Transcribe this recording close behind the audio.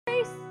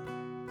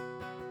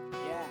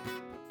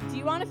Do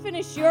you want to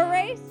finish your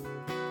race?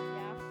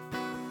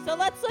 Yeah. So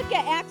let's look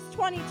at Acts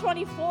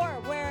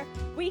 20:24, where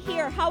we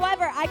hear,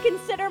 however, I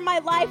consider my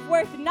life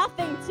worth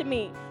nothing to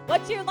me.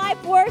 What's your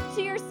life worth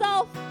to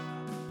yourself?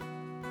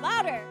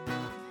 Louder.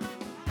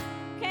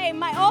 Okay,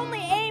 my only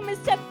aim is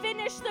to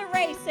finish the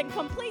race and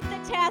complete the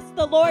task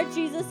the Lord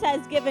Jesus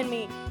has given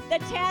me. The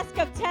task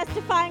of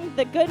testifying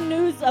the good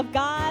news of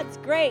God's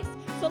grace.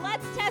 So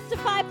let's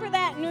testify for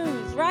that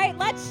news, right?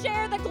 Let's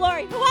share the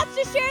glory. Who wants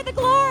to share the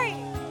glory?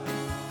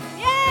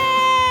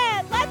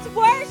 Yeah! Let's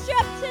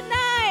worship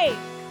tonight.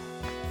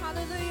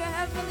 Hallelujah.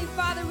 Heavenly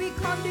Father, we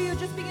come to you.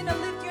 Just begin to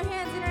lift your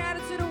hands in an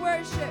attitude of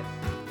worship.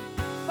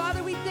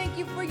 Father, we thank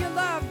you for your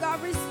love,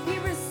 God. We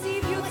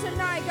receive you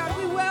tonight, God.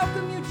 We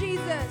welcome you,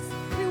 Jesus.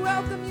 We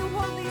welcome you,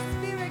 Holy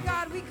Spirit,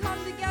 God. We come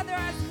together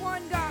as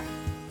one, God,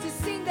 to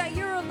sing that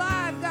you're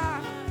alive,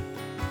 God.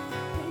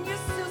 And you're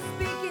still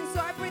speaking, so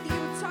I pray that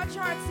you would touch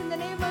hearts in the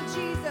name of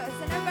Jesus.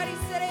 And everybody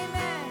said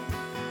amen.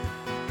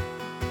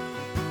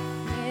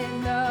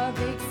 And love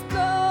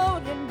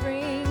explode and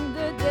bring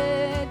the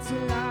dead to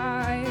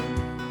life.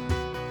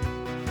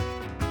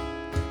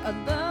 A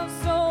love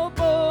so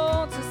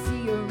bold to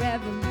see a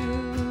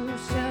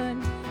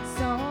revolution.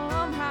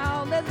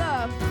 Somehow let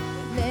love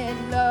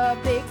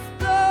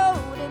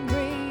explode and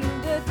bring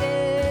the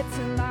dead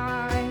to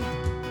life.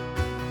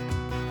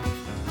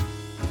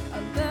 A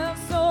love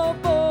so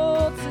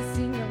bold to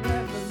see a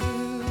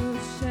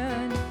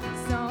revolution.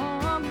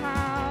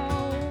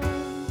 Somehow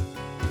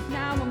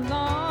now I'm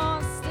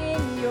lost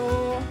in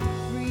your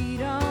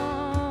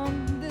freedom.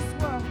 This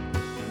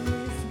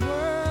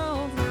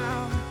world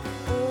now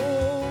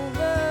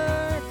overcome.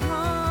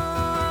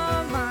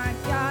 My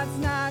God's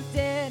not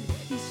dead,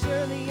 he's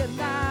surely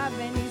alive,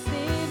 and he's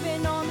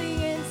living on the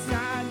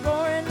inside,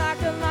 roaring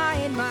like a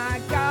lion. My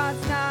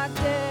God's not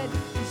dead,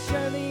 he's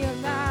surely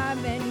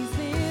alive, and he's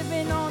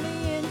living on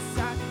the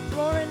inside,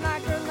 roaring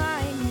like a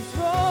lion. He's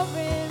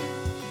roaring,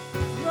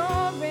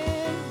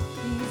 roaring,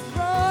 he's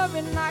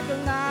roaring like a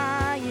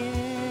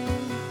lion.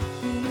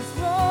 He's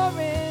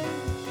roaring,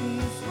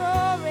 he's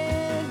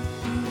roaring,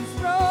 he's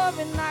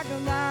roaring like a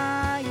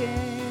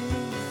lion.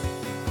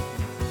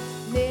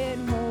 Let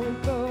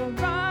hope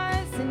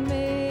arise and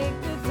make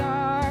the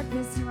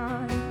darkness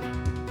hide.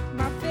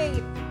 My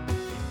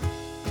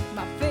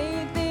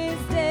faith is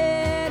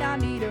dead. I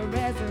need a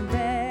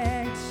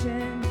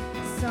resurrection.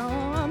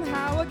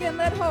 Somehow again,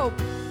 let hope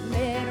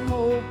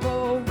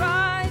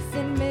arise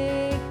and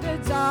make the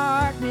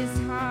darkness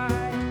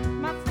hide.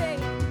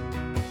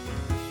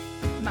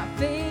 My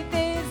faith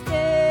is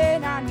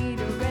dead. I need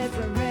a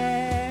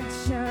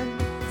resurrection.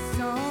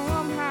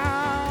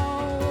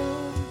 Somehow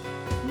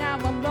now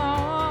I'm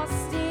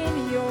lost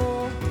in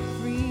your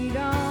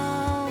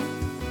freedom.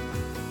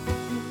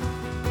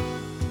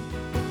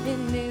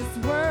 In this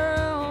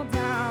world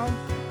I'll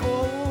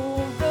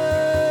overcome.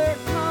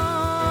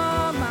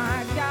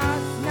 My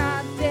God's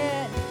not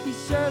dead,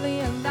 he's surely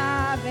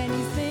alive, and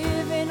he's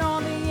living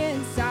on the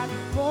inside,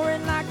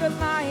 roaring like a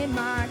lion.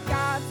 My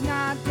God's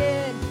not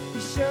dead,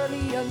 he's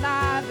surely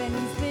alive, and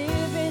he's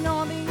living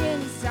on the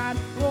inside,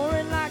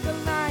 roaring like a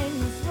lion.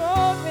 He's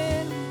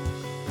roaring,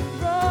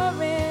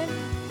 roaring,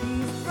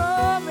 he's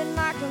roaring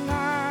like a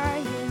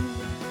lion.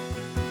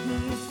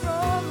 He's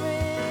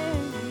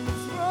roaring,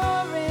 he's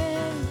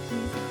roaring,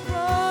 he's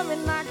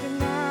roaring like a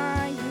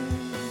lion.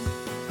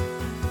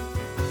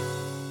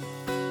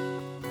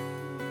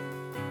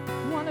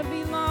 Wanna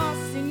be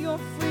lost in your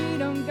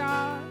freedom,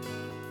 God.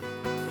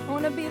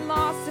 Wanna be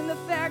lost in the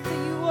fact that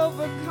you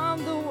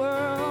overcome the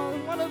world.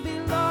 Wanna be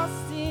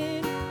lost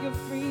in your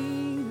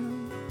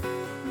freedom,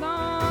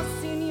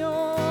 lost in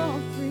your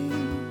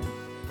freedom.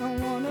 I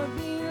wanna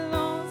be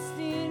lost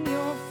in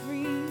your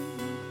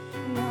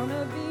freedom.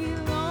 Wanna be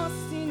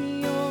lost in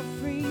your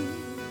freedom.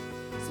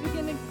 So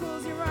begin to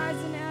close your eyes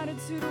in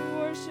attitude of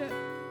worship.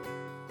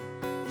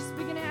 Just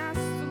begin to ask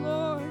the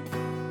Lord,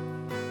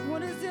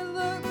 what does it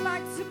look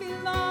like to be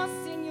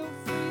lost in your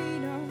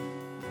freedom?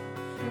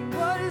 And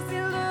what does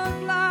it look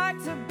like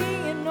to be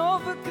an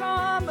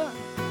overcomer?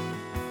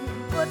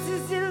 What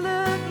does it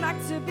look like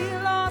to be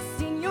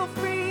lost in your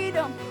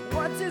freedom?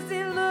 What does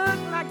it look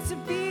like to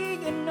be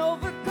an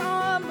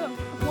overcomer?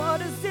 What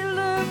does it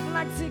look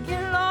like to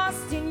get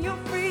lost in your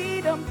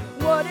freedom?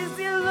 What does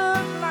it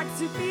look like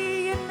to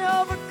be an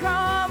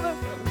overcomer?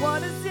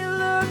 What does it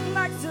look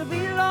like to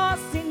be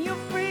lost in your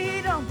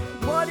freedom?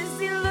 What does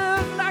it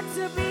look like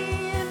to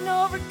be an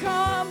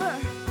overcomer?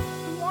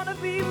 I want to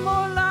be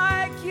more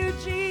like you,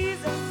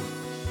 Jesus.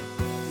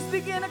 Just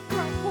begin to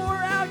pour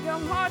out your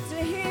heart to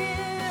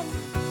him.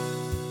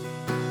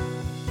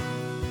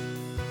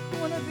 I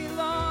want to be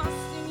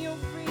lost in your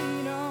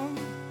freedom.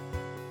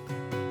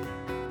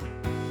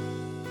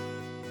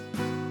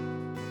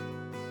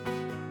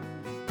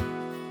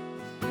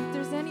 If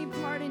there's any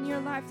part in your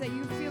life that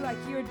you feel like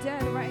you're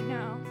dead right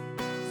now,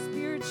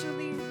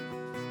 spiritually,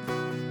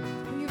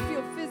 and you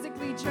feel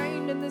physically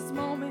drained in this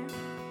moment,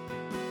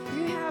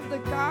 you have the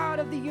God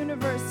of the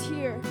universe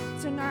here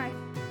tonight,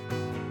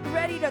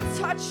 ready to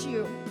touch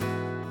you.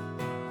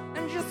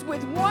 And just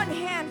with one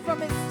hand from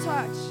his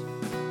touch,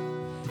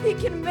 He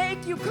can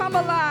make you come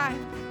alive.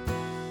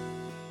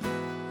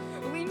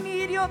 We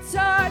need your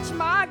touch,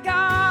 my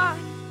God.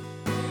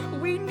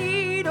 We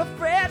need a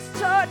fresh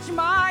touch,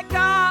 my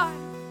God.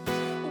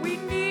 We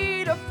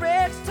need a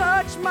fresh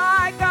touch,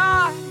 my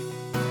God.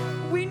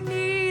 We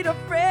need a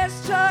fresh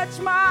touch,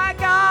 my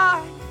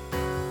God.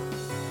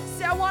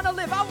 Say, I want to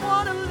live, I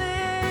want to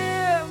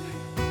live.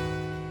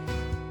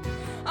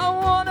 I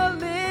want to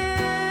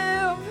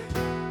live.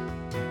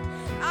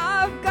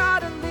 I've got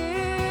to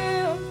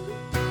live.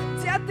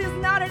 Death is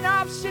not an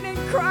option in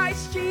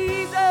Christ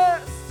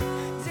Jesus.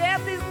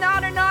 Death is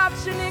not an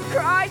option in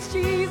Christ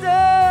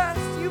Jesus.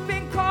 You've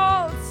been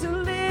called to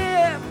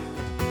live.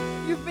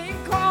 You've been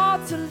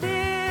called to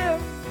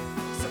live.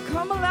 So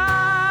come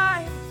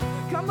alive.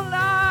 Come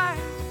alive.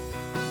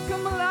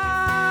 Come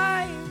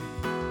alive.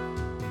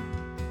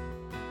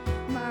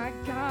 My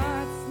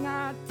God's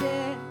not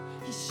dead.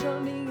 He's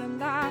surely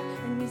alive.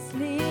 And he's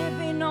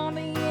living on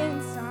the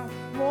inside,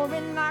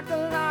 roaring like a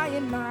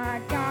lion.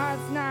 My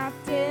God's not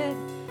dead.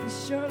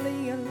 He's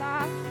surely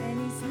alive.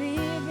 And he's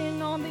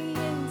living on the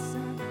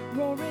inside,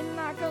 roaring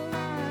like a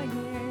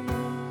lion.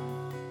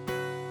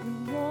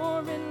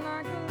 Roaring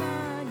like a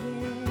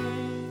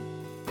lion.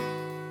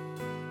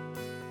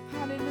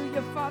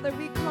 Hallelujah, Father,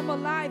 we come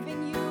alive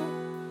in you.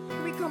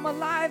 We come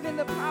alive in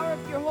the power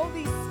of your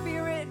Holy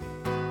Spirit.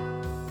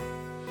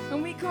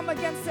 And we come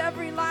against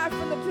every lie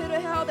from the pit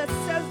of hell that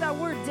says that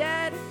we're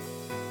dead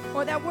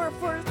or that we're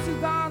first to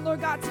God, Lord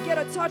God, to get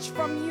a touch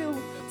from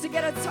you, to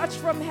get a touch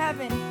from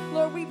heaven.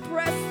 Lord, we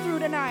press through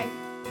tonight.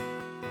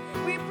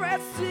 We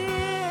press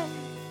in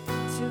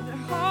to the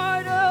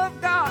heart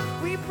of God.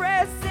 We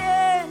press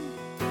in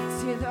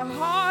to the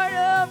heart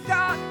of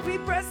God. We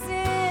press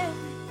in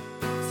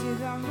to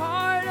the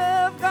heart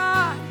of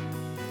God.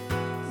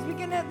 So we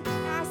can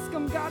ask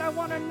him, God, I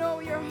want to know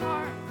your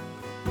heart.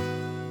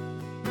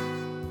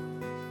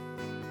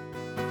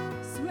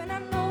 So when I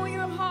know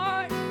your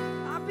heart,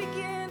 I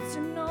begin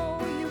to know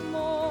you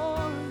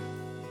more.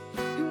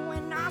 And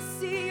when I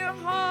see your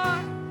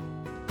heart,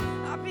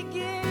 I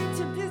begin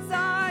to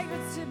desire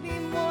to be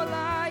more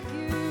like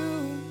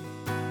you.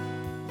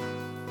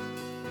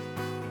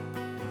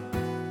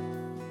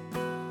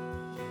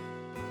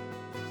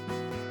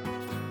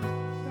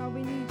 God,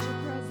 we need your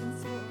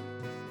presence, Lord.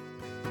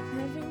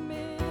 Every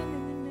minute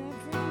and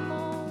every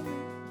moment.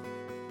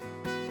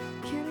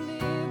 Can't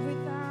live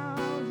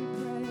without your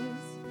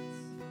presence.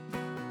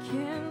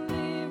 Can't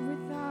live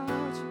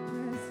without your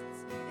presence.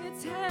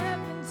 It's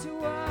heaven to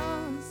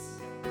us.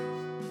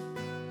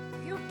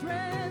 Your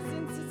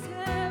presence is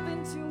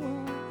heaven to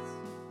us.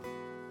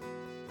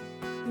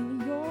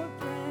 And your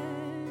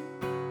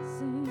presence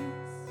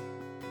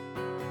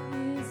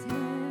is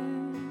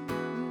heaven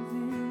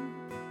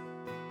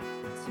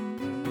to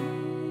me.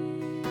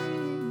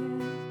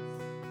 Yes.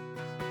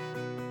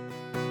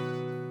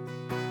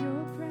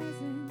 Your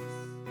presence,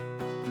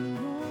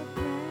 your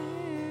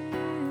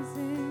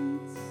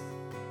presence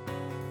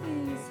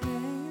is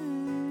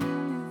heaven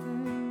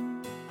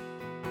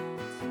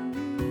to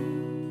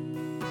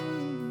me.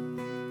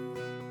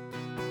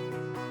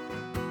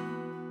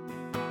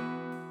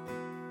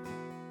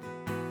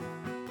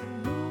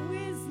 Who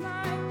is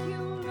like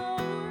you,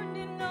 Lord,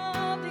 in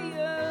all the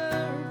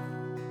earth?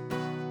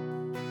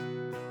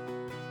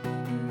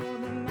 You're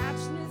the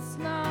matchless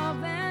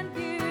love and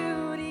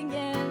beauty,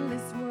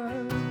 endless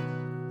worth.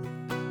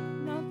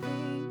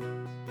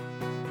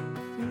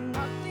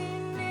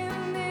 Nothing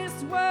in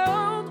this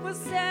world will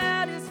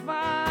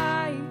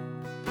satisfy.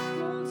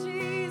 Oh,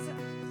 Jesus.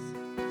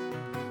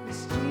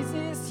 Yes,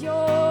 Jesus,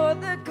 you're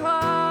the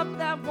cup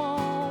that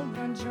won't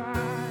run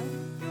dry.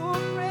 Your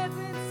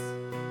presence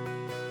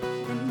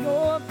and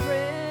your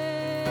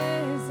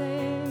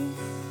presence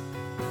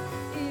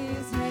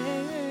is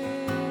heaven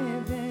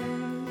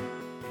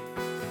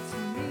to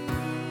me.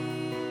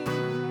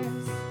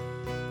 Yes.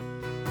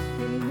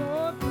 And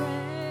your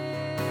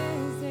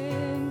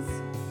presence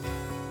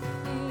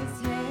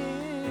is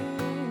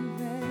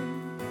heaven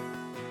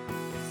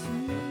to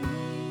me.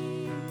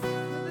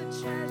 You're the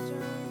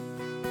treasure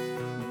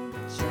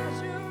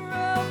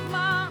of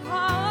my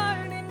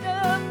heart and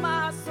of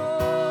my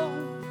soul.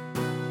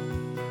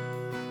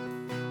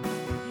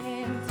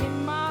 And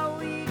in my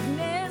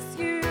weakness,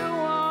 you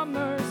are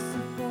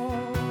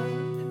merciful.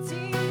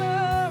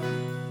 Redeemer,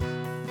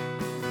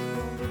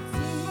 you're the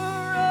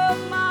Redeemer of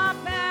my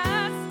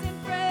past and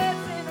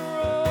present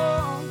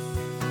wrongs.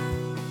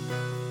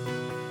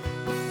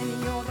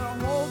 And you're the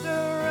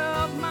holder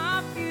of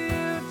my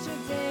future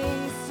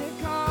days to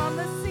come.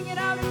 Let's sing it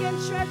out again.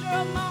 Treasure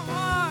of my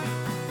heart.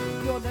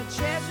 You're the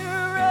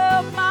treasure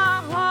of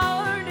my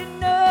heart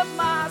and of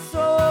my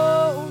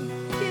soul.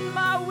 In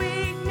my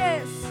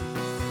weakness,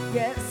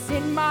 yes,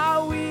 in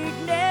my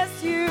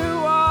weakness, you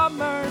are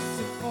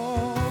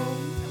merciful.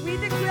 We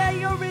declare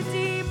you're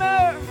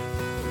Redeemer,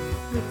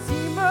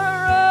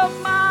 Redeemer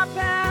of my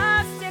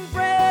past and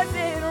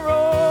present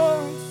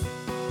wrongs.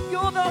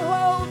 You're the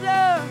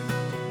holder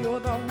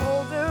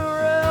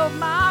of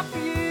my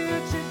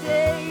future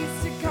days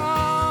to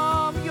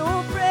come.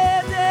 Your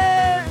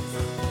presence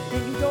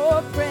and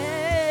your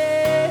presence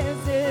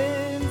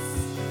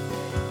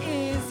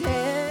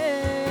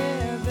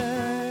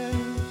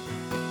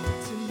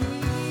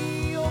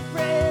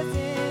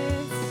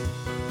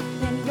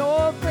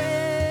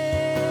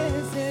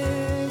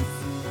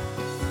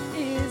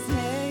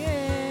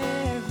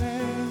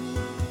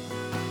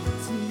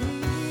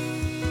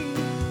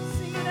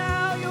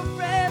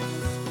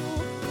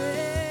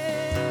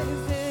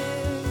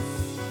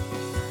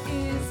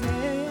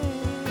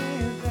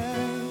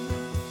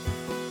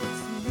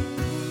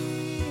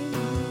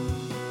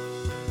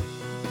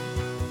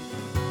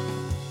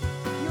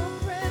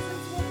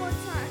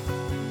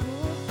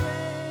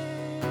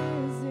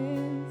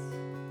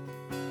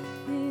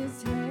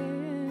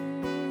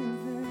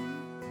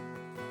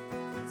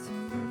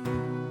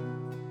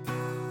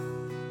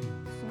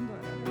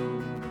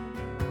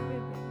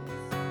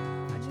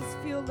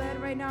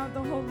now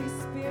the Holy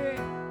Spirit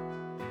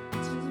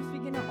to just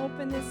begin to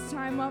open this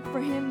time up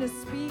for Him to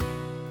speak.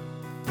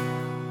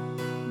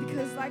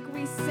 Because like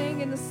we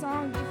sang in the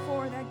song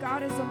before, that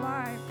God is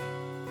alive.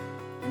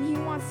 And He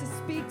wants to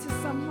speak to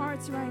some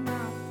hearts right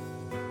now.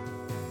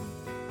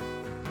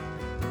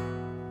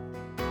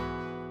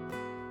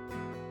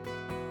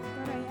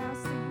 God, I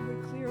ask that You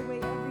would clear away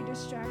every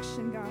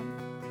distraction, God.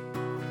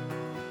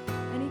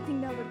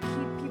 Anything that would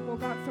keep people,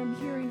 God, from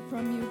hearing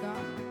from You,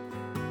 God.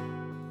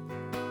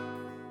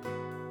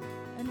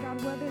 And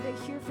God, whether they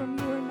hear from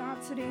You or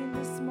not today in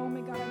this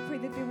moment, God, I pray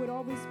that they would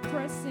always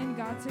press in,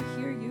 God, to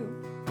hear You.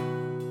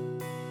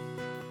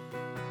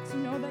 To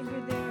know that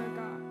You're there,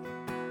 God.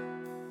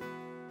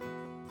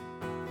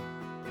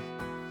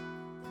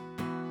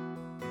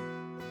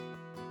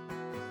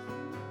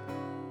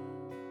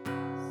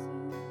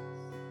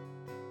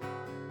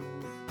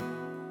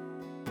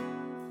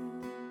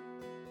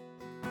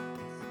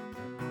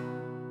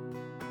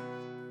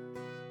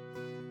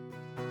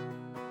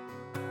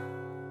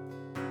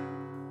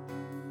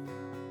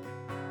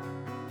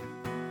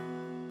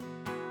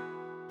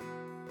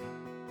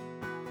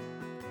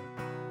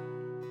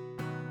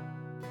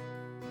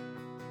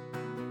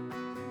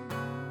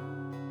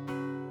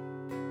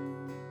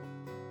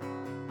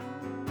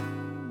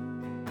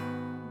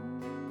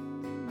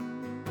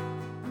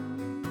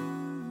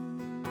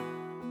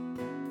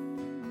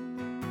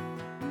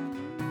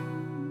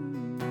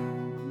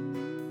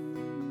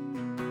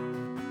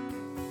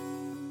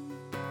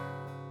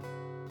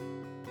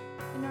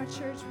 In our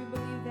church, we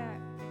believe that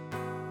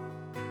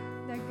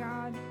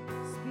God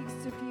speaks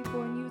to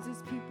people and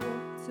uses people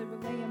to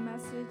relay a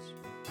message.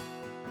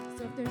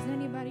 So if there's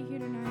anybody here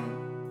tonight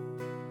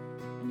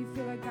and you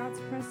feel like God's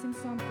pressing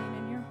something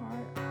in your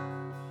heart,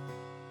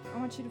 I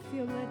want you to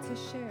feel led to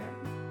share.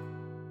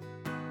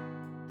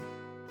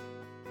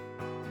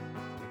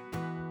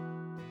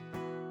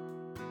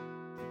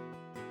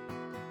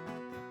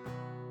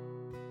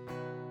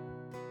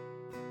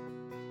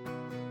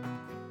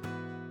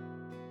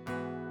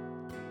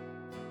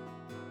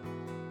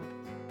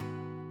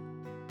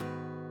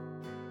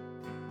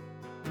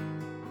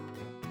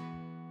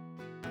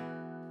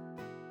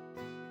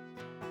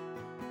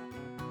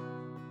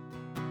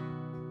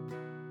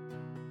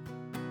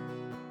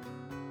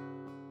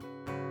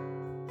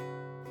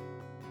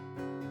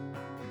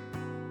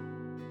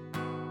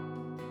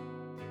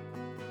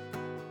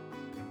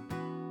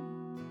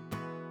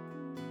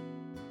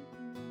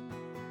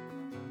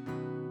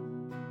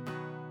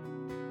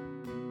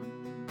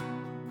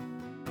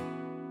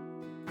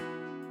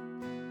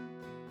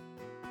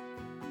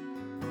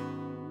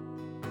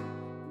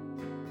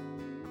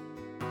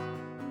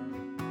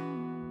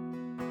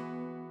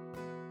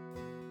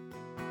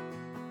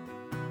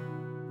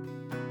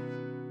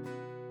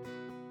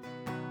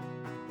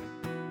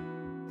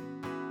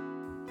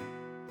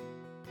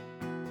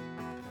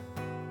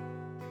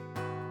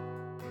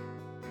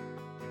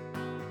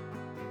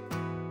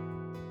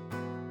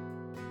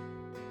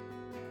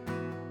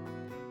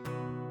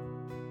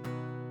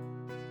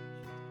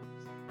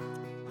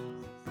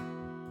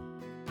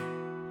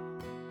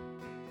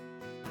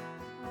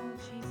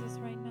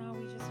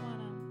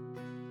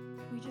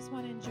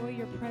 Want to enjoy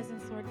Your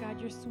presence, Lord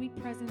God, Your sweet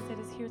presence that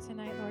is here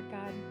tonight, Lord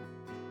God.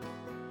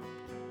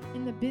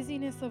 In the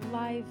busyness of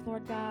life,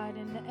 Lord God,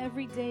 in the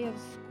everyday of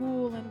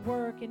school and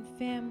work and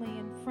family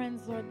and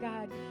friends, Lord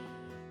God,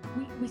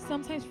 we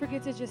sometimes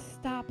forget to just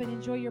stop and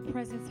enjoy Your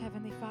presence,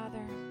 Heavenly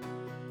Father.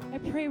 I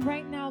pray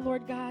right now,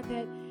 Lord God,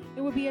 that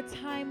it would be a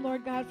time,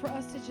 Lord God, for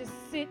us to just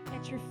sit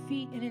at Your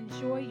feet and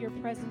enjoy Your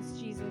presence,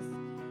 Jesus.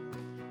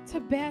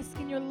 To bask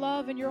in Your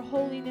love and Your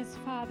holiness,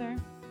 Father.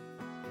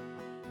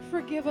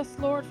 Forgive us,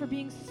 Lord, for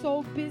being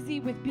so busy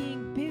with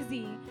being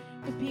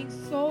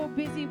so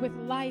busy with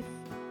life,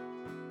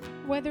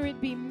 whether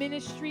it be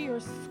ministry or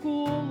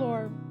school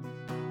or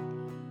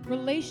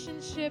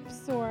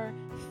relationships or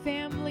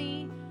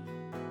family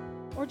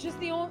or just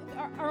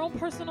our own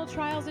personal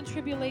trials and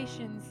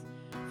tribulations.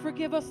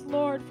 Forgive us,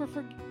 Lord, for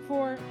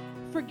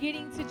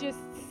forgetting to just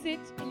sit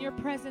in Your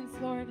presence,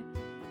 Lord,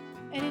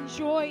 and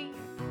enjoy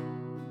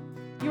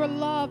Your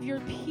love, Your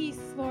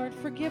peace, Lord.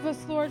 Forgive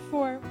us, Lord,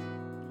 for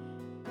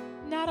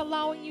not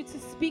allowing You to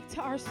speak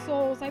to our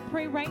souls. I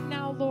pray right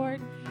now, Lord,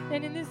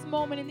 that in this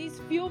moment, in these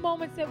few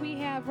moments that we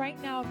have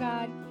right now,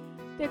 God,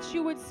 that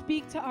You would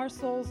speak to our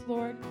souls,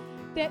 Lord.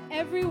 That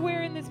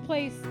everywhere in this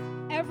place,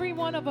 every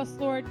one of us,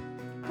 Lord,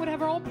 would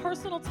have our own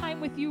personal time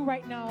with You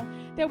right now.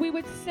 That we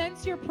would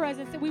sense Your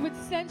presence, that we would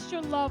sense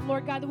Your love,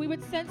 Lord God, that we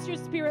would sense Your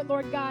Spirit,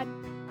 Lord God,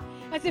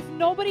 as if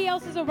nobody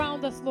else is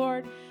around us,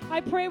 Lord. I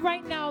pray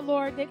right now,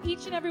 Lord, that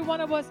each and every one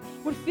of us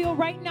would feel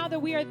right now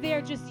that we are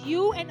there, just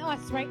You and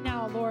us right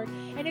now, Lord.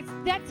 And it's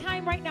that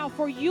time right now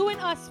for You and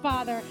us,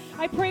 Father.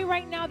 I pray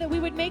right now that we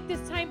would make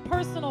this time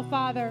personal,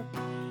 Father.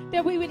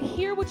 That we would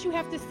hear what You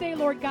have to say,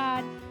 Lord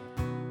God.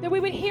 That we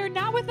would hear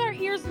not with our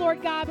ears,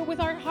 Lord God, but with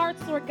our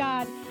hearts, Lord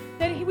God.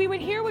 That we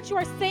would hear what You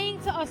are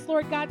saying to us,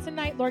 Lord God,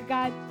 tonight, Lord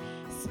God.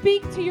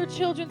 Speak to Your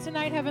children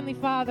tonight, Heavenly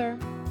Father.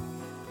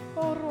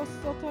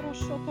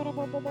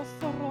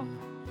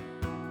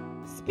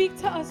 Speak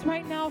to us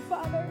right now,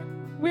 Father.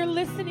 We're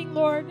listening,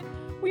 Lord.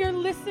 We are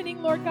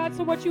listening, Lord God,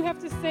 to what you have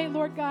to say,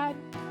 Lord God.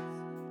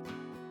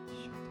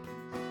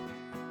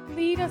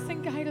 Lead us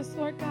and guide us,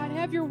 Lord God.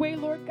 Have your way,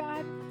 Lord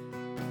God.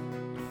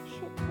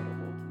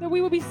 That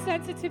we will be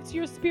sensitive to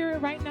your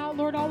spirit right now,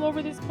 Lord, all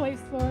over this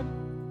place, Lord.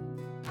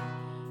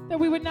 That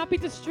we would not be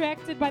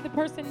distracted by the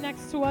person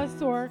next to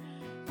us or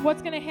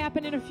what's going to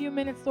happen in a few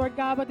minutes, Lord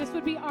God. But this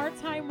would be our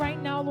time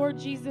right now, Lord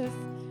Jesus,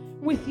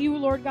 with you,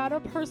 Lord God, our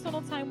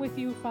personal time with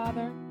you,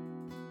 Father.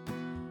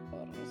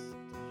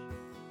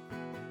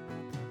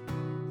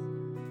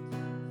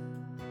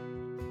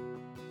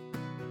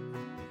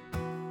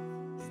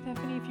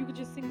 Stephanie, if you could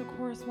just sing the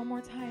chorus one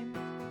more time.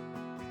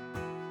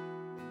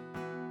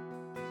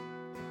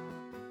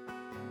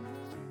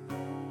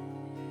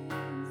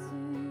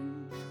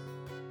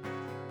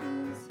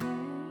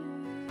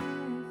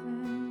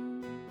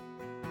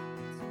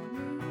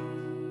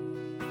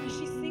 As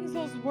she sings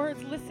those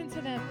words, listen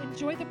to them.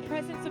 Enjoy the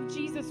presence of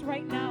Jesus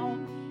right now.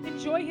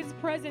 Enjoy his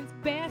presence.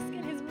 Bask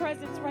in his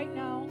presence right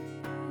now.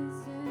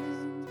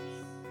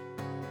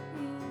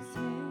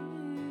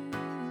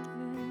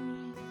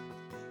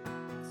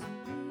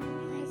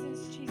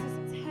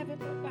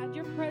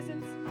 Your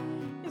presence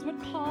is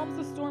what calms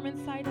the storm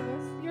inside of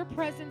us. Your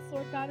presence,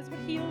 Lord God, is what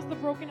heals the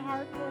broken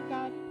heart, Lord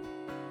God.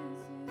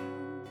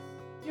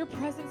 Your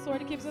presence,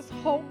 Lord, it gives us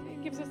hope.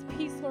 It gives us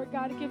peace, Lord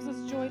God. It gives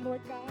us joy,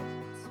 Lord God.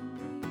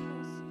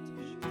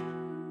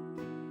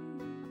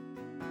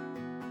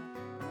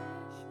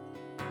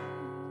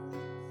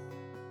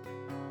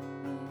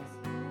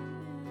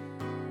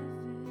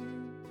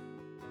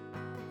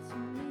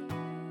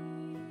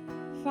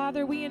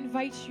 Father, we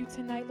invite you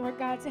tonight, Lord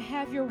God, to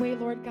have your way,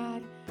 Lord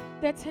God.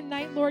 That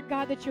tonight, Lord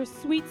God, that your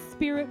sweet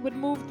spirit would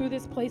move through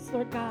this place,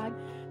 Lord God.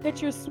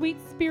 That your sweet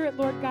spirit,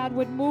 Lord God,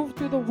 would move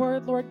through the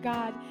word, Lord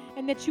God.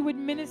 And that you would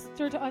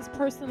minister to us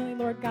personally,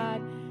 Lord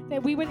God.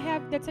 That we would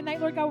have, that tonight,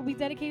 Lord God, will be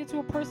dedicated to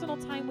a personal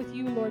time with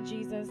you, Lord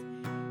Jesus.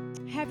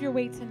 Have your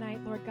way tonight,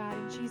 Lord God,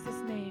 in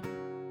Jesus' name.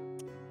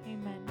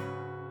 Amen.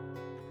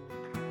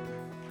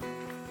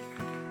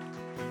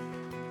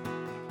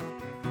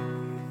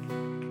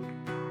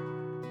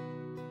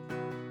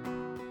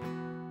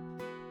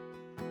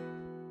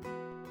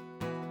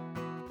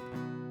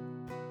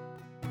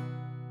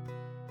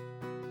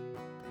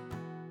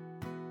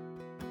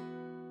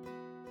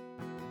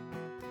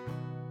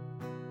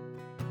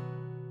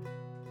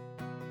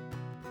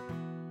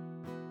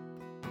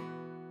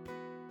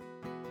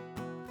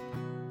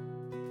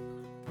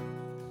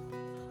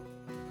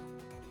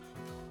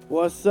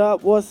 What's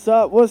up? What's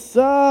up? What's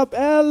up?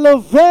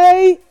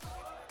 Elevate!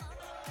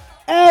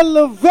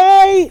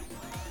 Elevate!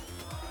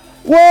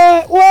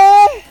 What?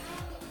 What?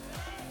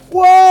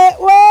 What?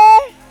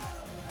 What?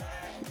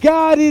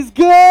 God is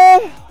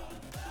good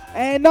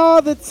and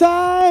all the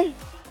time.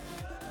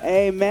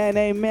 Amen,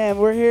 amen.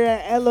 We're here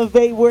at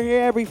Elevate. We're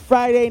here every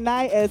Friday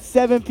night at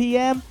 7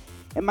 p.m.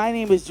 And my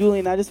name is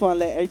Julian. I just want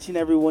to let each and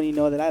every one of you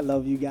know that I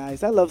love you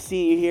guys. I love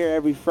seeing you here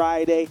every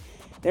Friday.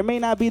 There may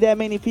not be that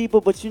many people,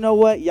 but you know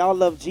what? Y'all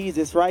love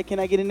Jesus, right? Can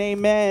I get an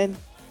amen?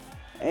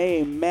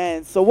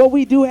 Amen. So what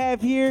we do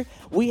have here,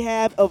 we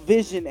have a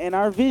vision. And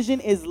our vision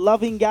is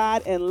loving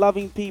God and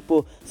loving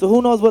people. So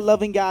who knows what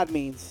loving God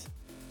means?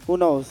 Who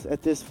knows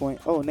at this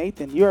point? Oh,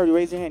 Nathan, you already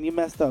raised your hand. You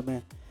messed up,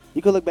 man.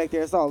 You could look back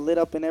there. It's all lit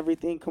up and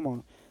everything. Come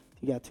on.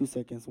 You got 2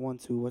 seconds. 1,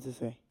 2. What's it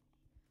say?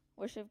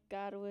 Worship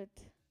God with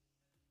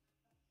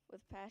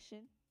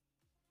passion.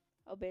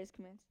 Obey his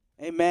commands.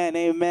 Amen,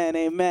 amen,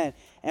 amen.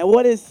 And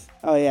what is,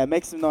 oh yeah,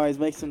 make some noise,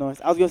 make some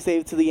noise. I was going to save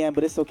it to the end,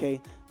 but it's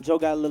okay. Joe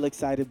got a little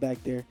excited back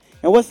there.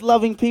 And what's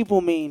loving people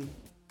mean?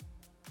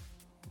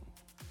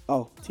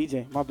 Oh,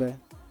 TJ, my bad.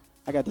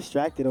 I got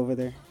distracted over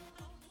there.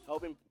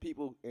 Helping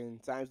people in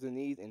times of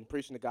need and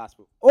preaching the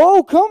gospel.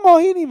 Oh, come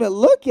on, he didn't even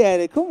look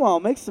at it. Come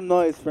on, make some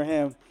noise for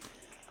him.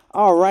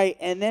 All right,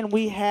 and then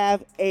we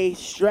have a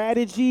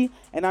strategy,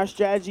 and our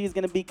strategy is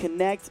going to be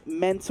connect,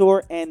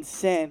 mentor, and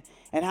send.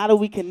 And how do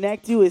we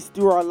connect you? Is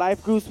through our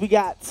life groups. We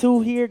got 2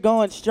 here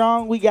going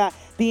strong. We got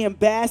the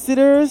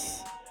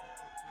ambassadors.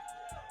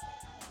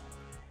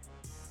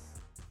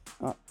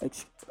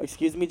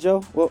 Excuse me, Joe.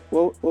 What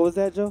was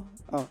that, Joe?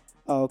 Oh,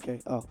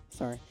 okay. Oh,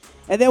 sorry.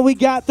 And then we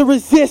got the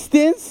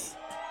resistance.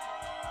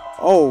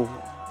 Oh,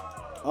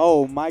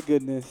 my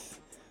goodness.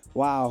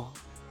 Wow.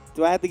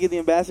 Do I have to give the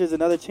ambassadors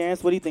another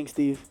chance? What do you think,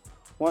 Steve?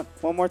 One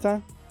more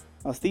time?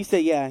 Oh, Steve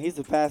said yeah. He's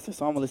the pastor,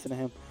 so I'm going to listen to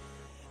him.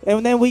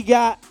 And then we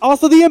got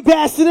also the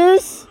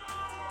ambassadors.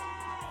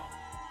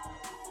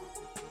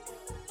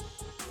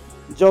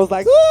 Joe's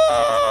like,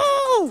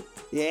 woo!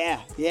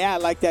 Yeah, I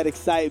like that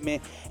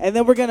excitement. And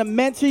then we're going to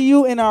mentor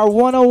you in our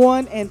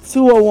 101 and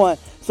 201.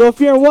 So if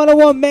you're in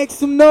 101, make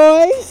some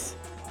noise.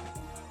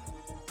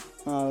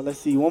 Let's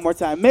see, one more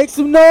time. Make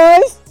some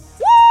noise.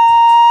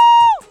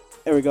 Woo!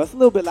 There we go. It's a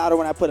little bit louder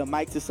when I put a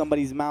mic to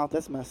somebody's mouth.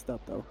 That's messed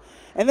up, though.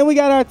 And then we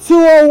got our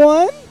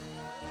 201.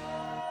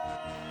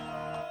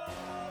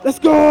 Let's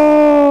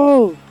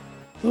go!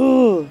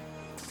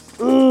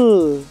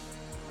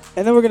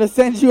 And then we're going to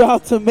send you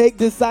out to make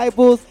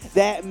disciples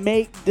that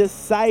make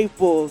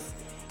disciples.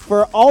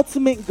 For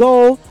ultimate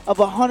goal of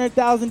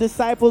 100,000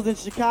 disciples in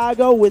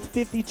Chicago with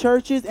 50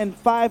 churches and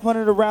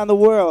 500 around the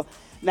world.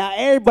 Now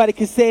everybody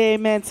can say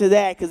amen to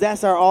that because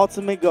that's our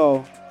ultimate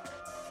goal.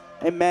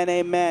 Amen,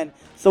 amen.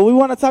 So we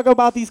want to talk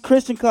about these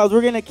Christian clubs.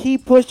 We're going to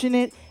keep pushing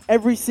it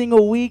every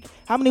single week.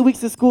 How many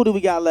weeks of school do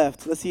we got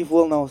left? Let's see if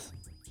Will knows.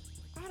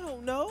 I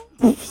don't know.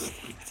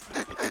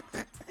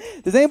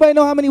 Does anybody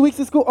know how many weeks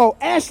of school? Oh,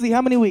 Ashley,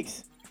 how many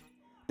weeks?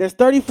 There's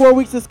 34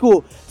 weeks of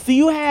school. So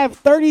you have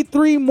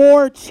 33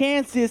 more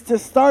chances to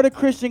start a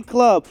Christian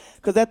club.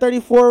 Because that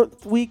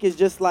 34th week is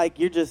just like,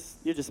 you're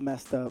just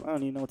messed up. I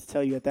don't even know what to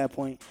tell you at that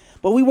point.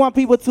 But we want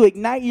people to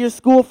ignite your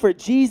school for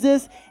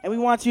Jesus. And we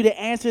want you to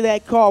answer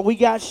that call. We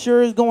got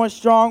Sure's going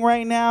strong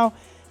right now.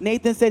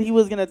 Nathan said he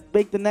was going to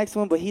make the next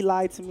one, but he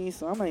lied to me.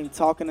 So I'm not even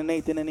talking to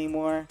Nathan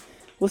anymore.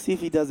 We'll see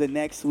if he does it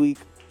next week.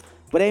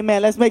 But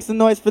amen, let's make some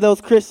noise for those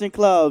Christian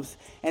clubs.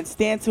 And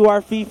stand to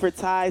our feet for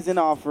tithes and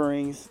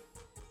offerings.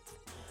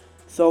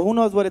 So who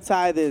knows what a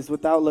tithe is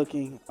without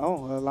looking?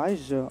 Oh,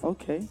 Elijah.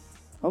 Okay.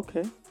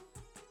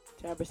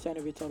 10%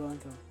 of your total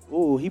income.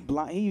 Oh, he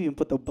even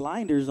put the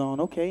blinders on.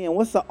 Okay. And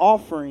what's the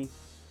offering?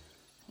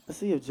 Let's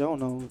see if Joe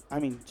knows.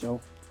 Joe.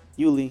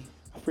 Yuli.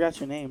 I forgot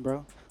your name,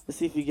 bro. Let's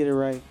see if you get it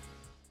right.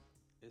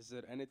 Is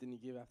it anything you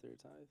give after your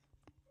tithe?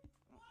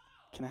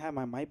 Can I have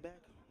my mic back?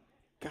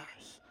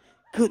 Gosh.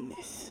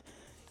 Goodness.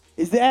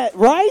 Is that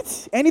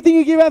right? Anything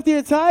you give after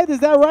your tithe? Is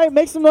that right?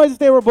 Make some noise if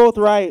they were both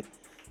right.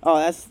 Oh,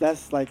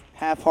 that's like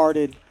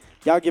half-hearted.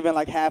 Y'all giving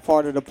like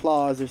half-hearted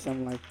applause or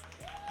something like.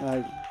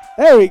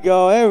 There we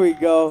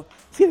go.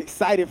 Let's get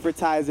excited for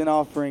tithes and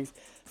offerings.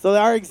 So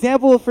our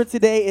example for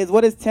today is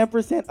what is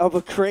 10% of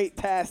a great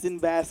pass in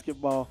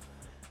basketball?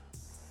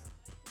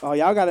 Oh,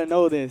 y'all got to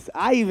know this.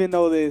 I even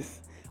know this.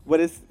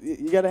 But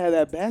you got to have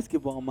that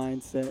basketball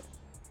mindset.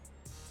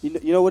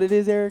 You know what it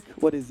is, Eric?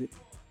 What is it?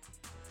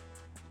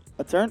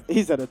 A turn?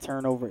 He said a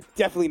turnover.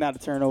 Definitely not a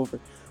turnover.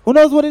 Who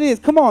knows what it is?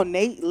 Come on,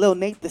 Nate. Little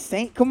Nate the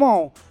Saint. Come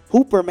on.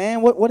 Hooper,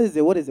 man. What is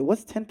it?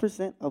 What's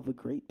 10% of a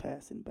great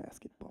pass in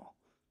basketball?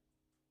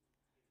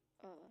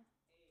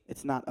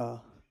 It's not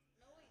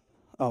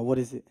Oh, what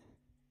is it?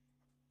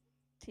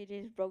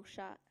 TJ's broke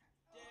shot.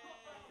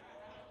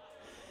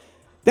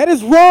 That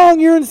is wrong.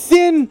 You're in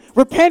sin.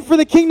 Repent for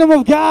the kingdom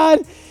of God.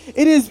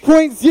 It is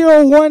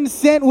 0.01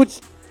 cent, which...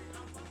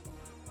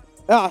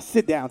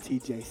 sit down,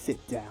 TJ.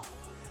 Sit down.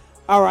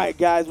 All right,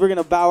 guys. We're going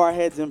to bow our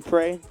heads and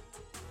pray.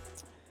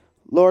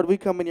 Lord, we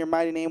come in your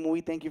mighty name and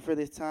we thank you for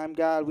this time,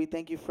 God. We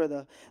thank you for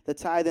the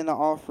tithe and the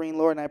offering,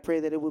 Lord, and I pray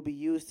that it will be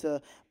used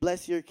to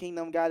bless your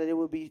kingdom, God, that it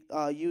will be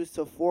used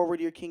to forward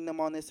your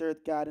kingdom on this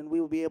earth, God, and we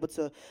will be able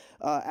to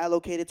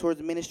allocate it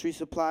towards ministry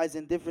supplies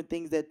and different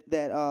things that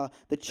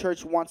the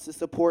church wants to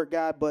support,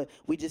 God, but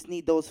we just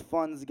need those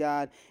funds,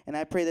 God, and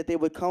I pray that they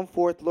would come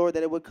forth, Lord,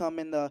 that it would come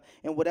in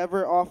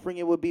whatever offering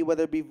it would be,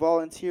 whether it be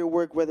volunteer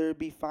work, whether it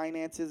be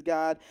finances,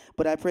 God,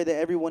 but I pray that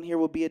everyone here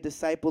will be a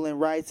disciple and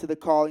rise to the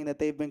calling that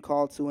they've been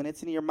called to, and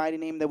it's in your mighty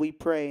name that we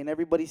pray. And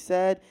everybody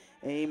said,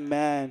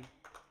 amen.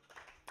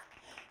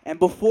 And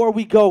before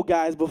we go,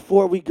 guys,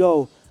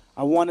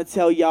 I want to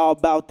tell y'all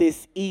about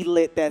this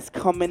E-Lit that's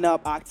coming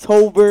up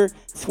October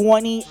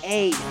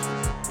 28th.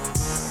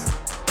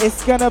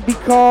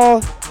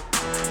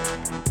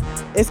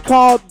 It's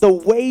called The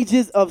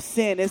Wages of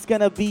Sin. It's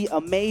going to be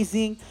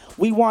amazing.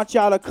 We want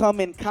y'all to come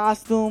in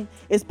costume.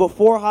 It's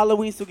before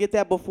Halloween, so get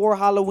that before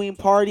Halloween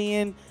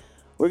partying.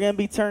 We're going to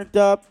be turned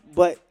up,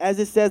 but as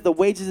it says, the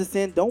wages of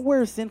sin, don't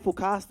wear a sinful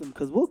costume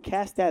because we'll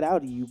cast that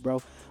out of you, bro.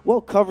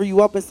 We'll cover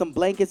you up in some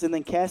blankets and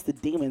then cast the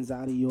demons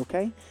out of you,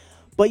 okay?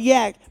 But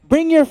yeah,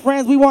 bring your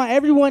friends. We want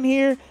everyone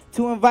here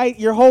to invite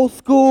your whole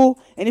school,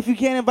 and if you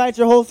can't invite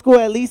your whole school,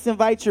 at least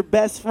invite your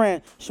best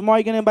friend. Shamar,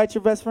 you going to invite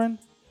your best friend?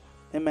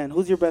 Amen.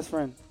 Who's your best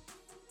friend?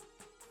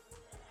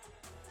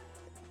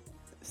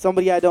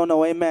 Somebody I don't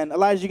know. Amen.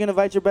 Elijah, you going to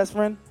invite your best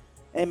friend?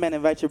 Amen.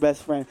 Invite your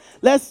best friend.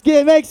 Let's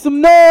make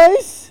some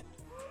noise.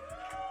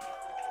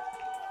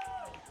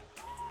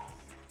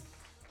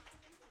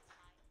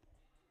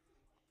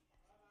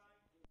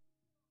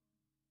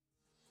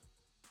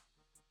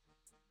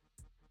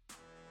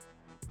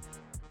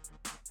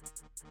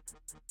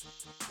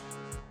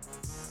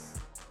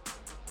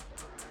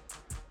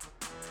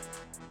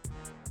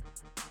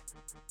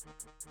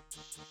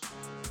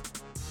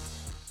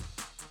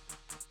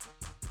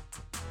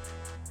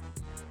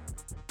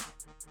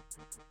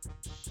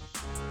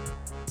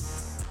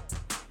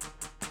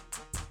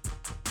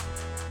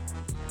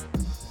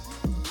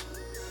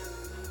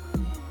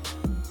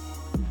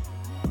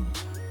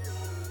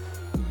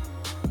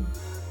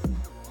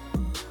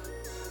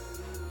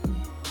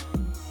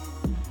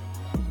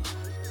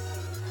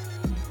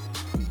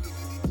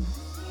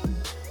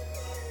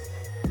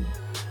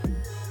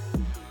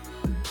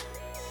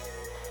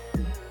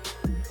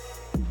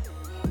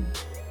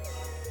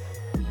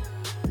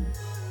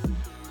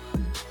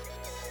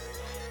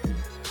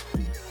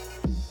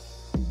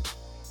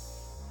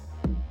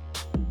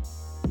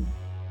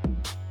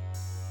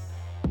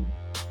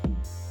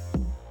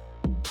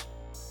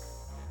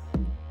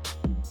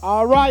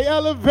 All right,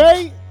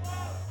 elevate.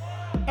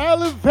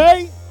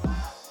 Elevate.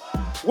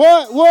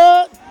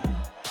 What?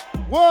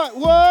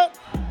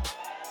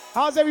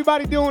 How's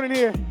everybody doing in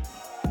here?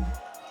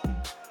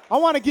 I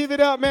want to give it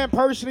up, man,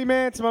 personally,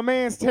 man, to my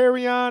man,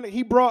 Terrion.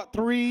 He brought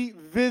 3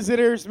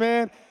 visitors,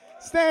 man.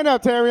 Stand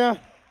up, Terrion.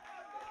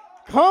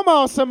 Come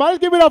on, somebody.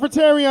 Give it up for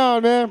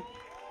Terrion, man.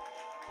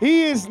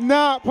 He is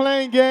not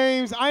playing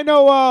games. I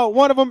know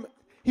one of them,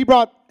 he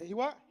what?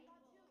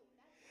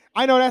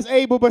 I know that's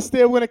Abel, but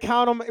still, we're gonna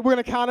count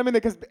him in there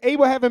because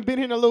Abel haven't been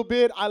here in a little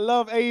bit. I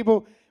love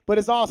Abel, but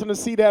it's awesome to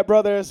see that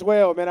brother as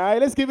well, man. All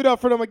right, let's give it up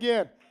for them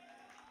again.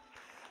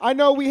 I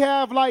know we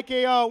have like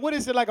a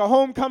like a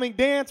homecoming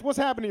dance. What's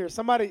happening here?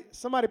 Somebody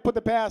put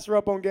the pastor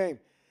up on game.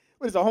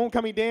 What is a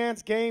homecoming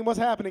dance game? What's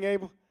happening,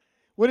 Abel?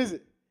 What is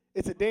it?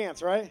 It's a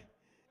dance, right?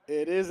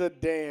 It is a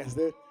dance,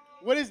 dude.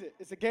 What is it?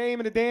 It's a game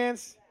and a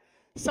dance.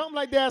 Something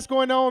like that's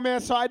going on, man.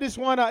 So I just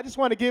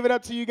wanna give it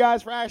up to you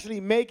guys for actually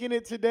making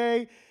it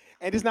today.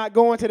 And just not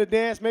going to the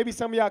dance. Maybe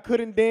some of y'all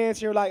couldn't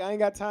dance. You're like, I ain't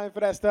got time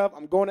for that stuff.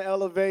 I'm going to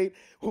elevate.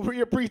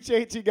 We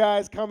appreciate you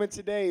guys coming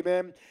today,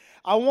 man.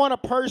 I want to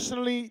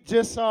personally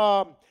just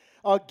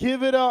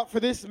give it up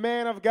for this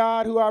man of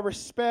God who I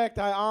respect,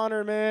 I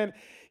honor, man.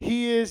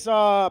 He's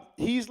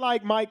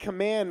like my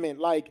commandment.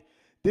 Like,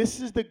 this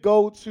is the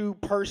go-to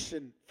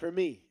person for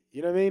me.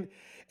 You know what I mean?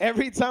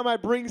 Every time I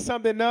bring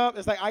something up,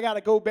 it's like I got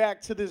to go back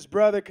to this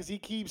brother because he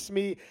keeps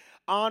me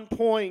on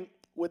point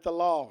with the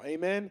law.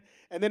 Amen?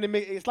 And then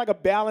it's like a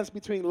balance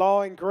between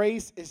law and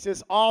grace. It's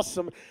just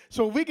awesome.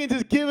 So if we can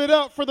just give it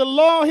up for the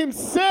law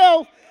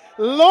himself,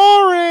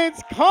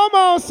 Lawrence, come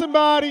on,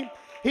 somebody.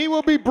 He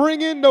will be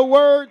bringing the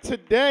word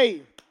today.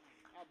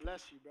 God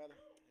bless you, brother.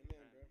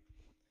 Amen,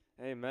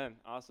 bro. Amen.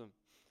 Awesome.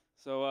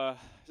 So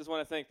just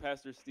want to thank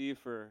Pastor Steve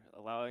for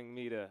allowing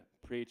me to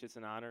preach. It's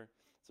an honor.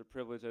 It's a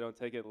privilege. I don't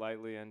take it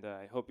lightly, and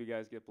I hope you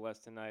guys get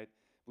blessed tonight.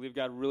 I believe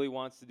God really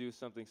wants to do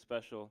something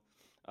special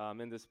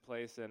in this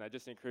place, and I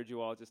just encourage you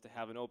all just to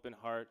have an open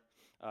heart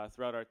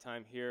throughout our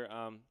time here.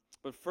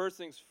 But first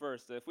things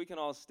first, if we can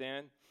all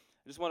stand,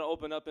 I just want to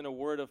open up in a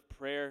word of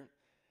prayer.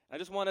 I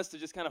just want us to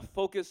just kind of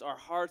focus our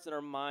hearts and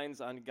our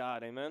minds on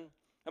God, amen?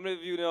 How many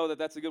of you know that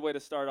that's a good way to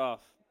start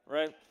off,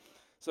 right?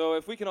 So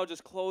if we can all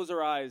just close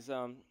our eyes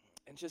and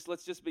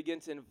let's just begin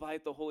to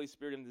invite the Holy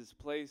Spirit into this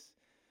place.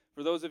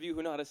 For those of you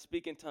who know how to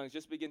speak in tongues,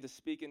 just begin to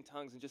speak in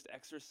tongues and just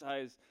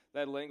exercise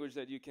that language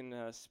that you can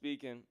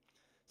speak in.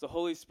 So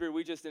Holy Spirit,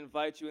 we just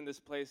invite you in this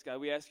place, God.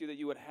 We ask you that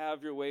you would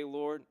have your way,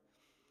 Lord.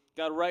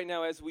 God, right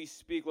now as we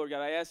speak, Lord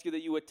God, I ask you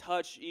that you would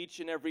touch each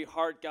and every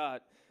heart,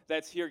 God,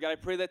 that's here. God, I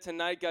pray that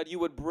tonight, God, you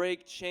would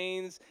break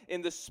chains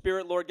in the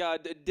spirit, Lord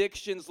God,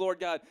 addictions, Lord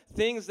God,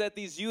 things that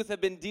these youth have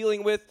been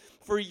dealing with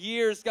for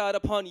years, God,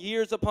 upon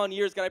years upon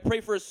years. God, I pray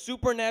for a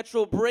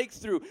supernatural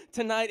breakthrough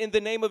tonight in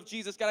the name of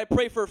Jesus. God, I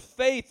pray for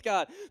faith,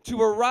 God,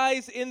 to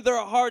arise in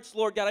their hearts,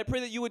 Lord God. I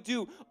pray that you would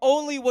do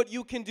only what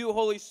you can do,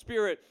 Holy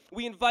Spirit.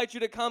 We invite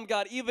you to come,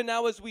 God, even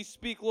now as we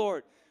speak,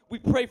 Lord. We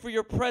pray for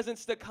your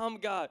presence to come,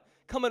 God.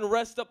 Come and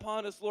rest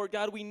upon us, Lord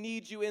God. We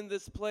need you in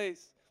this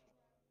place.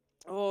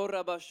 Oh,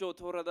 just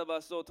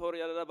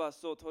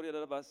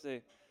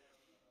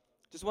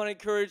want to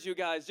encourage you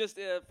guys, just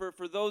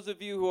for those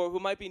of you who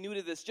might be new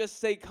to this, just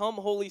say, come,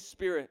 Holy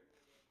Spirit.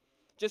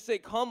 Just say,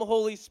 come,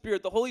 Holy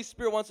Spirit. The Holy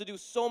Spirit wants to do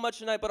so much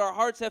tonight, but our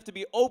hearts have to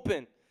be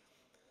open.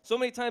 So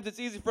many times it's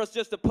easy for us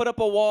just to put up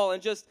a wall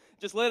and just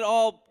let it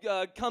all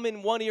come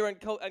in one ear and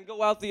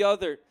go out the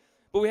other.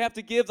 But we have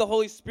to give the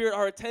Holy Spirit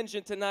our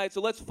attention tonight.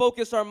 So let's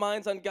focus our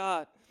minds on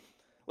God.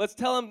 Let's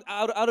tell him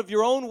out of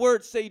your own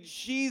words, say,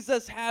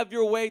 Jesus, have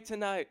your way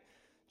tonight.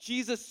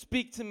 Jesus,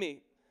 speak to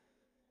me.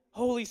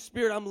 Holy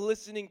Spirit, I'm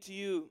listening to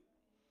you.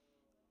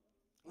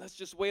 Let's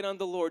just wait on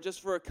the Lord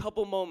just for a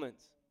couple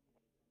moments.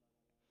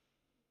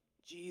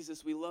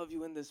 Jesus, we love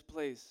you in this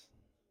place.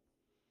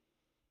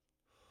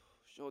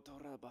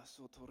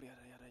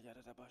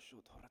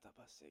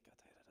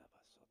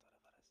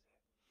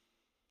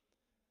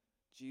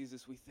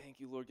 Jesus, we thank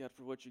you, Lord God,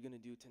 for what you're going to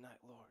do tonight,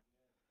 Lord.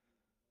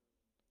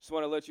 Just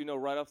want to let you know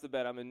right off the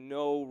bat, I'm in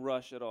no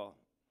rush at all.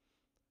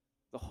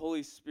 The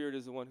Holy Spirit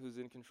is the one who's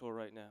in control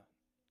right now.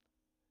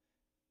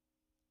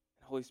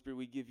 And Holy Spirit,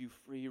 we give you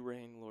free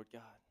reign, Lord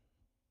God.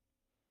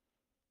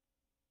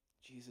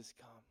 Jesus,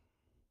 come.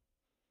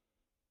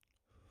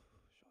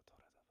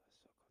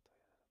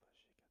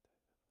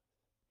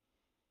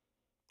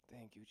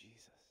 Thank you,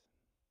 Jesus.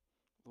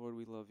 Lord,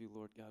 we love you,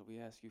 Lord God. We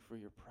ask you for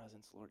your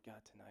presence, Lord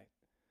God, tonight.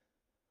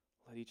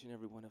 Let each and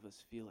every one of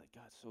us feel it,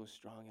 God, so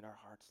strong in our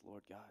hearts,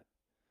 Lord God.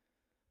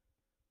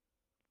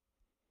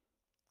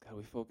 God,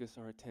 we focus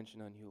our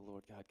attention on you,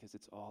 Lord God, because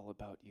it's all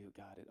about you,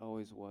 God. It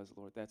always was,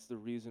 Lord. That's the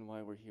reason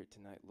why we're here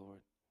tonight, Lord.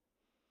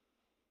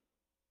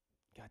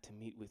 God, to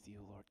meet with you,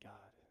 Lord God.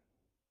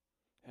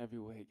 Have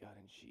your way, God,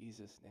 in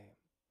Jesus' name.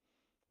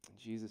 In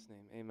Jesus'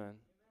 name, amen.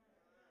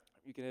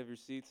 You can have your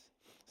seats.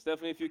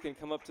 Stephanie, if you can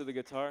come up to the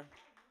guitar.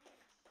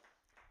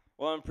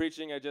 While I'm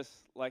preaching, I just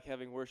like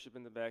having worship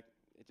in the back.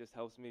 It just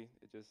helps me.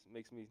 It just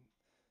makes me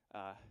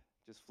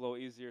just flow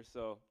easier.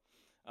 So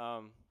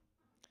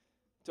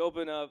to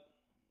open up,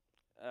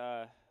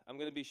 I'm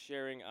going to be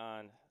sharing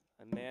on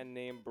a man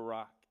named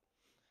Barak.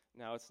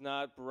 Now, it's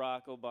not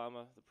Barack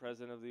Obama, the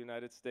President of the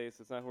United States.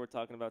 That's not who we're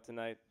talking about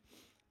tonight.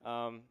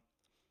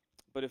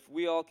 But if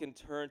we all can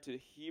turn to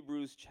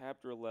Hebrews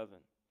chapter 11.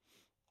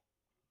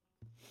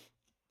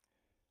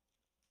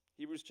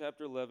 Hebrews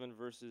chapter 11,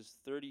 verses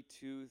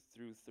 32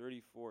 through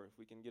 34, if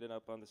we can get it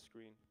up on the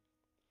screen.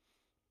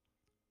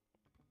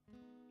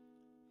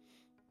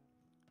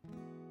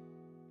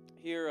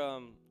 Here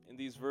in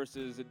these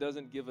verses, it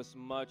doesn't give us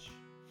much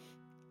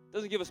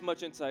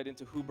insight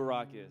into who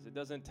Barak is. It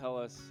doesn't tell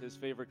us his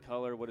favorite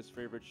color, what his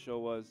favorite show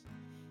was.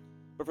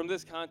 But from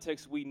this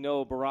context, we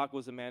know Barak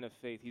was a man of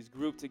faith. He's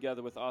grouped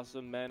together with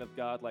awesome men of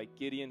God like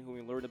Gideon, who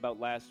we learned about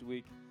last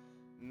week,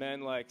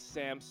 men like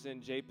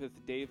Samson, Japheth,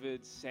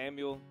 David,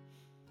 Samuel.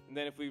 And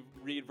then if we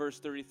read verse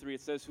 33,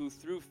 it says, who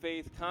through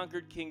faith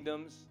conquered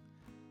kingdoms,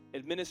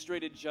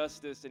 administrated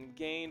justice, and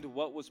gained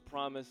what was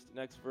promised.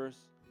 Next verse.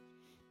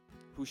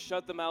 Who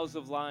shut the mouths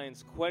of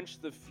lions,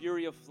 quenched the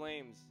fury of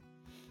flames,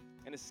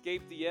 and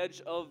escaped the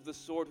edge of the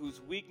sword,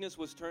 whose weakness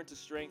was turned to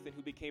strength, and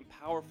who became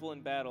powerful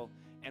in battle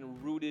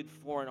and routed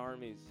foreign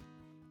armies.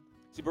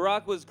 See,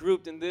 Barak was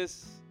grouped in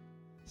this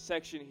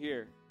section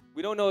here.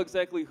 We don't know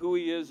exactly who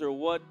he is or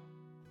what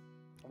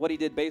he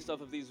did based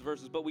off of these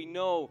verses, but we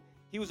know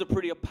he was a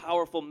pretty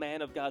powerful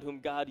man of God whom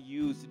God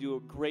used to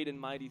do great and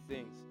mighty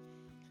things.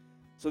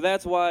 So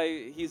that's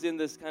why he's in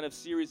this kind of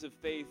series of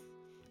faith,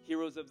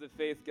 heroes of the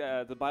faith.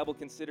 The Bible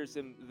considers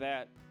him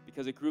that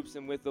because it groups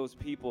him with those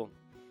people.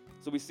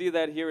 So we see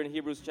that here in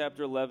Hebrews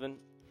chapter 11.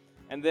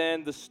 And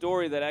then the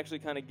story that actually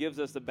kind of gives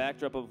us the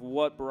backdrop of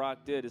what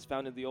Barak did is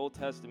found in the Old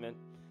Testament.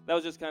 That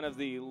was just kind of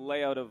the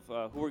layout of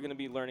who we're going to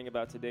be learning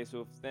about today.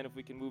 So if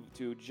we can move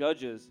to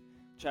Judges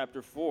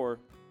chapter 4,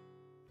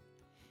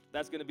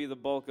 that's going to be the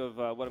bulk of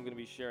what I'm going to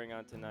be sharing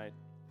on tonight.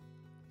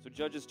 So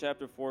Judges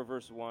chapter 4,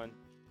 verse 1.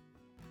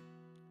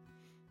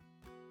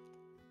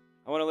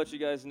 I want to let you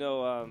guys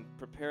know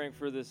preparing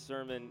for this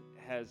sermon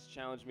has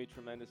challenged me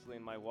tremendously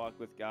in my walk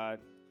with God.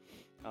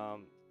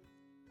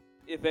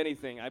 If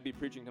anything, I'd be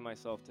preaching to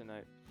myself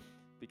tonight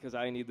because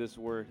I need this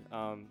word.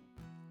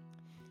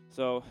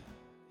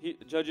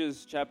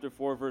 Judges chapter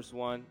 4, verse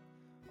 1,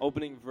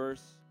 opening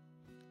verse.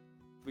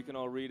 If we can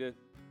all read it.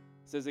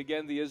 It says,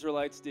 again, the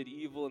Israelites did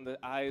evil in the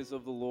eyes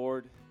of the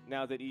Lord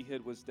now that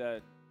Ehud was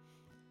dead.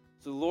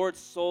 So the Lord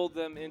sold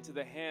them into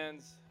the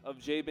hands of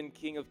Jabin,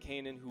 king of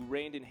Canaan, who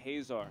reigned in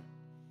Hazar,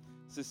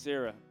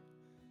 Sisera.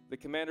 The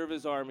commander of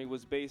his army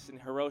was based in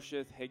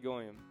Harosheth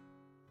Hagoyim.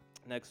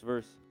 Next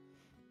verse.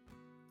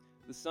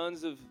 The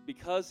sons of,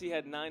 because he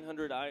had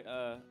 900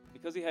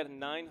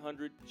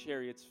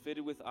 chariots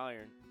fitted with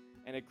iron,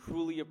 and had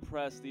cruelly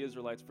oppressed the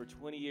Israelites for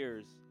 20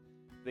 years,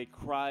 they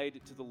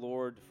cried to the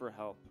Lord for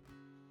help.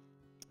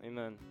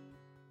 Amen.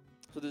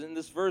 So in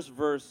this verse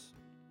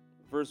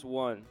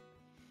 1,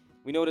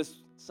 we notice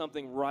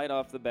something right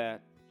off the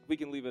bat. We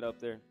can leave it up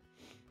there.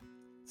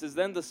 It says,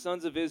 then the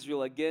sons of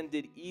Israel again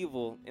did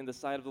evil in the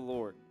sight of the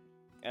Lord,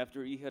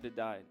 after Ehud had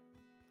died.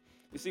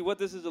 You see, what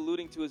this is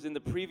alluding to is in the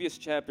previous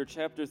chapter,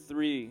 chapter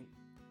 3,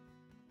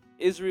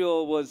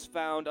 Israel was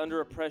found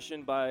under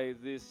oppression by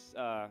this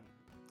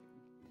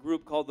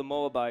group called the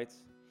Moabites.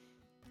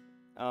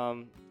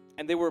 And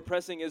they were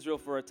oppressing Israel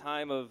for a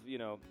time of,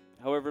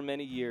 however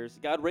many years.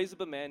 God raised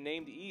up a man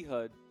named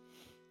Ehud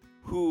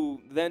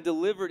who then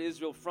delivered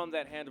Israel from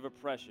that hand of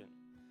oppression.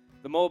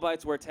 The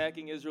Moabites were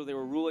attacking Israel. They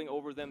were ruling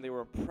over them. They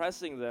were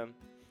oppressing them.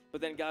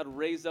 But then God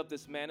raised up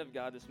this man of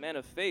God, this man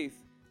of faith,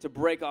 to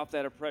break off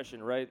that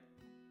oppression, right?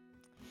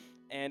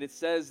 And it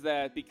says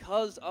that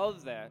because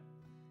of that,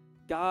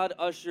 God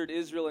ushered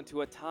Israel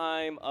into a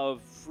time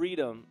of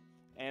freedom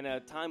and a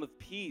time of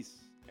peace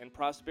and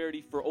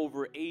prosperity for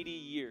over 80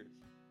 years.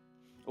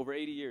 Over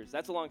 80 years.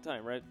 That's a long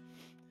time, right?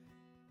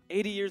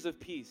 80 years of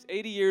peace.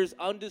 80 years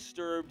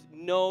undisturbed,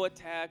 no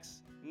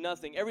attacks,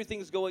 nothing.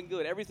 Everything's going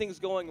good. Everything's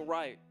going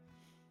right.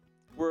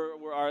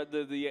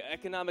 The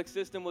economic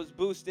system was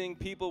boosting.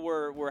 People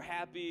were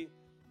happy.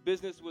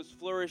 Business was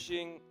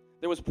flourishing.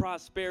 There was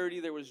prosperity.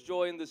 There was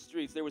joy in the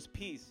streets. There was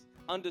peace,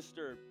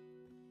 undisturbed,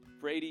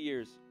 for 80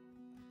 years.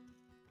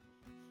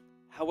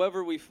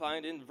 However, we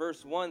find in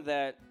verse 1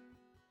 that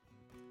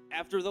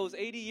after those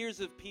 80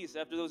 years of peace,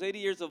 after those 80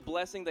 years of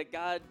blessing that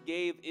God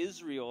gave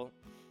Israel,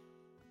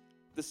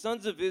 the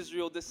sons of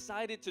Israel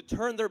decided to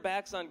turn their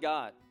backs on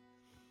God.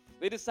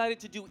 They decided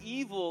to do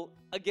evil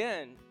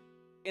again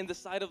in the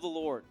sight of the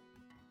Lord.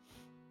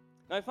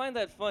 Now, I find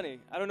that funny.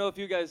 I don't know if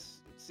you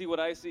guys see what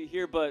I see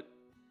here, but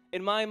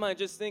in my mind,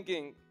 just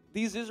thinking,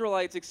 these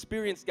Israelites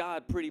experienced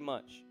God pretty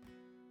much.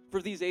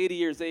 For these 80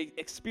 years, they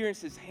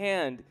experienced His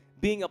hand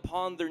being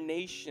upon their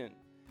nation.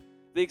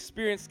 They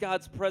experienced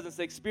God's presence.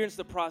 They experienced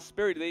the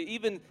prosperity. They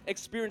even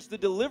experienced the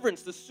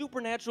deliverance, the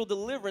supernatural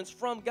deliverance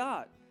from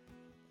God.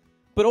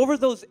 But over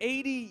those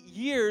 80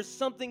 years,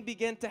 something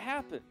began to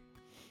happen.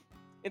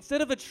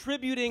 Instead of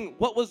attributing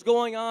what was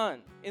going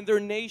on in their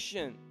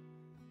nation,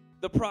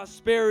 the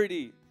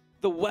prosperity,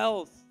 the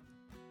wealth,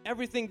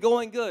 everything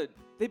going good,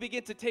 they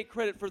began to take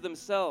credit for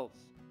themselves.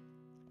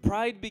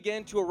 Pride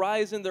began to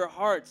arise in their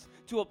hearts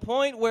to a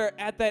point where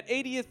at that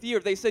 80th year,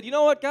 they said, you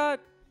know what, God?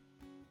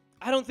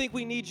 I don't think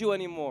we need you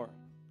anymore.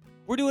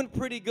 We're doing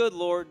pretty good,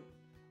 Lord.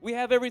 We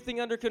have everything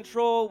under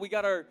control. We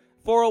got our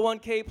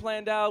 401k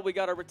planned out. We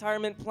got our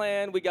retirement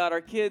plan. We got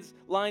our kids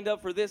lined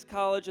up for this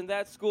college and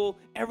that school.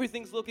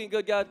 Everything's looking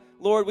good, God.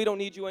 Lord, we don't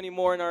need you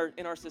anymore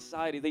in our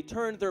society. They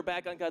turned their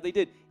back on God. They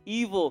did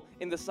evil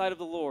in the sight of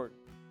the Lord.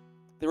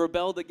 They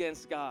rebelled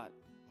against God.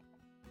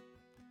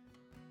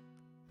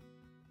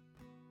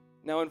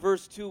 Now in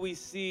verse 2, we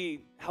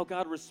see how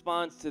God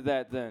responds to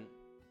that then.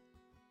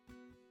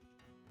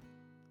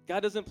 God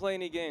doesn't play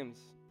any games.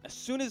 As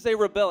soon as they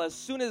rebel, as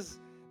soon as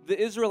the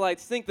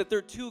Israelites think that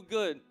they're too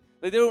good,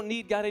 that they don't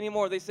need God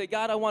anymore, they say,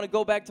 God, I want to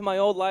go back to my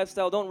old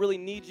lifestyle, don't really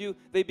need you.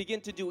 They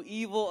begin to do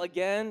evil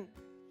again.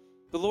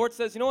 The Lord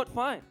says, you know what,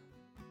 fine.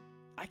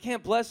 I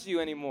can't bless you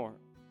anymore.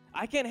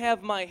 I can't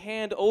have my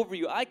hand over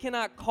you. I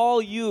cannot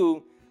call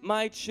you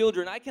my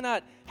children. I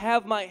cannot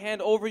have my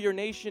hand over your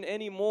nation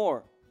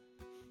anymore.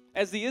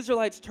 As the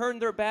Israelites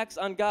turned their backs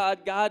on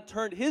God, God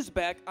turned his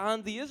back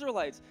on the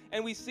Israelites.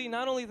 And we see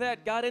not only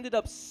that, God ended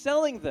up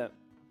selling them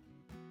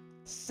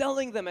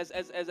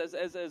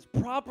as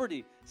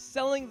property,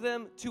 selling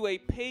them to a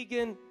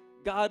pagan,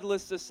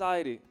 godless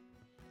society.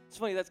 It's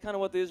funny, that's kind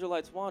of what the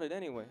Israelites wanted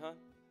anyway, huh?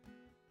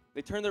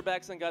 They turn their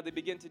backs on God, they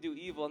begin to do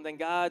evil, and then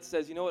God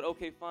says, you know what,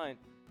 okay, fine.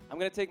 I'm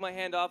going to take my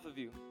hand off of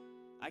you.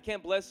 I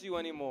can't bless you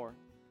anymore.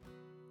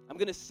 I'm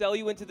going to sell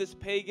you into this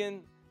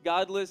pagan,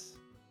 godless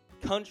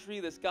country,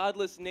 this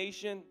godless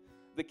nation,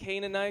 the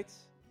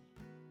Canaanites.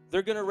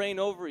 They're going to reign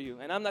over you,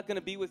 and I'm not going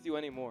to be with you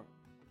anymore.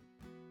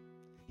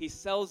 He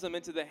sells them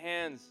into the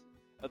hands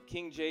of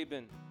King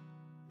Jabin,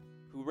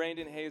 who reigned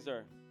in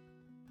Hazor.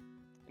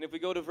 And if we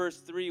go to verse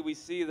 3, we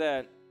see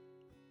that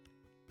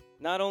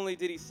not only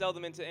did he sell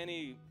them into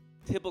any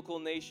typical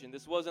nation,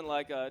 this wasn't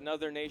like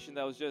another nation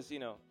that was just,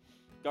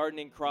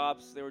 gardening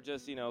crops. They were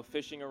just,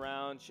 fishing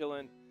around,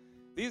 chilling.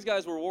 These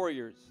guys were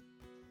warriors.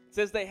 It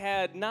says they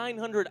had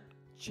 900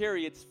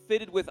 chariots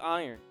fitted with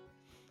iron.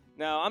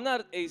 Now, I'm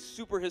not a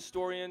super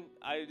historian.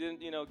 I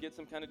didn't, get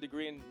some kind of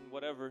degree in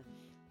whatever.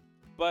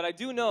 But I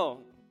do know,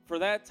 for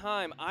that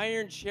time,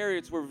 iron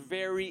chariots were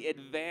very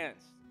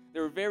advanced. They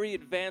were very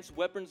advanced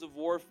weapons of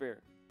warfare.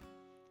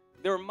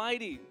 They were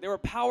mighty. They were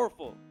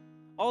powerful.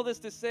 All this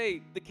to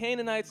say, the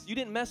Canaanites, you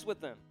didn't mess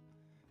with them.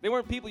 They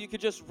weren't people you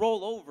could just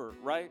roll over,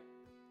 right?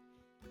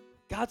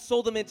 God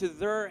sold them into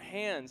their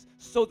hands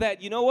so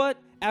that, you know what?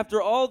 After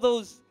all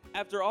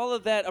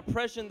of that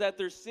oppression that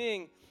they're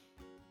seeing,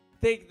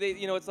 they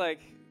it's like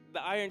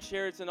the iron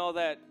chariots and all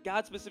that.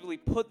 God specifically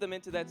put them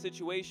into that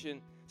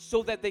situation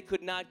so that they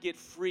could not get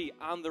free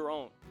on their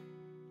own.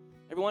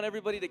 I want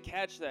everybody to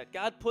catch that.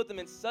 God put them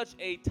in such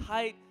a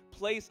tight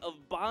place of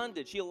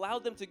bondage. He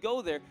allowed them to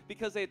go there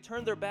because they had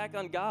turned their back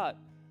on God.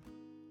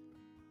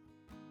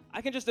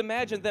 I can just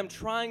imagine them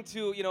trying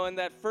to, in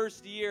that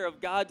first year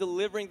of God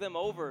delivering them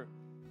over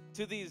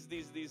to these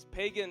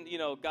pagan,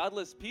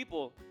 godless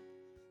people,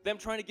 them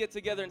trying to get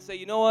together and say,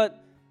 you know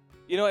what?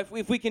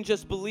 If we can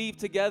just believe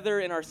together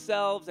in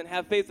ourselves and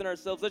have faith in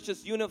ourselves, let's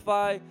just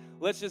unify.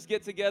 Let's just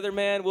get together,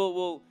 man.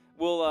 We'll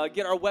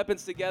get our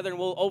weapons together and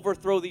we'll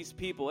overthrow these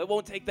people. It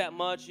won't take that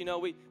much.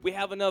 We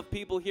have enough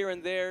people here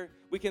and there.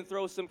 We can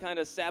throw some kind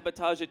of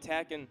sabotage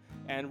attack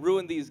and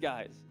ruin these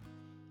guys.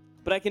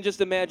 But I can just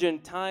imagine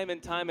time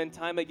and time and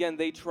time again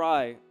they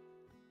try.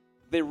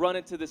 They run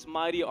into this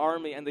mighty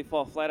army and they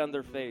fall flat on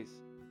their face.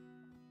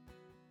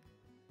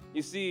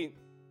 You see,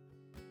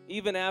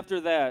 even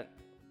after that,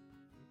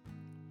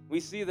 we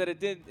see that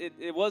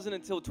it wasn't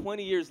until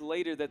 20 years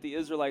later that the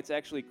Israelites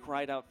actually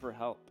cried out for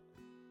help.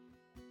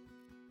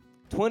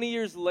 20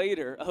 years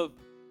later of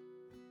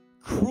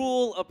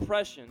cruel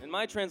oppression. In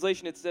my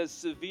translation, it says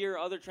severe.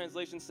 Other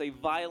translations say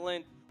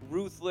violent,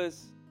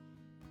 ruthless.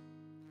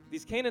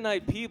 These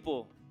Canaanite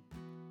people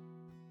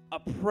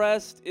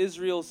oppressed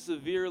Israel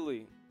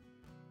severely,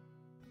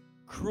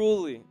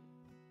 cruelly.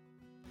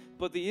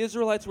 But the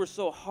Israelites were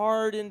so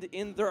hardened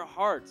in their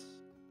hearts.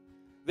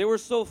 They were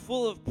so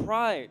full of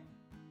pride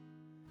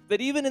that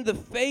even in the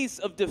face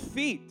of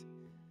defeat,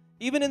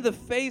 even in the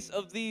face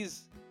of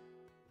these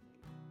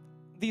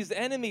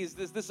enemies,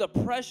 this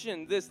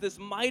oppression, this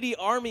mighty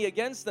army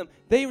against them,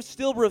 they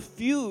still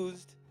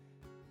refused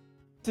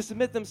to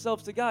submit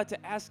themselves to God,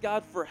 to ask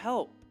God for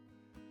help.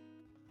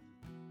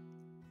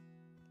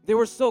 They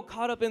were so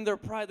caught up in their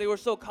pride. They were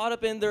so caught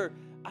up in their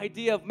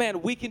idea of,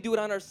 man, we can do it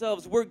on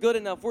ourselves. We're good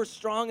enough. We're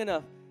strong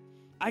enough.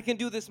 I can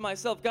do this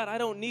myself. God, I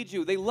don't need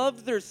you. They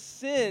loved their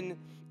sin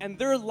and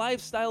their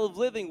lifestyle of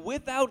living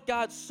without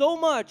God so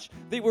much,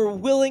 they were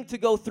willing to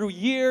go through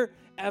year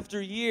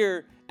after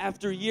year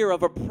after year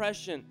of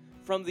oppression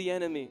from the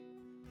enemy.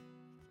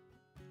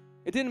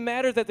 It didn't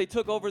matter that they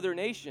took over their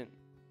nation.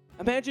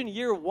 Imagine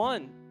year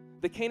one,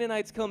 the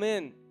Canaanites come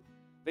in.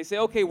 They say,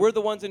 okay, we're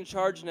the ones in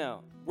charge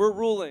now. We're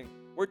ruling.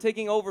 We're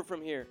taking over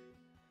from here.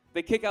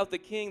 They kick out the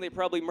king. They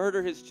probably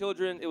murder his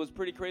children. It was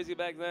pretty crazy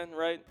back then,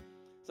 right?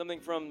 Something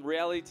from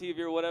reality TV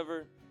or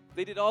whatever.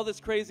 They did all this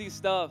crazy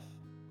stuff.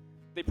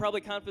 They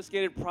probably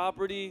confiscated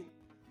property.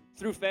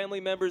 threw family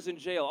members in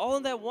jail, all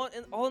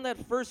in that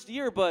first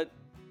year, but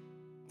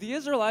the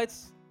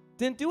Israelites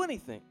didn't do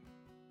anything.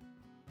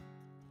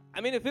 I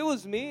mean, if it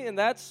was me in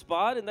that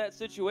spot, in that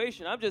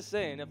situation, I'm just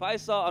saying, if I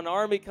saw an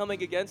army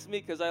coming against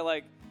me because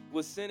I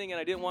was sinning and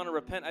I didn't want to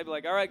repent, I'd be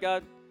like, all right,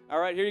 God, all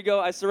right, here you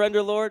go. I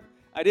surrender, Lord.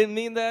 I didn't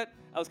mean that.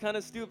 I was kind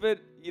of stupid.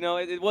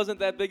 It wasn't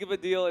that big of a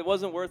deal. It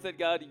wasn't worth it,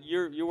 God.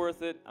 You're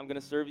worth it. I'm going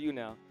to serve you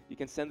now. You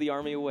can send the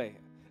army away.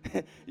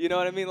 You know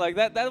what I mean? Like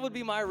that would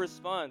be my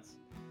response.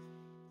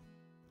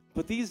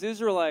 But these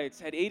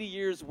Israelites had 80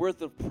 years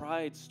worth of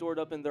pride stored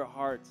up in their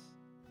hearts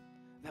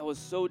that was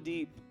so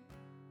deep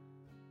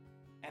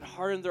and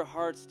hardened their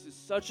hearts to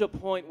such a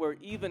point where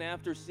even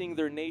after seeing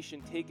their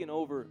nation taken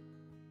over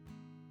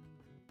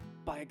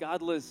by a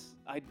godless,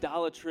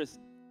 idolatrous,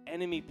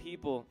 enemy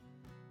people,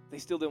 they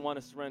still didn't want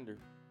to surrender.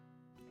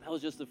 That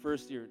was just the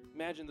first year.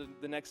 Imagine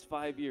the next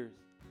 5 years.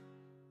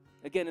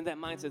 Again, in that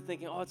mindset,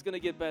 thinking, oh, it's going to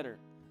get better.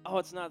 Oh,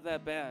 it's not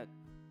that bad.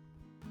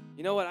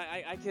 You know what?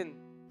 I can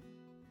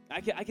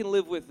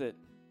live with it.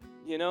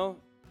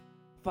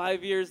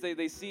 5 years,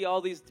 they see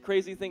all these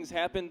crazy things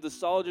happen. The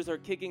soldiers are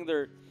kicking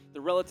their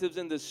relatives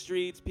in the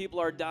streets. People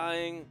are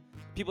dying.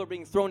 People are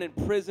being thrown in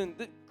prison.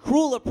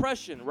 Cruel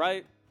oppression,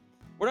 right?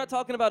 We're not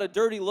talking about a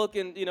dirty look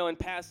in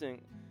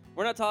passing.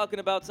 We're not talking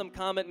about some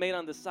comment made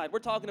on the side. We're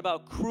talking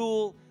about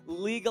cruel,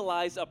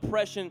 legalized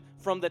oppression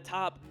from the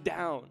top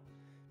down.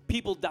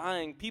 People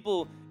dying,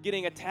 people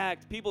getting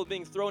attacked, people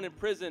being thrown in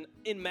prison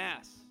en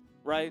masse,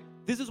 right?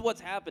 This is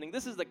what's happening.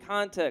 This is the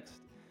context.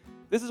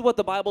 This is what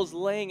the Bible's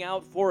laying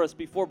out for us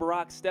before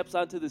Barak steps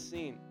onto the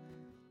scene.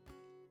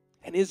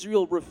 And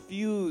Israel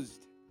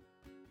refused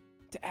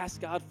to ask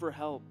God for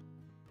help.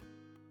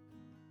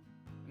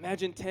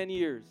 Imagine 10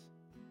 years,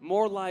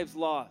 more lives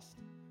lost,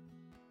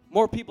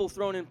 more people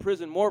thrown in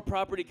prison, more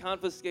property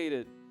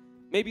confiscated.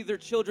 Maybe their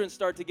children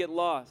start to get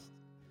lost.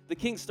 The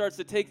king starts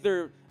to take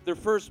their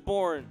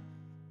firstborn,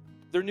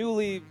 their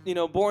newly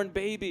born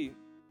baby,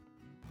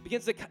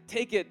 begins to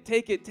take it.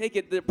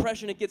 The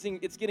oppression,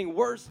 it's getting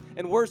worse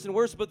and worse and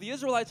worse, but the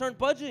Israelites aren't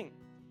budging.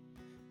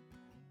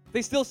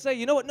 They still say,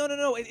 you know what,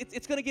 no,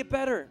 it's going to get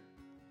better.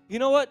 You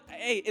know what,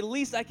 hey, at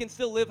least I can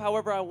still live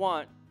however I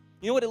want.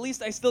 You know what, at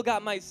least I still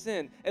got my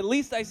sin. At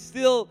least I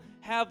still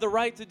have the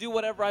right to do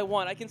whatever I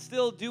want. I can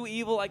still do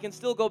evil. I can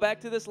still go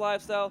back to this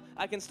lifestyle.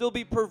 I can still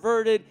be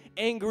perverted,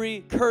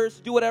 angry,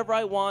 cursed, do whatever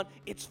I want.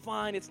 It's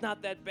fine. It's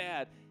not that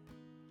bad.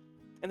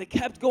 And they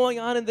kept going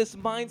on in this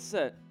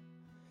mindset,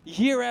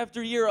 year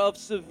after year of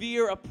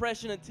severe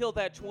oppression until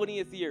that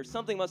 20th year.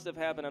 Something must have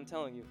happened, I'm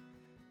telling you,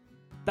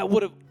 that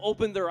would have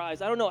opened their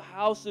eyes. I don't know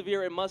how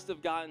severe it must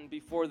have gotten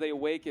before they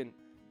awakened,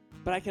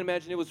 but I can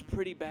imagine it was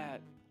pretty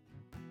bad.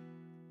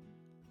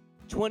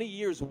 20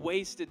 years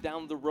wasted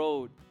down the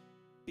road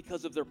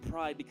because of their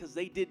pride, because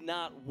they did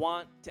not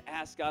want to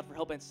ask God for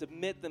help and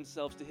submit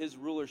themselves to His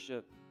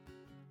rulership.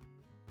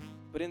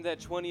 But in that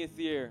 20th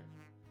year,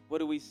 what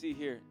do we see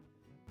here?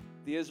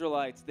 The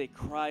Israelites, they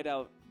cried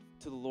out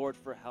to the Lord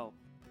for help.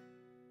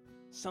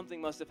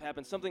 Something must have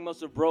happened. Something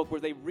must have broke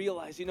where they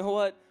realized, you know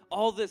what?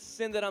 All this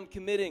sin that I'm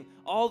committing,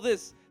 all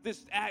these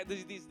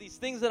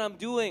things that I'm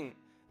doing,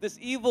 this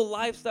evil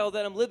lifestyle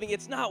that I'm living,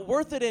 it's not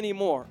worth it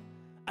anymore.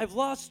 I've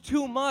lost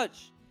too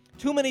much.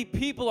 Too many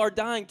people are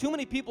dying. Too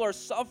many people are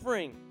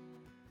suffering.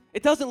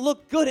 It doesn't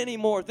look good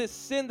anymore. This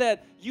sin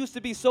that used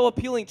to be so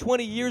appealing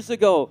 20 years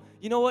ago,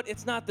 you know what?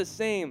 It's not the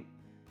same.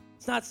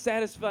 It's not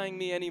satisfying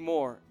me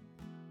anymore.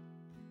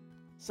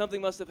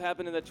 Something must have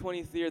happened in the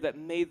 20th year that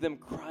made them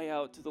cry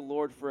out to the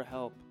Lord for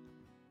help.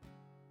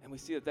 And we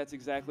see that that's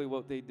exactly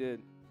what they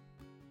did.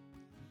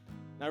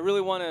 And I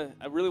really wanted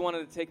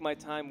to take my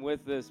time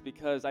with this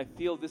because I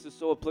feel this is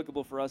so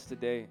applicable for us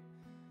today.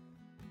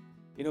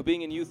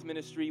 Being in youth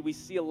ministry, we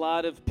see a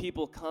lot of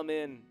people come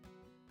in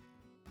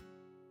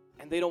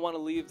and they don't want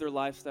to leave their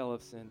lifestyle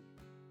of sin.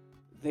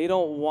 They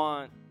don't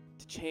want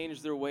to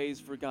change their ways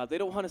for God. They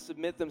don't want to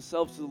submit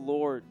themselves to the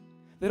Lord.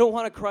 They don't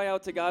want to cry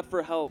out to God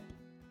for help.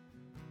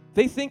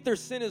 They think their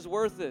sin is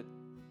worth it.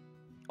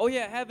 Oh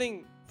yeah,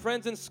 having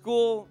friends in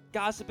school,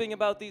 gossiping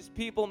about these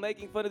people,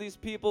 making fun of these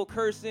people,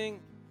 cursing,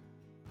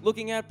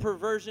 looking at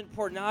perversion,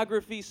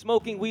 pornography,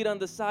 smoking weed on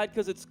the side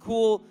because it's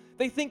cool.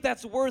 They think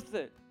that's worth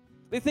it.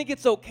 They think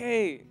it's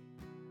okay.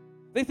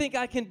 They think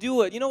I can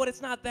do it. You know what?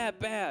 It's not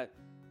that bad.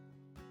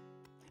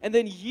 And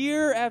then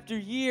year after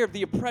year,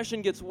 the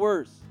oppression gets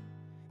worse.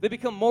 They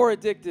become more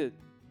addicted.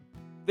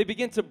 They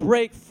begin to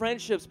break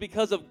friendships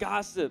because of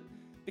gossip,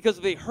 because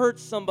they hurt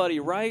somebody,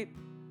 right?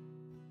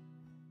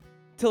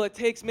 Till it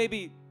takes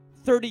maybe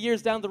 30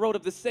 years down the road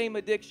of the same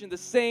addiction, the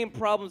same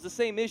problems, the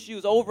same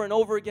issues over and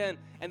over again,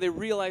 and they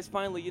realize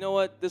finally, you know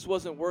what? This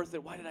wasn't worth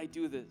it. Why did I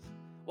do this?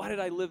 Why did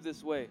I live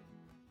this way?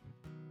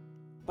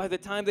 By the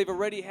time they've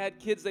already had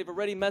kids, they've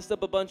already messed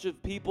up a bunch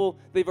of people,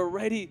 they've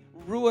already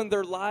ruined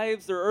their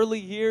lives, their early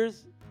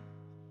years.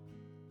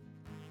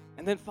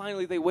 And then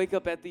finally they wake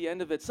up at the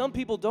end of it. Some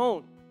people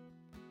don't.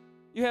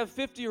 You have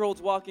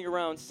 50-year-olds walking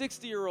around,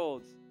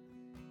 60-year-olds,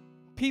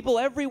 people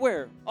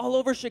everywhere, all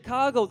over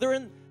Chicago. They're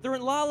in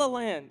La La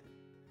Land.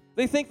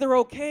 They think they're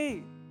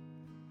okay.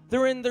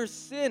 They're in their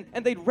sin,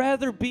 and they'd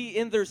rather be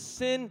in their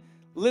sin,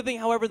 living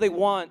however they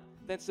want,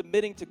 than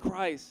submitting to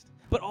Christ.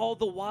 But all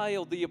the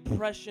while, the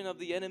oppression of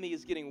the enemy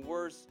is getting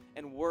worse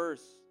and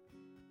worse.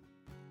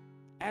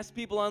 Ask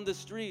people on the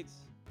streets.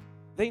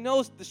 They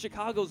know the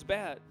Chicago's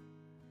bad.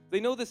 They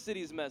know the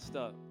city's messed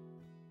up.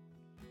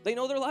 They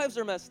know their lives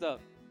are messed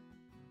up.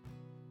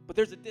 But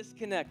there's a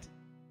disconnect.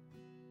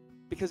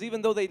 Because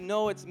even though they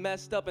know it's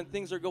messed up and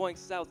things are going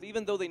south,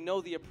 even though they know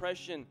the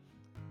oppression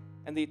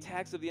and the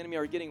attacks of the enemy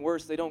are getting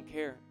worse, they don't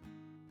care.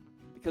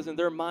 Because in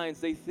their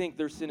minds, they think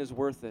their sin is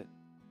worth it.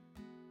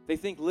 They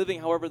think living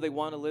however they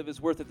want to live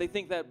is worth it. They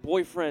think that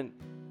boyfriend,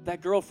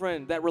 that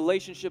girlfriend, that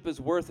relationship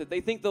is worth it.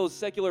 They think those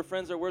secular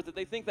friends are worth it.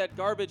 They think that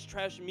garbage,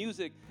 trash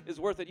music is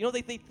worth it. You know,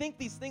 they think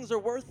these things are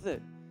worth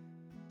it.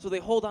 So they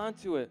hold on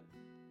to it.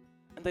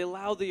 And they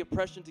allow the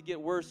oppression to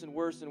get worse and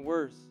worse and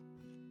worse.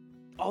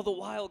 All the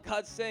while,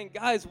 God's saying,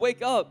 guys,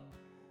 wake up.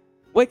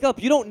 Wake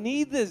up. You don't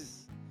need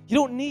this. You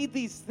don't need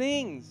these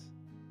things.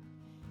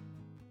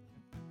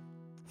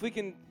 If we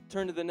can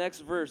turn to the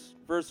next verse,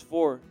 verse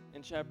 4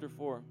 in chapter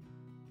 4.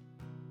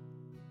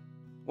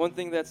 One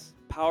thing that's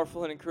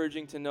powerful and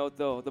encouraging to note,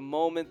 though, the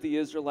moment the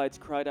Israelites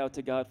cried out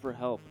to God for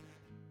help,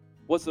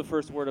 what's the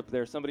first word up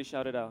there? Somebody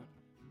shout it out.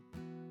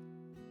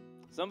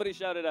 Somebody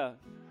shout it out.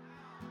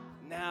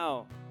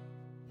 Now.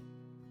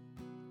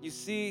 You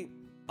see,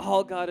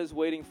 all God is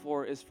waiting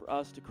for is for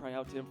us to cry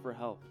out to Him for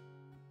help.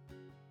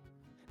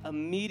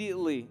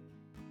 Immediately,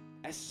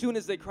 as soon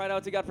as they cried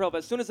out to God for help,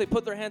 as soon as they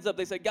put their hands up,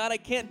 they said, God, I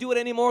can't do it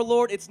anymore,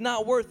 Lord. It's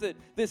not worth it.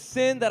 This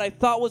sin that I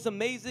thought was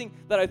amazing,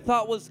 that I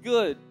thought was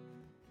good,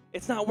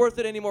 it's not worth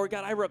it anymore.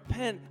 God, I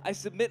repent. I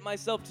submit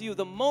myself to you.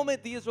 The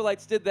moment the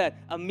Israelites did that,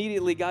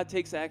 immediately God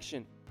takes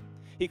action.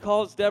 He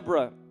calls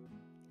Deborah.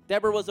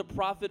 Deborah was a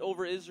prophet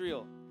over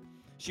Israel.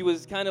 She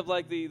was kind of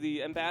like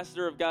the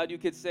ambassador of God, you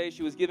could say.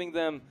 She was giving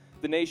them,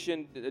 the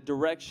nation,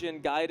 direction,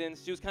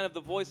 guidance. She was kind of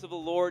the voice of the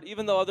Lord.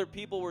 Even though other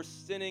people were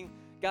sinning,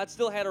 God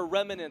still had a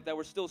remnant that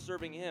were still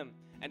serving Him.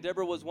 And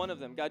Deborah was one of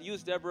them. God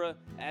used Deborah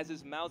as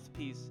His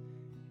mouthpiece.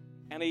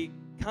 And He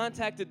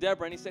contacted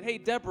Deborah and He said, hey,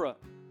 Deborah,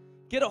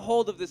 get a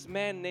hold of this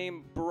man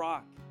named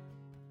Barak.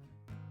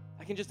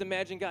 I can just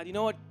imagine God, you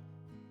know what?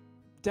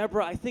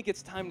 Deborah, I think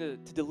it's time to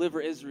deliver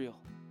Israel.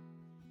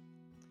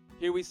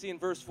 Here we see in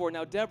verse 4,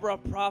 now Deborah,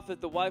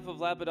 prophet, the wife of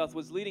Lapidoth,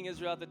 was leading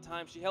Israel at the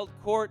time. She held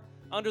court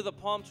under the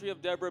palm tree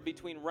of Deborah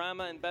between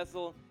Ramah and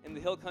Bethel in the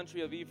hill country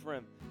of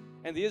Ephraim.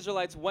 And the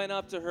Israelites went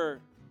up to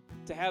her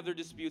to have their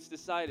disputes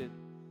decided.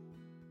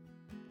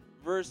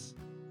 Verse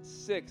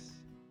 6,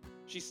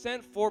 she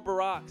sent for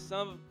Barak,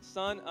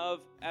 son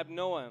of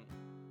Abinoam,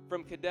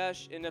 from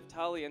Kadesh in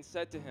Naphtali, and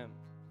said to him,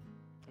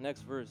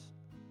 next verse,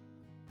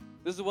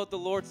 this is what the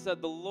Lord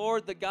said, the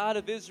Lord, the God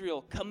of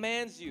Israel,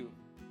 commands you,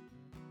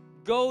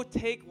 go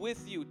take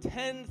with you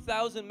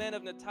 10,000 men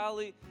of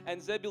Naphtali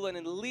and Zebulun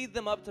and lead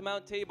them up to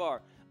Mount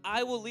Tabor.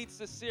 I will lead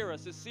Sisera.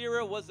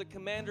 Sisera was the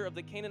commander of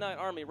the Canaanite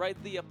army, right?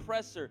 The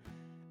oppressor.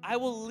 I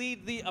will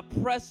lead the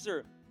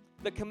oppressor,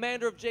 the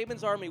commander of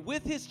Jabin's army,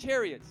 with his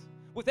chariots,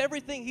 with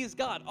everything he's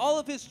got, all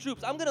of his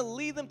troops. I'm going to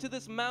lead them to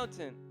this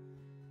mountain,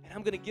 and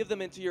I'm going to give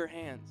them into your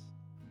hands.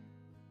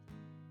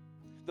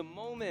 The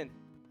moment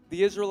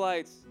the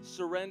Israelites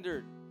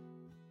surrendered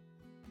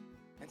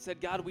and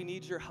said, God, we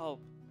need your help,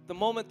 the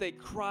moment they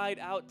cried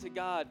out to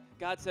God,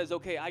 God says,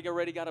 okay, I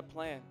already got a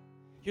plan.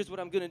 Here's what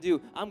I'm going to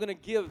do. I'm going to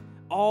give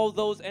all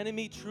those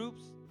enemy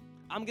troops,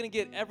 I'm going to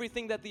get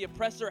everything that the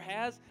oppressor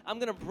has, I'm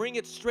going to bring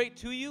it straight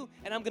to you,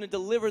 and I'm going to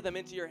deliver them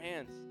into your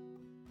hands.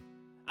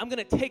 I'm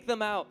going to take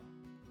them out.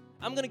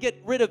 I'm going to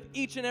get rid of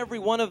each and every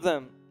one of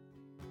them.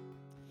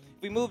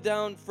 If we move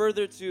down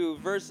further to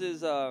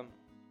verses,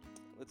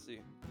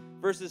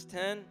 verses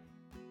 10.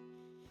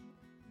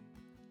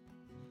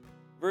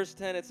 Verse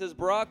 10, it says,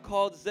 Barak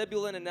called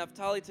Zebulun and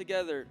Naphtali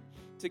together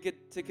to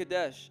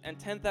Kadesh, and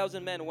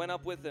 10,000 men went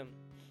up with him.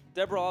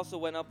 Deborah also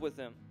went up with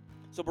him.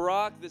 So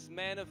Barak, this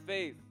man of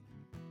faith,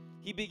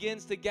 he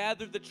begins to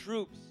gather the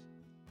troops.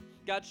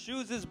 God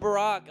chooses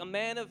Barak, a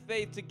man of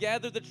faith, to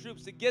gather the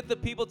troops, to get the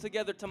people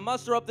together, to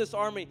muster up this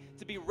army,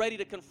 to be ready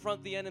to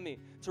confront the enemy,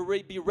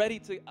 to be ready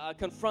to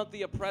confront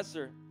the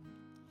oppressor.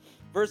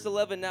 Verse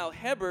 11, now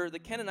Heber, the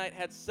Canaanite,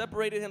 had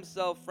separated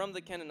himself from the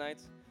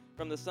Canaanites,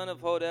 from the son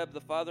of Hodeb,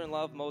 the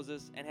father-in-law of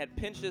Moses, and had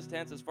pitched his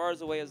tents as far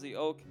as away as the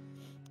oak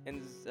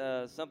in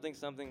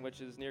something,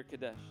 which is near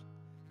Kadesh.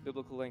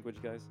 Biblical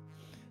language, guys.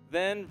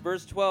 Then,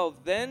 verse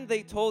 12, then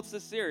they told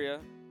Sisera,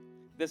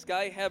 this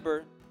guy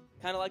Heber,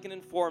 kind of like an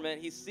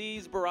informant, he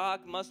sees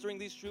Barak mustering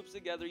these troops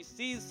together. He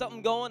sees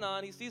something going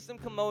on. He sees some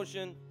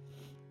commotion.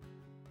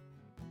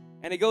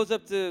 And he goes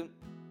up to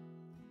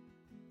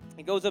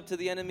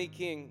the enemy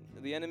king,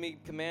 the enemy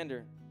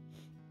commander.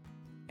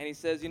 And he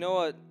says, you know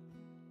what?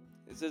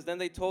 It says, then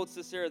they told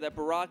Sisera that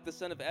Barak, the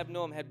son of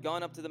Abinoam, had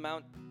gone up to the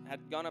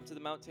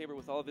Mount Tabor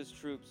with all of his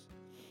troops.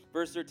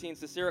 Verse 13,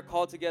 Sisera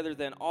called together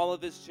then all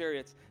of his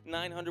chariots.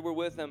 900 were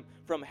with him,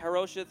 from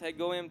Harosheth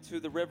Hagoyim to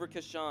the river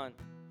Kishon.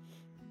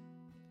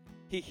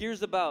 He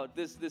hears about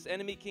this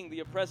enemy king, the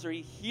oppressor.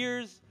 He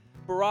hears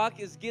Barak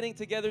is getting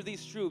together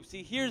these troops.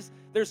 He hears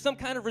there's some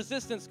kind of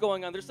resistance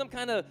going on. There's some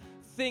kind of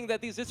thing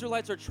that these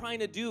Israelites are trying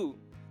to do.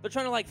 They're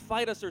trying to like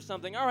fight us or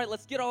something. All right,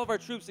 let's get all of our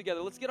troops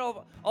together. Let's get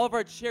all of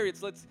our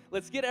chariots.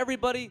 Let's get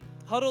everybody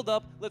huddled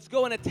up. Let's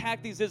go and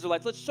attack these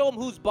Israelites. Let's show them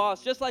who's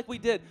boss, just like we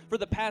did for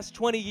the past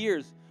 20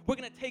 years. We're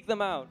going to take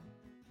them out.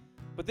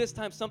 But this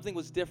time something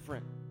was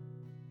different.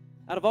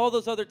 Out of all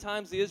those other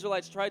times the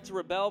Israelites tried to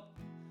rebel,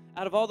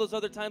 out of all those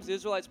other times the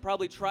Israelites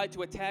probably tried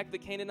to attack the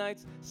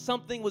Canaanites,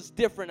 something was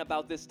different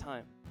about this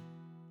time.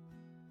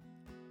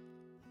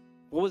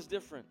 What was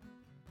different?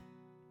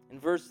 In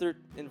verse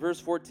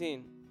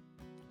 14,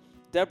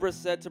 Deborah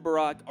said to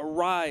Barak,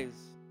 "Arise,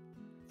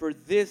 for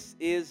this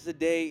is the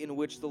day in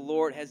which the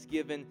Lord has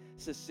given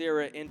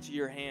Sisera into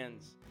your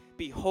hands.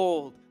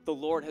 Behold, the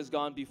Lord has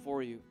gone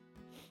before you."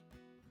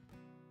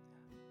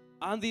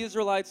 On the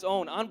Israelites'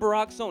 own, on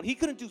Barak's own, he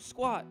couldn't do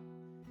squat.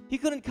 He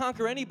couldn't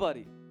conquer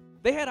anybody.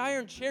 They had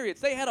iron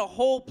chariots. They had a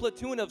whole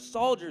platoon of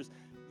soldiers.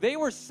 They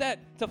were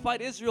set to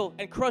fight Israel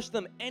and crush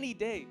them any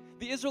day.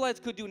 The Israelites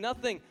could do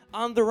nothing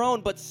on their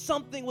own, but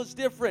something was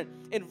different.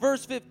 In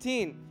verse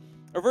 14,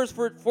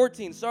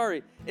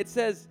 it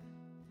says,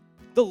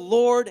 "The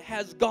Lord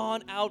has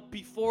gone out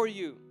before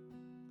you."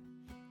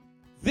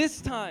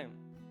 This time,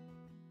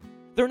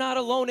 they're not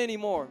alone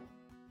anymore.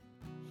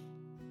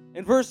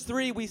 In verse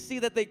 3, we see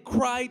that they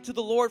cried to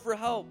the Lord for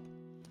help.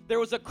 There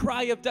was a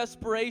cry of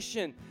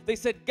desperation. They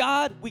said,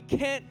 "God, we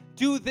can't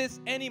do this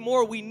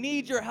anymore. We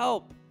need your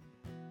help."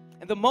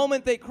 And the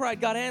moment they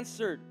cried, God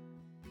answered.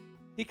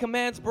 He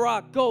commands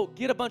Barak, "Go,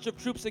 get a bunch of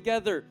troops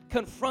together,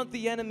 confront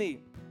the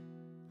enemy."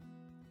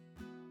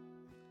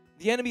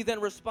 The enemy then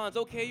responds,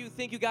 "Okay, you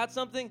think you got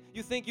something?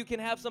 You think you can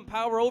have some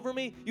power over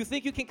me? You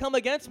think you can come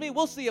against me?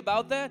 We'll see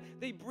about that."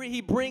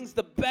 He brings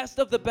the best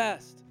of the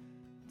best,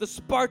 the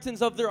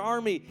Spartans of their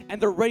army, and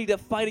they're ready to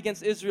fight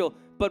against Israel.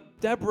 But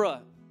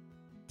Deborah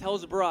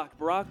tells Barak,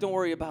 "Barak, don't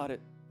worry about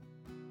it.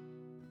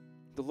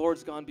 The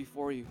Lord's gone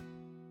before you."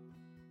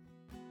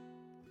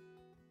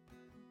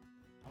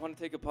 I want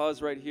to take a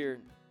pause right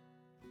here.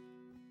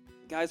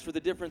 Guys, for the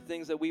different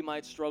things that we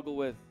might struggle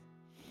with,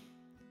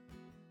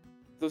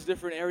 those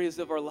different areas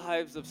of our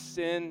lives of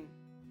sin,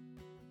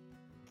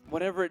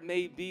 whatever it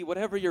may be,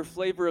 whatever your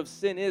flavor of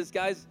sin is,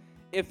 guys,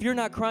 if you're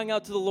not crying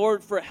out to the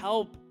Lord for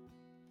help,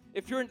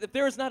 if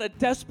there is not a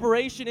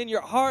desperation in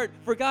your heart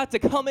for God to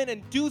come in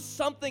and do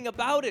something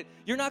about it,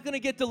 you're not going to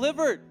get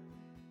delivered.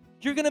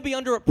 You're going to be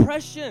under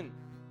oppression.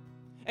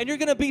 And you're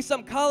going to be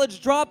some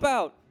college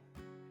dropout,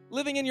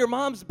 living in your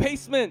mom's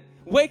basement,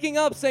 waking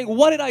up saying,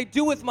 "What did I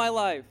do with my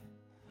life?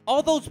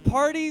 All those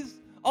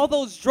parties, all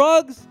those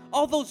drugs,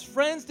 all those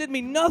friends did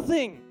me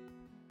nothing."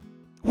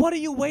 What are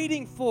you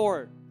waiting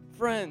for,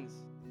 friends?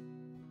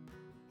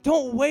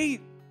 Don't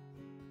wait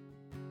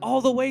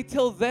all the way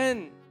till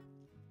then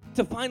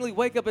to finally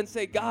wake up and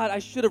say, "God, I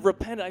should have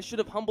repented. I should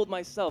have humbled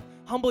myself."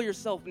 Humble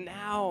yourself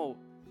now.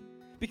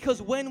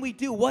 Because when we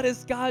do, what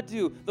does God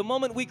do? The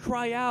moment we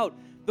cry out,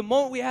 the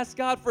moment we ask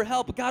God for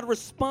help, God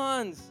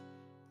responds.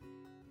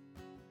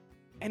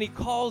 And He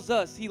calls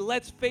us. He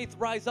lets faith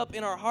rise up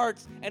in our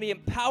hearts, and He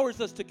empowers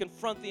us to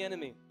confront the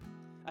enemy.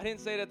 I didn't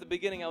say it at the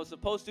beginning. I was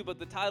supposed to, but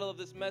the title of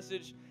this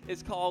message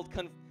is called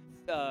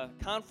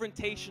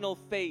Confrontational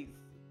Faith.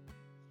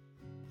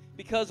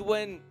 Because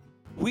when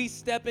we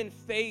step in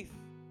faith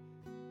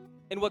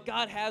in what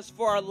God has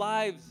for our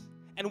lives,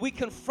 and we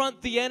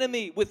confront the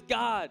enemy with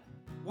God,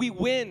 we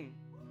win.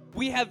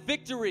 We have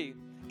victory.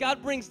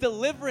 God brings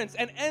deliverance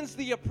and ends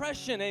the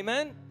oppression.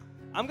 Amen?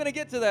 I'm going to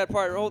get to that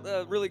part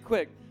really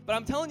quick. But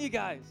I'm telling you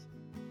guys,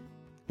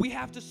 we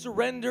have to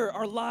surrender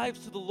our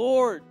lives to the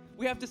Lord.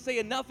 We have to say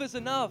enough is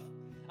enough.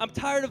 I'm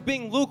tired of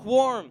being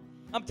lukewarm.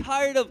 I'm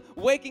tired of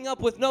waking up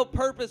with no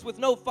purpose, with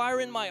no fire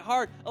in my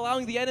heart,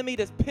 allowing the enemy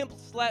to pimp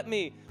slap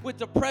me with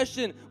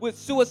depression, with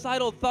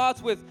suicidal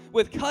thoughts,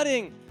 with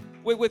cutting,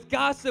 with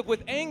gossip,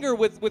 with anger,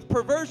 with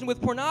perversion,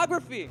 with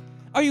pornography.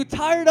 Are you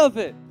tired of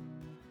it?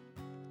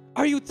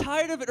 Are you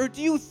tired of it? Or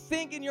do you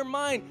think in your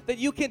mind that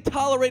you can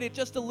tolerate it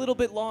just a little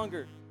bit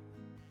longer?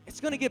 It's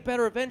going to get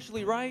better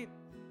eventually, right?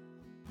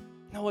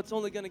 No, it's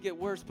only going to get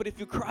worse. But if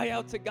you cry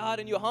out to God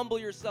and you humble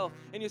yourself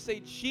and you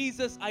say,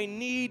 "Jesus, I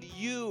need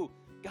you,"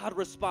 God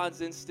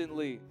responds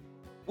instantly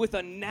with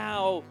a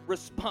now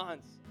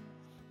response.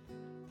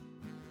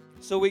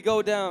 So we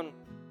go down.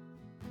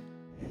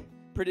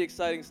 Pretty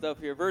exciting stuff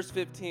here. Verse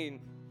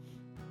 15.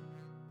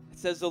 It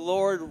says, "The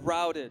Lord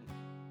routed."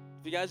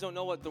 If you guys don't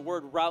know what the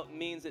word rout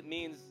means, it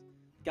means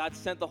God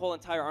sent the whole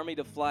entire army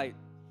to flight.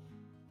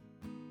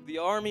 The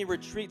army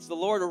retreats. The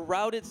Lord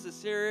routed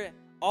Sisera,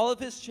 all of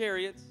his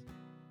chariots,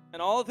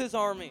 and all of his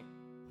army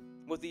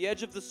with the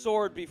edge of the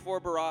sword before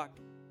Barak.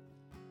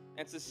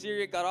 And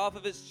Sisera got off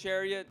of his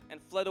chariot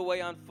and fled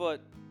away on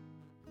foot.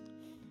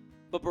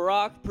 But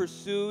Barak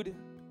pursued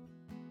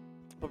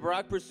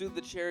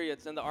the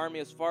chariots and the army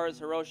as far as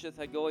Harosheth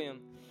Hagoyim,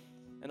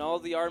 and all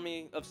the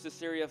army of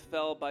Sisera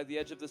fell by the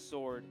edge of the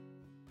sword.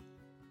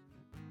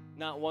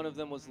 Not one of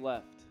them was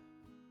left.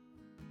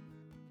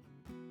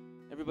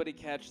 Everybody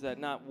catch that.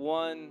 Not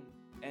one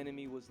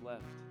enemy was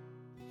left.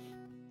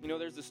 You know,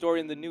 there's a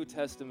story in the New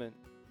Testament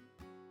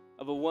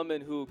of a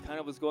woman who kind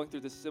of was going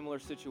through this similar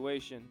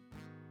situation.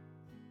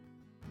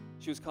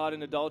 She was caught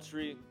in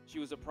adultery. She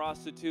was a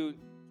prostitute.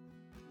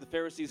 The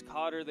Pharisees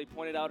caught her. They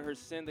pointed out her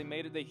sin.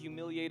 They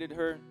humiliated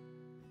her.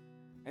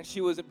 And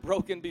she was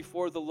broken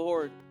before the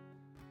Lord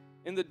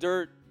in the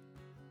dirt.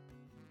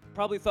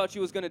 Probably thought she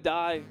was going to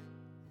die.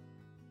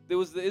 There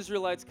was the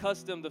Israelites'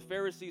 custom, the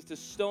Pharisees, to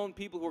stone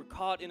people who were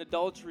caught in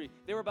adultery.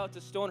 They were about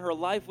to stone her.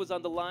 Life was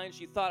on the line.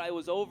 She thought, I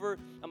was over.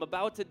 I'm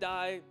about to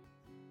die.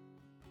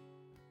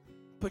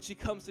 But she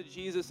comes to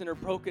Jesus in her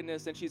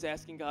brokenness, and she's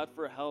asking God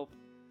for help.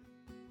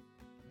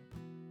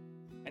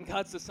 And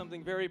God says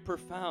something very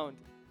profound.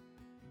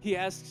 He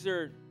asks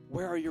her,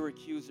 where are your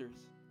accusers?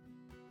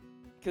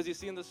 Because you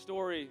see in the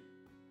story,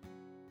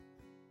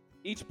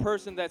 each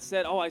person that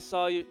said, I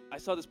saw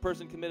this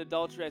person commit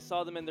adultery, I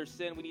saw them in their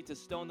sin, we need to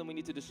stone them, we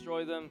need to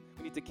destroy them,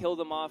 we need to kill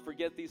them off,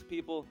 forget these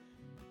people.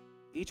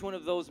 Each one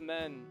of those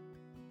men,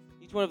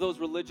 each one of those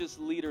religious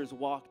leaders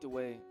walked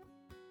away.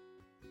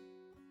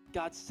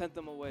 God sent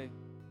them away.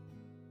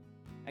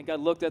 And God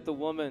looked at the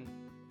woman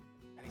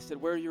and he said,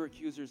 where are your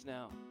accusers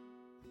now?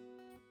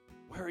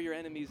 Where are your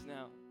enemies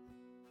now?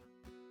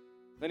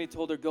 Then he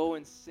told her, go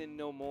and sin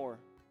no more.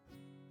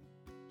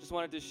 Just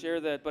wanted to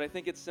share that, but I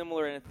think it's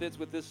similar and it fits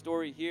with this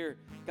story here.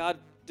 God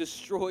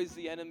destroys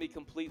the enemy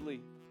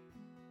completely.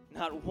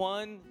 Not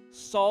one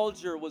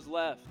soldier was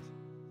left.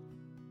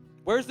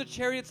 Where's the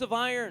chariots of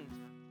iron?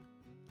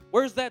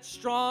 Where's that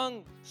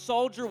strong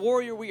soldier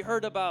warrior we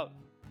heard about?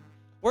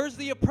 Where's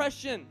the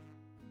oppression?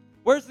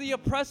 Where's the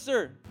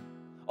oppressor?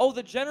 Oh,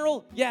 the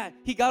general? Yeah,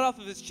 he got off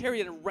of his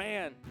chariot and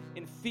ran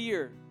in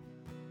fear.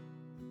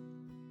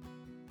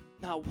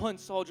 Not one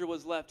soldier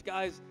was left.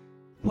 Guys,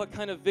 what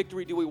kind of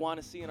victory do we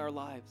want to see in our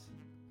lives?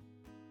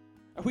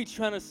 Are we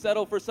trying to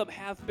settle for some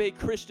half-baked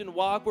Christian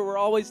walk where we're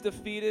always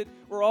defeated,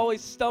 we're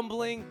always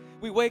stumbling?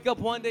 We wake up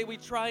one day, we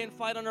try and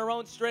fight on our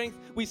own strength,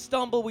 we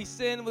stumble, we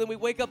sin, then we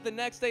wake up the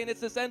next day and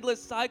it's this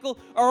endless cycle?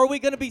 Or are we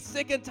going to be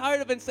sick and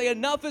tired of it and say,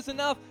 enough is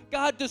enough?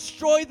 God,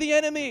 destroy the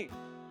enemy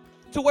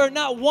to where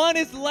not one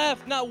is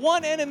left, not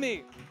one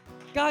enemy.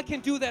 God can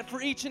do that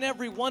for each and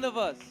every one of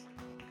us.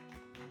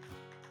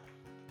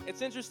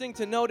 It's interesting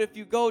to note if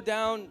you go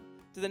down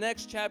to the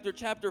next chapter,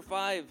 chapter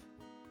 5,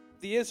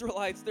 the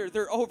Israelites,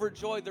 they're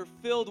overjoyed. They're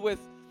filled with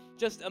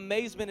just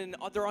amazement and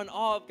they're in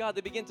awe of God.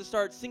 They begin to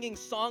start singing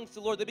songs to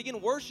the Lord. They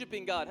begin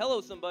worshiping God.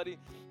 Hello, somebody.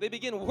 They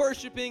begin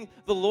worshiping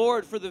the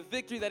Lord for the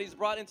victory that He's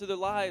brought into their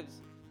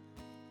lives.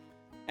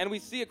 And we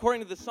see,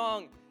 according to the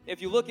song, if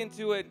you look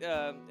into it,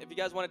 if you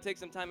guys want to take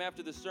some time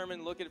after the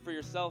sermon, look at it for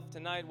yourself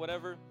tonight,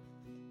 whatever.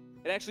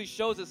 It actually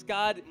shows us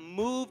God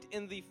moved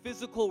in the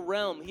physical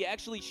realm. He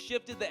actually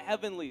shifted the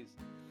heavenlies.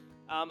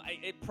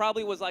 It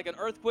probably was like an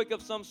earthquake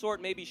of some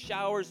sort, maybe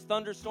showers,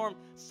 thunderstorm,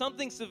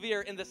 something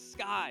severe in the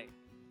sky.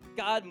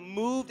 God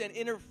moved and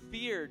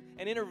interfered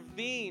and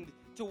intervened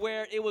to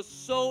where it was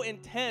so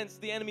intense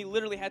the enemy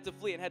literally had to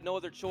flee and had no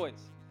other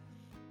choice.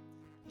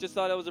 Just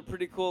thought it was a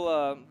pretty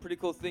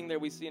cool thing there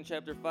we see in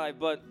chapter 5.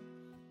 But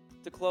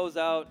to close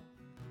out,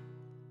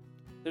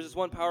 there's this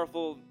one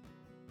powerful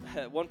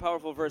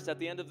verse at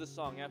the end of the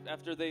song.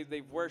 After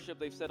they've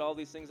worshiped, they've said all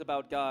these things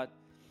about God.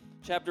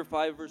 Chapter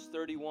 5, verse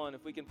 31,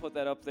 if we can put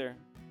that up there.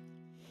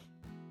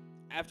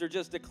 After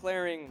just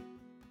declaring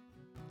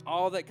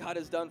all that God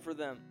has done for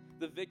them,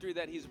 the victory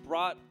that He's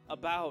brought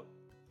about.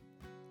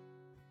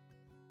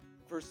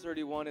 Verse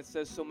 31, it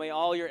says, so may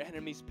all your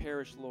enemies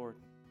perish, Lord.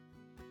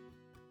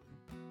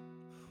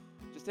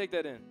 Just take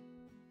that in.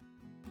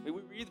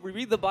 We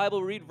read the Bible,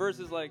 we read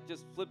verses like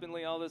just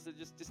flippantly, all this.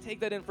 Just take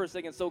that in for a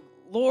second. So,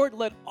 Lord,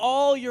 let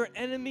all your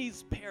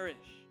enemies perish.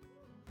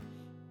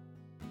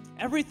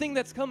 Everything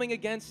that's coming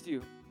against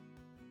you.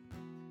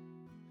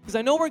 Because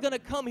I know we're going to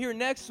come here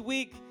next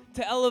week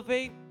to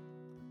Elevate,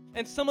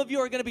 and some of you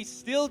are going to be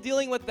still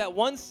dealing with that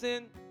one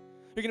sin.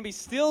 You're going to be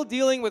still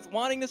dealing with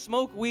wanting to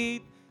smoke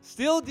weed,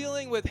 still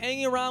dealing with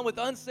hanging around with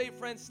unsafe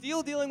friends,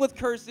 still dealing with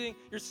cursing.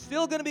 You're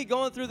still going to be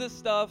going through this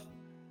stuff.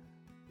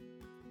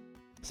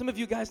 Some of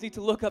you guys need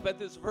to look up at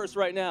this verse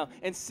right now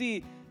and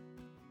see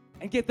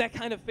and get that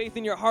kind of faith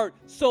in your heart.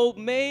 So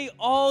may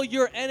all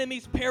your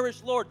enemies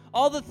perish, Lord.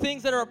 All the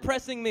things that are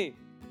oppressing me,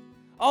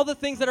 all the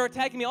things that are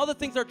attacking me, all the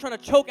things that are trying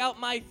to choke out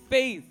my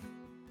faith,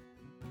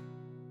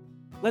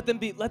 let them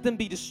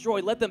be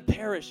destroyed. Let them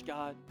perish,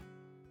 God.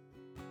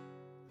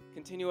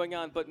 Continuing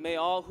on, but may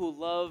all who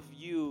love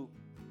you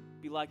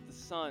be like the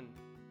sun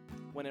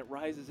when it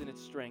rises in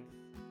its strength.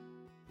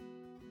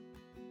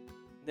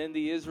 Then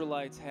the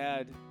Israelites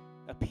had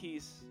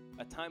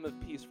a time of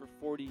peace for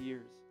 40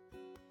 years.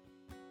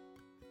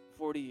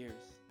 40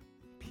 years.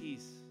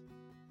 Peace.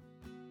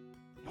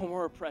 No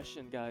more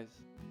oppression, guys.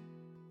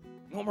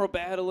 No more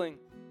battling.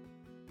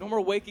 No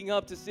more waking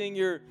up to seeing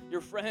your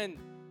friend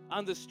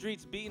on the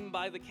streets beaten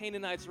by the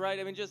Canaanites, right?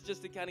 I mean, just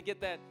to kind of get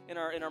that in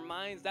our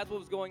minds, that's what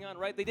was going on,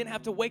 right? They didn't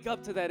have to wake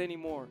up to that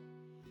anymore.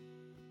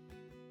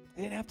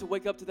 They didn't have to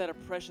wake up to that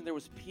oppression. There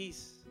was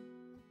peace.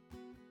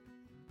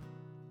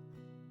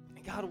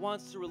 And God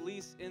wants to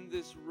release in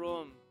this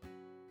room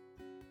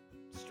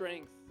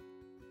strength,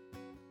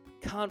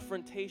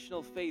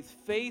 confrontational faith,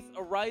 faith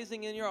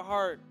arising in your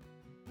heart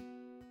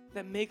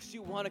that makes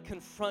you want to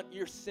confront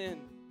your sin.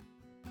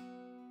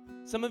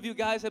 Some of you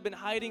guys have been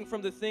hiding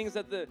from the things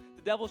that the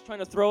devil's trying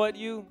to throw at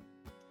you.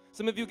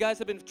 Some of you guys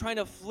have been trying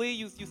to flee.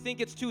 You think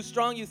it's too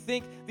strong. You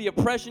think the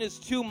oppression is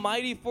too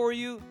mighty for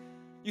you.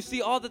 You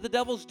see all that the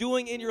devil's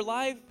doing in your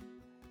life.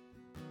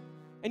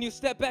 And you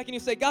step back and you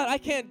say, God, I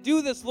can't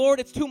do this, Lord.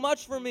 It's too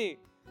much for me.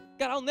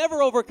 God, I'll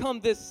never overcome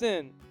this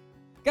sin.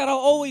 God, I'll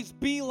always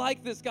be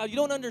like this, God. You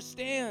don't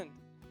understand.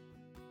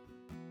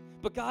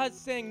 But God's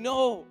saying,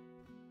 no.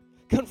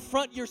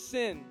 Confront your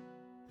sin.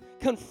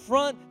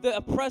 Confront the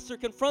oppressor.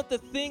 Confront the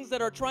things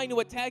that are trying to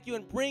attack you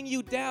and bring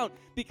you down.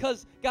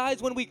 Because,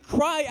 guys, when we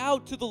cry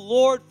out to the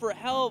Lord for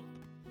help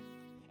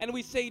and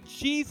we say,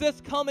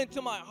 Jesus, come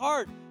into my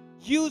heart.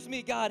 Use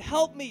me, God.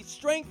 Help me.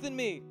 Strengthen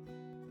me.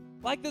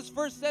 Like this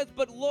verse says,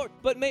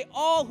 but may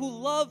all who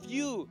love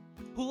you,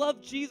 who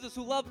love Jesus,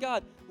 who love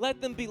God,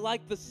 let them be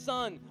like the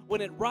sun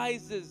when it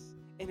rises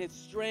in its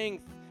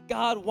strength.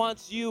 God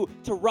wants you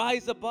to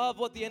rise above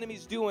what the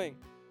enemy's doing.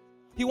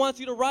 He wants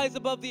you to rise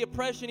above the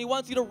oppression. He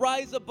wants you to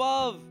rise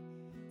above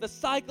the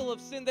cycle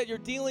of sin that you're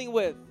dealing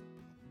with.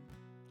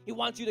 He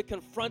wants you to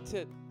confront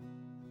it.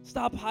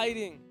 Stop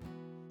hiding.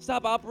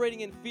 Stop operating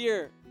in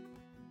fear.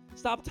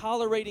 Stop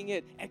tolerating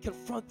it and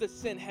confront the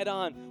sin head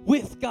on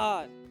with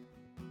God.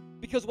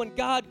 Because when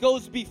God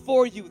goes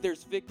before you,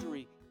 there's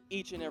victory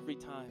each and every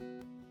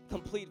time.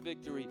 Complete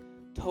victory,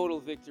 total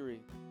victory.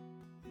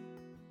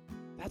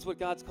 That's what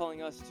God's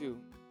calling us to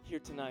here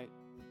tonight.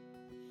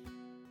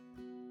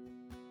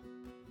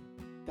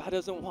 God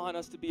doesn't want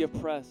us to be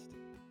oppressed.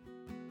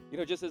 You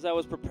know, just as I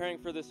was preparing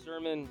for this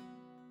sermon,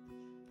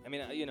 I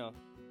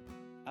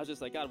was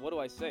just like, God, what do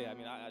I say?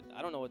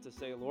 I don't know what to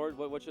say, Lord.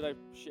 What should I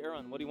share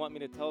on? What do you want me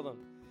to tell them?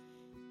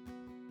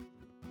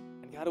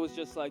 And God was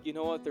just like, you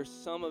know what? There's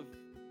some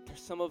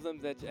of them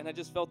that, and I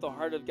just felt the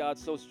heart of God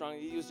so strong.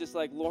 He was just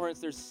like, Lawrence,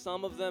 there's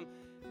some of them,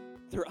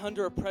 they're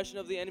under oppression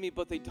of the enemy,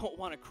 but they don't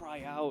want to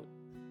cry out.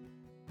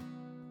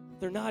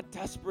 They're not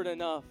desperate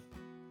enough.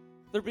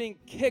 They're being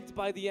kicked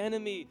by the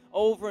enemy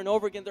over and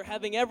over again. They're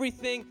having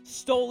everything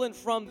stolen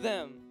from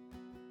them.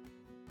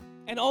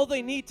 And all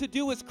they need to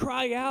do is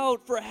cry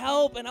out for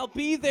help, and I'll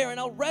be there, and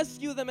I'll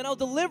rescue them, and I'll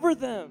deliver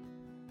them.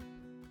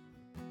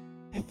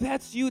 If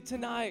that's you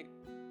tonight,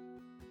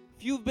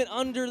 if you've been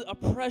under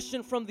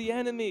oppression from the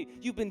enemy,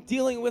 you've been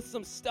dealing with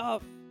some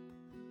stuff,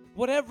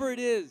 whatever it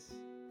is,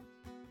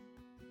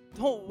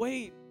 don't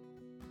wait.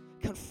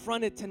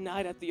 Confront it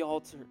tonight at the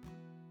altar.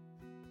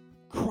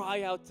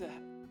 Cry out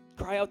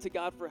to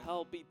God for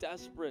help. Be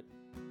desperate.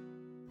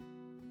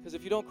 Because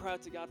if you don't cry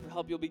out to God for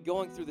help, you'll be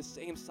going through the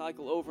same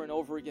cycle over and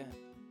over again.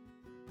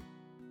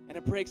 And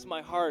it breaks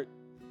my heart.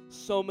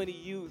 So many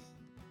youth,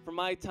 from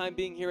my time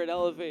being here at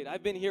Elevate,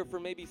 I've been here for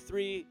maybe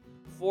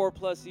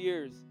 3-4+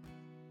 years.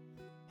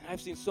 And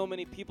I've seen so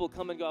many people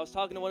come and go. I was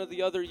talking to one of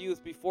the other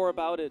youth before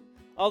about it.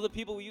 All the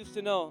people we used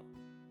to know.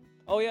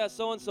 Oh yeah,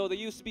 so-and-so, they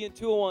used to be in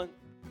 201.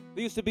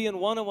 They used to be in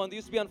 101. They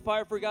used to be on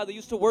fire for God. They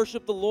used to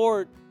worship the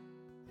Lord.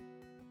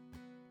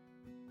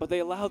 But they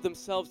allowed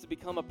themselves to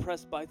become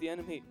oppressed by the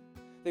enemy.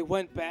 They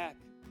went back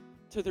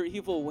to their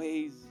evil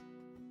ways.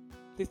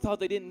 They thought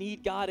they didn't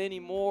need God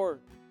anymore.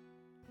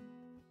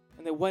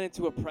 And they went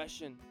into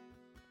oppression.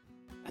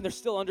 And they're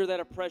still under that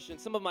oppression.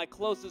 Some of my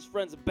closest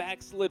friends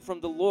backslid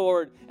from the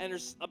Lord and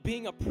are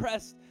being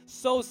oppressed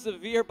so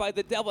severe by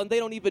the devil, and they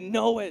don't even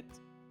know it.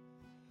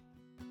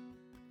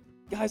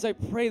 Guys, I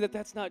pray that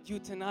that's not you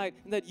tonight,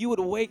 and that you would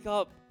wake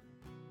up.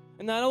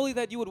 And not only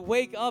that you would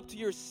wake up to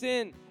your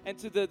sin and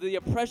to the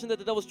oppression that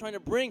the devil's trying to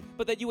bring,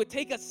 but that you would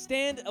take a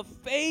stand of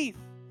faith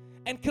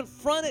and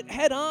confront it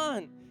head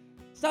on.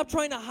 Stop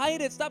trying to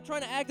hide it. Stop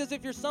trying to act as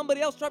if you're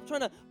somebody else. Stop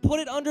trying to put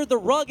it under the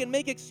rug and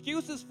make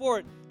excuses for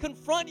it.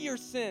 Confront your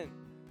sin.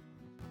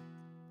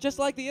 Just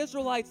like the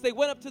Israelites, they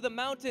went up to the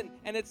mountain,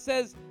 and it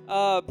says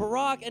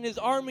Barak and his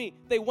army,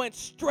 they went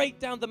straight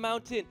down the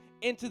mountain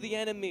into the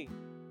enemy.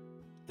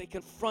 They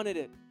confronted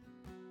it.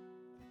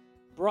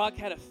 Barak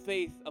had a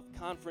faith of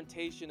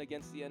confrontation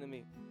against the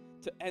enemy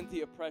to end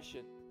the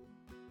oppression.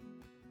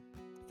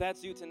 If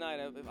that's you tonight,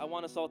 I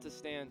want us all to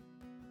stand.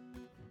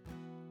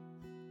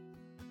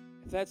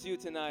 If that's you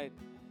tonight,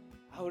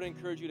 I would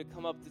encourage you to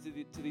come up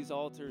to these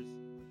altars.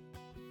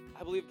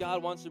 I believe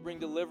God wants to bring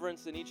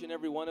deliverance in each and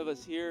every one of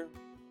us here.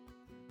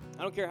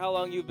 I don't care how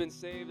long you've been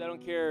saved. I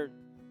don't care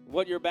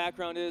what your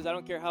background is. I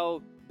don't care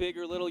how big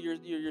or little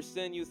your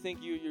sin you think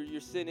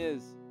your sin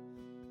is.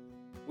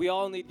 We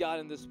all need God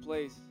in this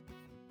place.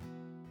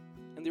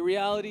 And the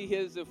reality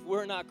is, if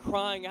we're not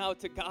crying out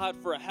to God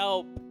for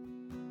help,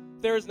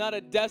 there is not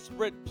a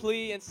desperate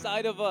plea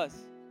inside of us.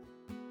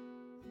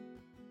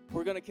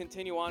 We're going to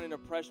continue on in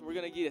oppression. We're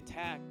going to get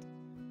attacked.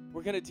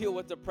 We're going to deal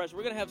with depression.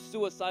 We're going to have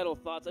suicidal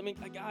thoughts. I mean,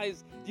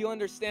 guys, do you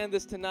understand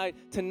this tonight?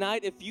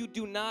 Tonight, if you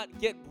do not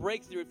get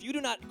breakthrough, if you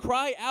do not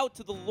cry out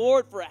to the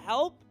Lord for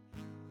help,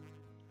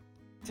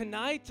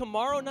 tonight,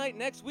 tomorrow night,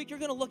 next week, you're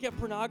going to look at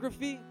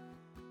pornography.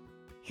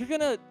 You're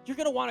going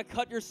to want to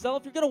cut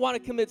yourself. You're going to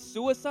want to commit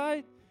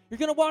suicide. You're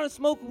going to want to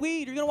smoke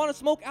weed. You're going to want to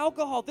smoke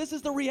alcohol. This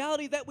is the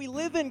reality that we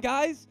live in,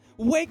 guys.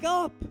 Wake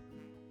up.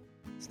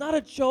 It's not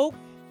a joke.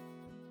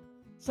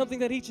 Something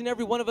that each and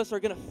every one of us are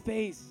going to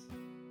face.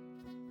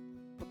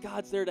 But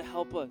God's there to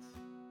help us.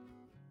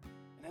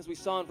 And as we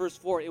saw in verse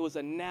 4, it was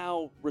a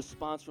now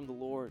response from the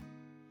Lord.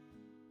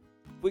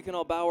 If we can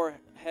all bow our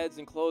heads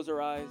and close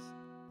our eyes.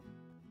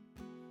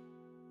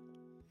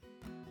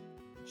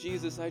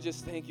 Jesus, I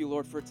just thank you,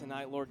 Lord, for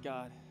tonight, Lord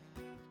God.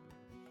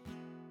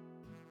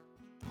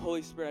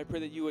 Holy Spirit, I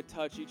pray that you would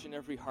touch each and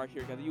every heart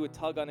here, God, that you would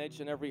tug on each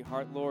and every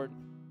heart, Lord.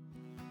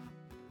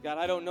 God,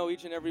 I don't know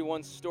each and every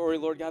one's story,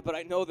 Lord God, but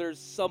I know there's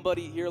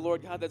somebody here,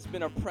 Lord God, that's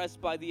been oppressed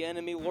by the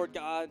enemy, Lord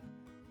God.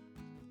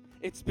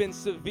 It's been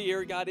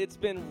severe, God. It's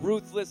been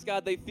ruthless,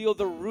 God. They feel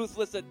the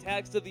ruthless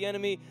attacks of the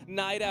enemy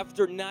night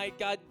after night,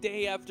 God,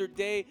 day after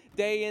day,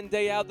 day in,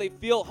 day out. They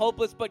feel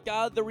hopeless, but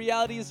God, the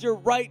reality is you're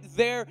right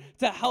there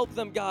to help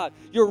them, God.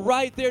 You're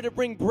right there to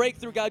bring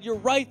breakthrough, God. You're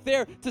right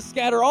there to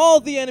scatter all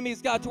the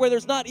enemies, God, to where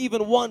there's not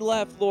even one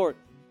left, Lord.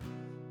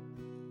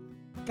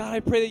 God, I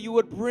pray that you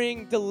would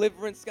bring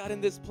deliverance, God, in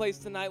this place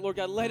tonight, Lord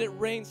God. Let it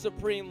reign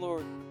supreme,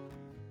 Lord.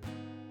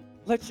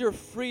 Let your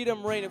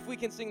freedom reign. If we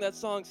can sing that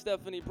song,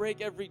 Stephanie,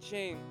 break every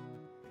chain.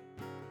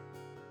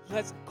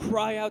 Let's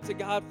cry out to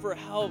God for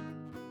help.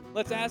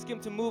 Let's ask him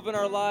to move in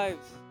our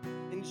lives.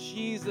 In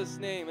Jesus'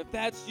 name. If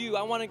that's you,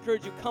 I want to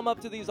encourage you, come up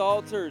to these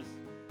altars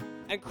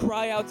and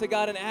cry out to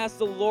God and ask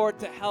the Lord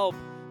to help.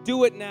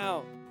 Do it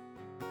now.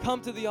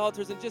 Come to the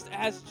altars and just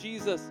ask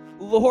Jesus,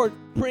 Lord,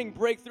 bring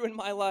breakthrough in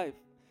my life.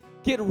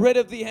 Get rid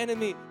of the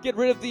enemy. Get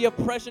rid of the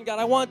oppression, God.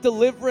 I want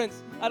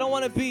deliverance. I don't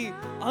want to be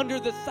under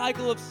the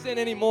cycle of sin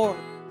anymore.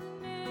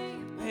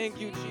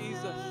 Thank you,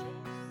 Jesus.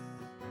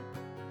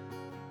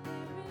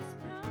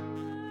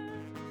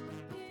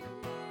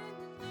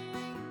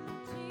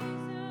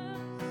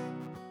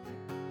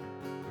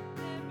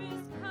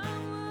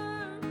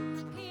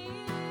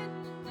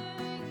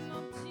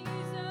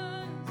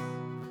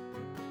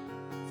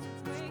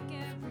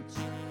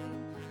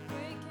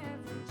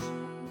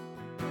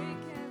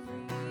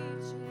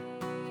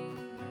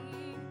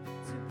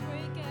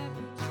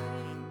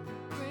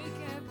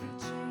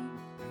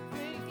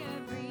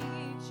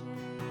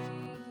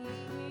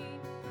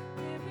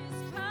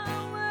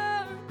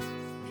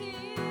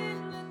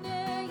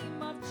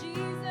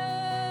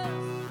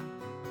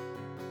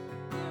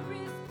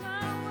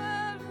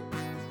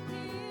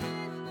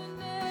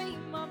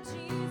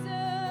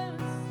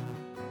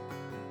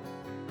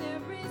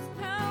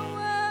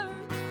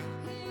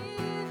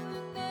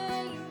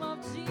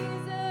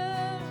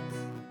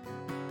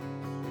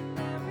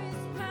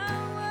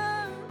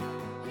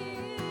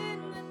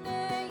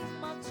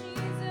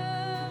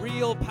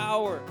 Real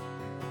power.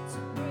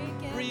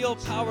 Real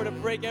power to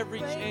break every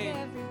chain.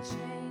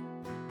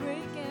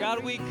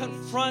 God, we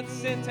confront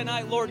sin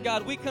tonight, Lord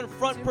God. We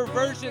confront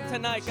perversion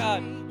tonight,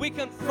 God. We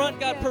confront,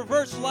 God,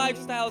 perverse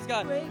lifestyles,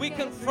 God. We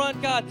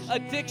confront, God,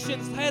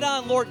 addictions head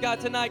on, Lord God,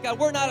 tonight, God.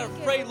 We're not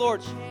afraid,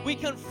 Lord. We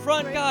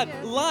confront, God,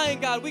 lying,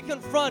 God. We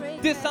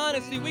confront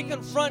dishonesty. We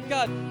confront,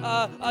 God,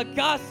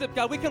 gossip,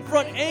 God. We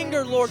confront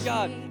anger, Lord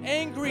God.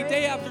 Angry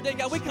day after day,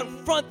 God. We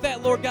confront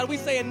that, Lord God. We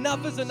say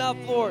enough is enough,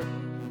 Lord.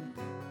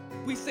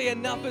 We say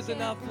enough is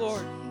enough,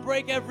 Lord.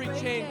 Break every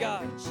chain,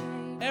 God.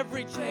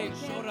 Every chain.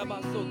 Break every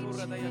chain.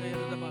 Break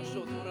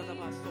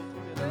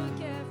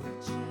every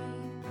chain.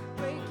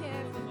 Break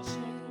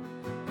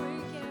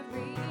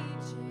every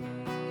chain.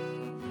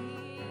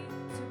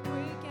 To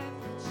break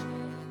every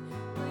chain.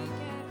 Break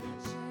every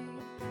chain.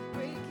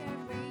 Break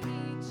every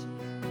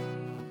chain.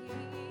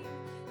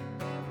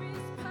 There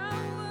is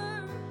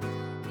power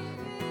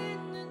in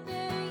the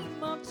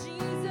name of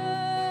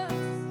Jesus.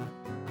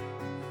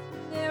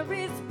 There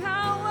is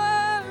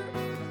power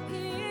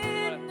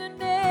in the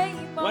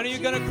name of When are you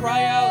going to Jesus.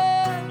 cry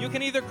out? You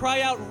can either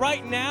cry out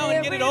right now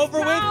and get it over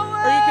with, or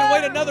you can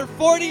wait another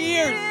 40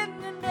 years.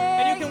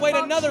 And you can wait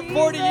another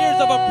 40 years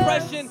of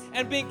oppression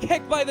and being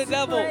kicked by the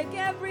devil.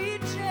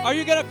 Are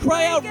you going to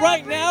cry out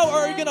right now, or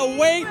are you going to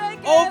wait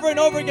over and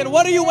over again?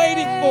 What are you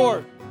waiting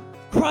for?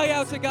 Cry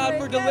out to God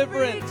for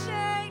deliverance.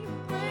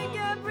 Break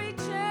every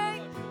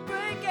chain.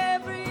 Break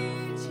every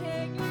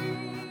chain.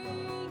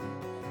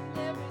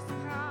 There is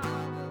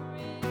power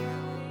in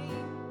your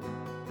name.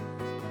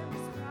 There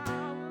is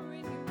power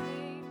in your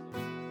name.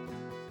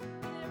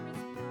 There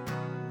is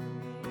power in your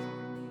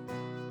name.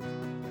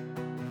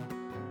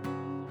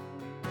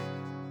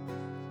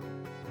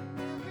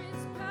 There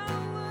is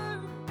power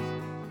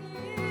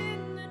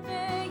in the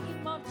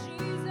name of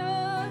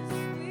Jesus.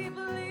 We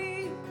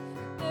believe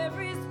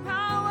there is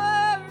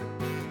power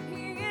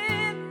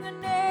in the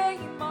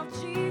name of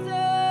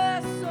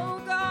Jesus.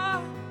 Oh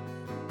God,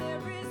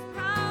 there is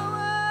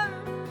power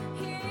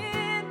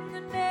in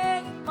the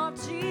name of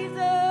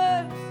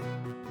Jesus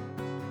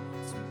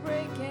to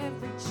break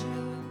every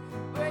chain,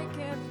 break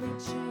every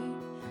chain,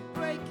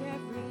 break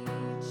every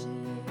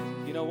chain.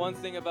 You know, one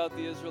thing about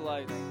the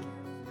Israelites,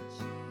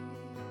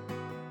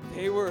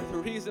 they were the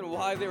reason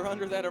why they were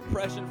under that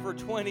oppression for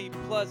 20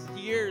 plus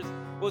years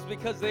was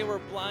because they were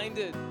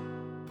blinded.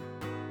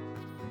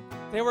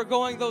 They were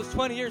going those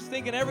 20 years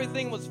thinking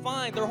everything was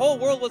fine. Their whole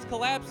world was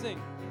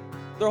collapsing.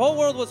 Their whole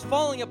world was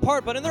falling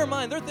apart. But in their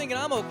mind, they're thinking,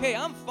 I'm okay.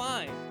 I'm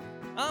fine.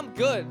 I'm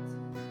good.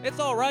 It's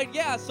all right.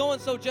 Yeah,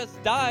 so-and-so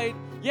just died.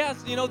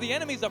 Yes, you know, the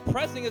enemy's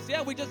oppressing us.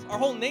 Yeah, our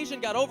whole nation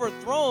got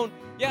overthrown.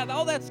 Yeah,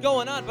 all that's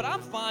going on. But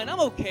I'm fine. I'm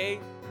okay.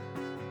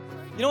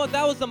 You know what?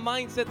 That was the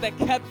mindset that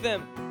kept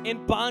them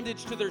in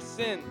bondage to their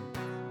sin.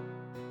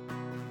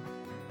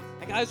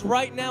 And guys,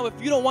 right now, if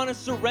you don't want to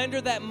surrender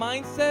that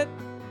mindset,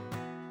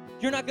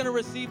 you're not going to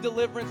receive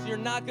deliverance. You're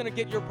not going to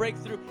get your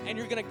breakthrough, and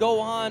you're going to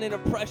go on in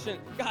oppression.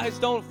 Guys,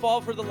 don't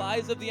fall for the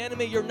lies of the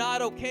enemy. You're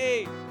not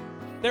okay.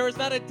 There is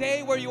not a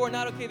day where you are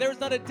not okay. There is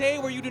not a day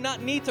where you do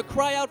not need to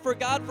cry out for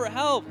God for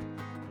help.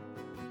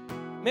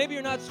 Maybe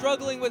you're not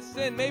struggling with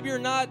sin. Maybe you're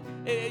not,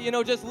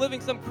 just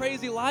living some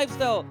crazy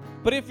lifestyle.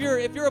 But if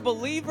you're a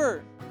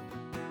believer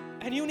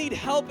and you need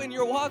help in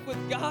your walk with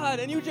God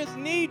and you just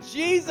need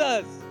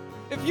Jesus,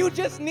 if you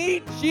just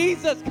need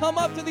Jesus, come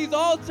up to these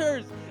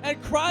altars and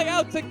cry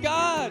out to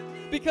God,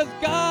 because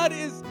God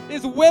is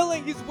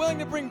willing. He's willing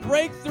to bring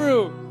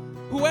breakthrough.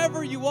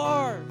 Whoever you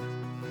are,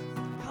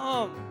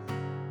 come.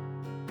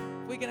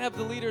 If we can have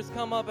the leaders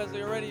come up as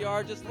they already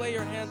are, just lay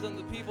your hands on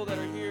the people that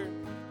are here.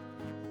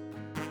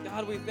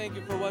 God, we thank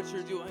you for what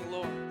you're doing,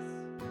 Lord.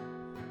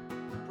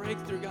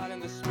 Breakthrough, God, in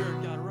the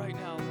Spirit, God, right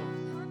now, Lord.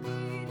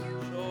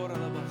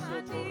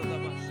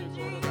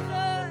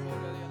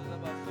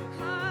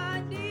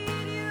 I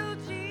need you,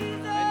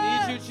 Jesus.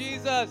 I need you,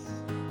 Jesus.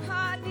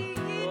 I need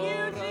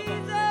you,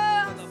 Jesus.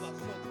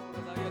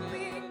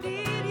 We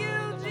need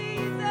you,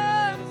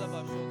 Jesus.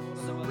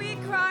 So we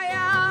cry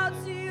out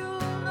to you,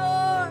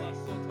 Lord.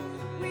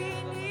 We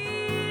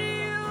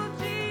need you,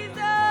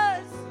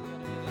 Jesus.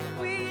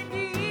 We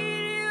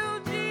need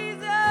you,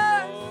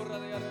 Jesus.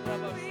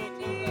 We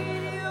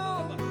need you,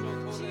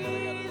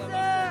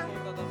 Jesus.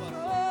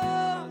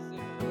 Oh,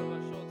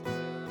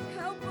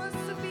 help us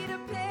to be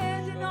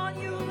dependent on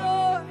you,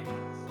 Lord.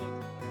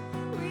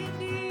 We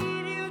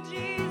need you,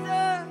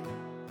 Jesus.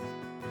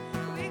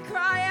 We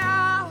cry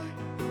out,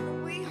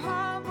 and we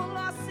humble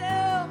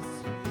ourselves,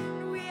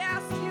 and we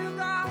ask you,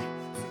 God, to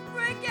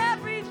break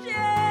every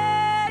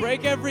chain.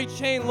 Break every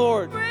chain,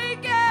 Lord.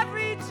 Break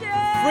every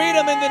chain.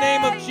 Freedom in the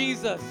name of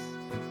Jesus.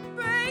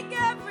 Break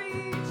every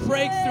chain.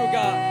 Breakthrough,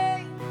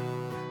 God.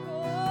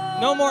 Oh,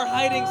 No more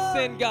hiding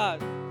sin,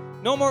 God.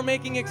 No more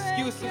making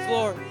excuses, break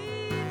Lord. every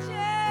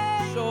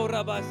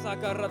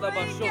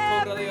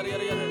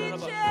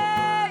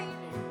chain.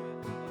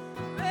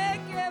 Break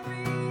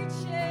every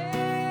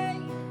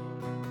chain.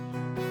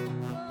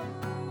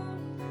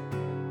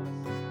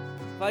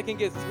 If I can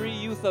get 3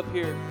 youth up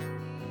here.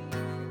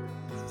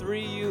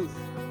 3 youth.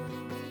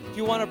 If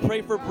you want to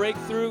pray for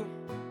breakthrough,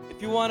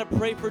 if you want to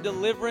pray for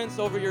deliverance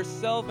over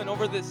yourself and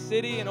over this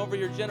city and over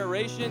your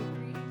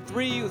generation,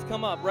 3 youth,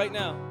 come up right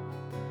now.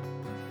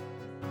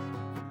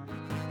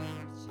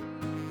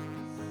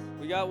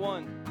 We got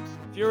 1.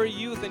 If you're a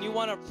youth and you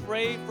want to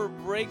pray for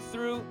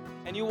breakthrough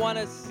and you want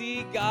to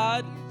see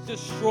God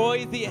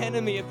destroy the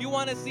enemy, if you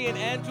want to see an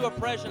end to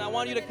oppression, I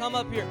want you to come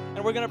up here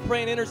and we're going to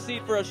pray and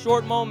intercede for a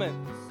short moment.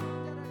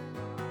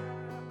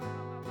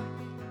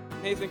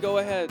 Nathan, go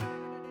ahead.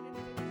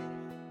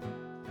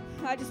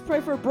 I just pray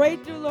for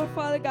breakthrough, Lord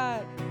Father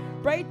God.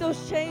 Break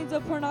those chains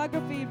of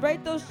pornography.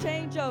 Break those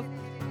chains of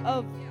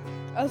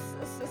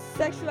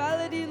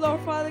sexuality, Lord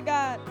Father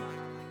God.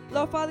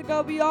 Lord Father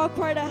God, we all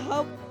cry to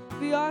help.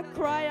 We all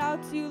cry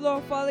out to you,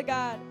 Lord Father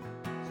God.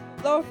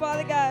 Lord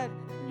Father God,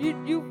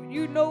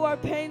 you know our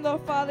pain,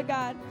 Lord Father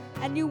God,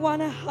 and you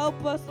want to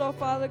help us, Lord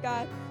Father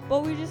God.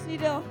 But we just need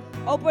to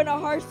open our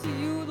hearts to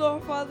you,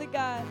 Lord Father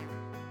God.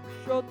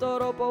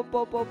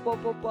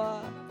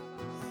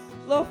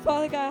 Lord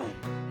Father God,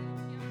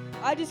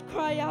 I just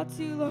cry out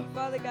to you, Lord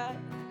Father God.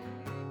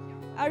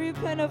 I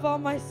repent of all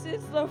my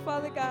sins, Lord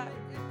Father God.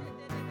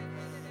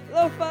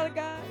 Lord Father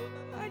God,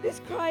 I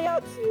just cry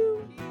out to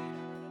you.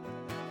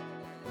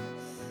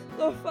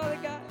 Lord Father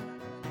God.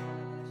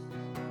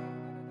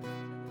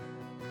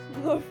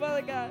 Lord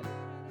Father God,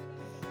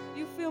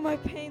 you feel my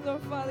pain,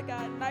 Lord Father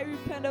God, and I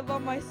repent of all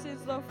my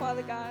sins, Lord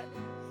Father God.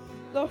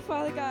 Lord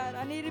Father God,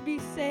 I need to be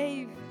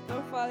saved,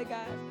 Lord Father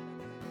God.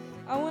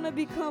 I want to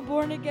become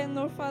born again,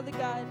 Lord Father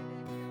God.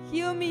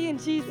 Heal me in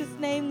Jesus'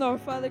 name,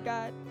 Lord Father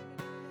God.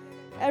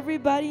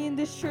 Everybody in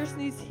this church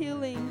needs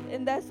healing,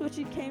 and that's what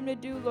you came to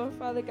do, Lord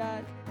Father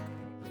God.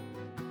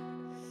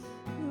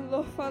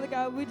 Lord Father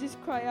God, we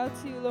just cry out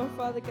to you, Lord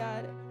Father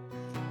God.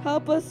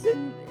 Help us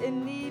in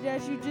need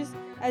as you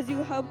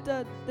helped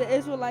the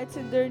Israelites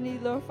in their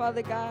need, Lord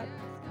Father God.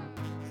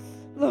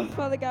 Lord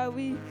Father God,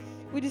 we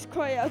just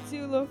cry out to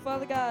you, Lord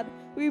Father God.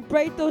 We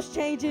break those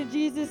chains in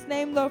Jesus'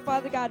 name, Lord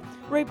Father God.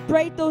 We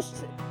break the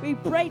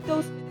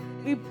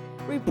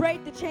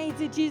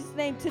chains in Jesus'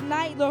 name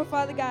tonight, Lord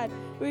Father God.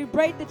 We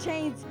break the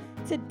chains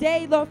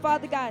today, Lord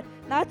Father God.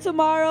 Not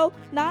tomorrow,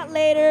 not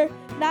later,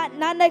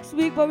 not next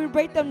week, but we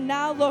break them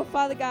now, Lord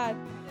Father God.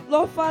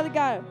 Lord Father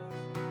God,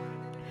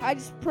 I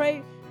just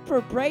pray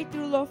for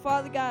breakthrough, Lord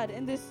Father God,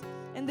 in this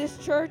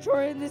church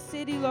or in this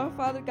city, Lord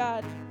Father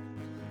God.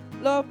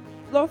 Lord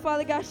Lord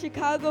Father God,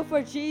 Chicago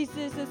for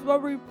Jesus is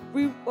what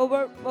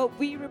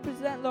we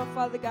represent, Lord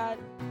Father God.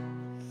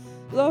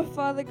 Lord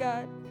Father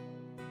God,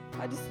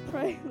 I just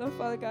pray, Lord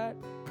Father God.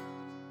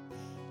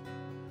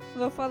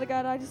 Lord Father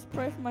God, I just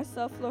pray for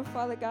myself, Lord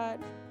Father God,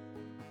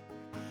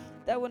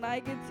 that when I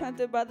get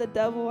tempted by the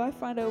devil, I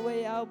find a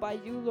way out by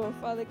you, Lord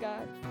Father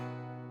God.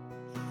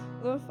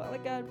 Lord Father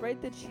God,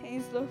 break the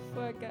chains, Lord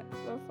Father God.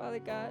 Lord Father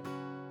God.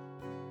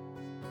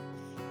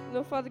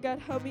 Lord Father God,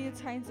 help me in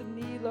times of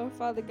need, Lord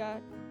Father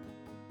God.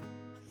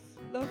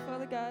 Lord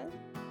Father God,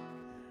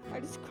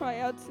 I just cry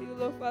out to you,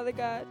 Lord Father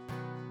God.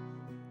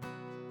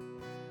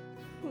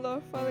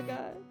 Lord Father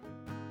God,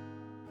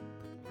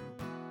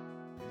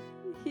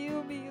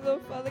 heal me,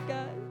 Lord Father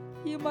God.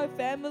 Heal my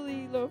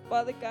family, Lord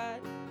Father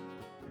God.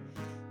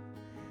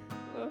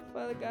 Lord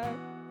Father God,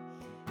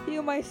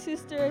 heal my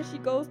sister as she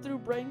goes through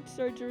brain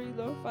surgery,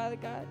 Lord Father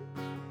God.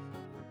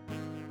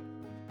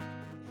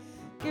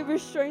 Give her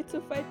strength to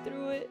fight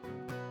through it.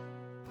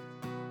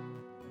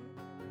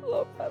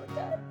 Lord Father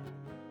God,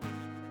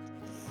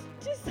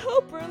 just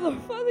help her, Lord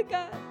Father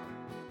God.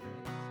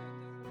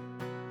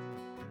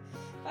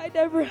 I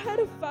never had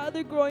a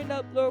father growing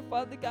up, Lord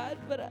Father God,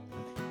 but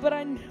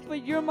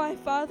you're my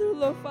father,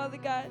 Lord Father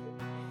God.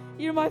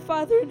 You're my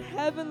Father in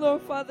heaven,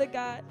 Lord Father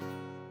God.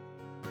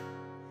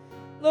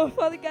 Lord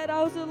Father God,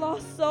 I was a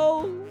lost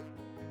soul,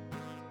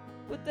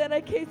 but then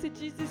I came to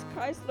Jesus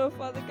Christ, Lord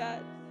Father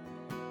God.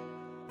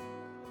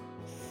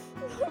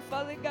 Lord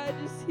Father God,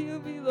 just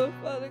heal me, Lord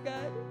Father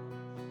God.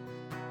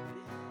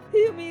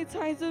 Heal me in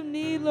times of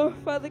need, Lord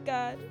Father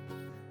God.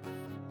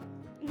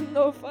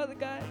 Lord Father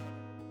God,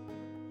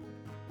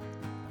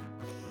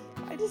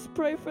 I just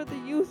pray for the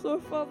youth,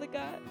 Lord Father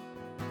God,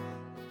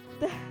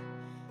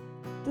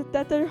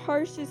 that their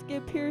hearts just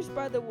get pierced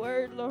by the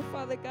word, Lord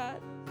Father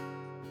God.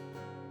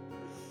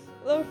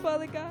 Lord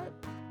Father God,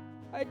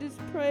 I just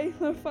pray,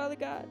 Lord Father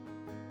God,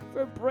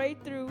 for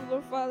breakthrough,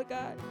 Lord Father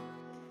God.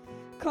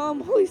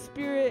 Come, Holy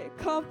Spirit,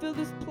 come fill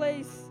this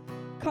place.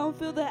 Come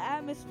fill the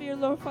atmosphere,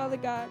 Lord Father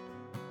God.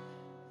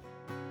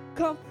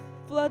 Come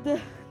flood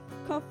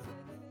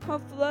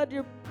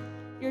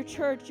your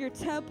church, your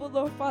temple,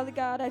 Lord Father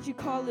God, as you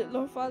call it,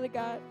 Lord Father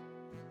God.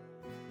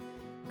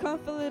 Come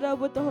fill it up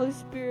with the Holy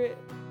Spirit,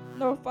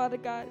 Lord Father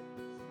God.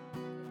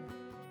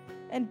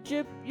 And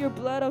drip your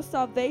blood of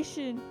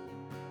salvation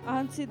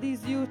onto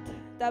these youth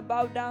that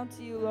bow down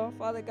to you, Lord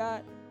Father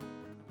God.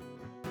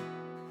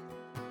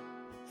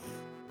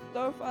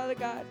 Lord Father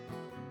God,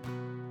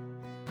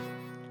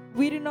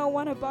 we do not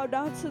want to bow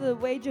down to the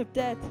wage of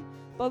death,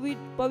 but we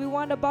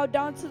want to bow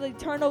down to the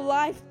eternal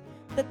life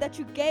that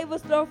you gave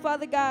us, Lord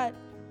Father God.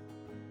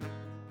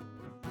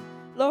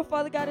 Lord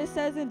Father God, it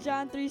says in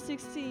John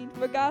 3:16,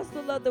 for God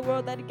so loved the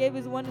world that he gave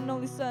his one and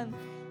only Son,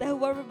 that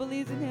whoever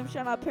believes in him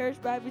shall not perish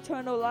but have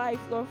eternal life,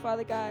 Lord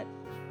Father God.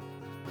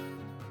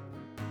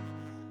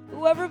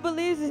 Whoever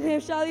believes in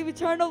him shall have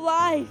eternal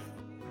life,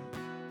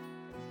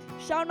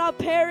 shall not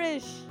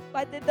perish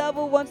like the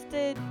devil once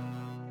did.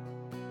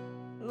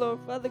 Lord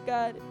Father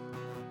God,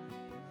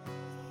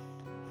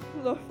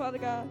 Lord Father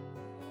God,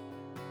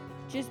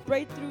 just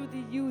break through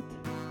the youth.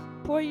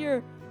 Pour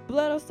your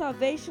blood of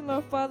salvation,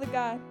 Lord Father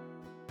God.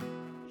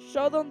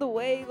 Show them the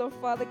way, Lord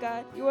Father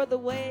God. You are the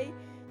way,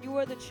 you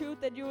are the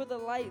truth, and you are the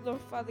light,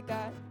 Lord Father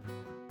God.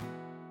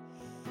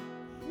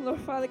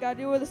 Lord Father God,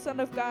 you are the Son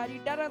of God. You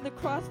died on the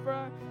cross for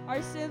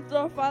our sins,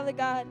 Lord Father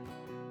God.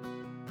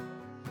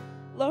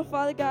 Lord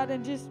Father God,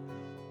 and just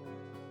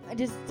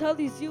tell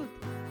these youth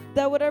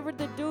that whatever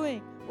they're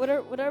doing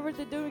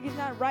is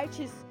not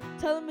righteous.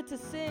 Tell them it's a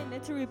sin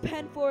and to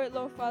repent for it,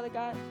 Lord Father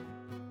God.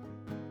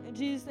 In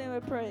Jesus' name I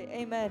pray,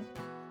 amen.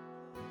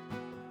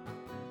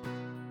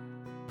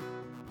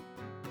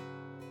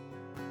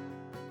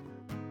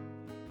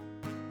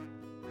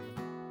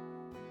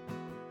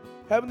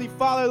 Heavenly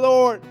Father,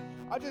 Lord,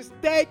 I just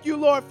thank you,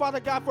 Lord, Father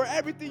God, for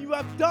everything you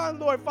have done,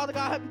 Lord, Father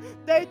God.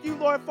 Thank you,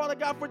 Lord, Father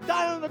God, for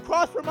dying on the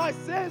cross for my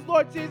sins,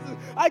 Lord Jesus.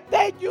 I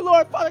thank you,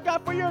 Lord, Father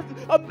God, for your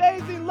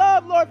amazing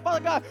love, Lord, Father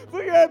God,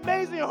 for your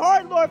amazing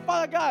heart, Lord,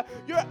 Father God,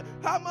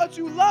 how much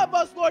you love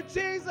us, Lord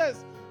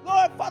Jesus.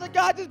 Lord, Father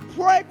God, just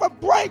pray for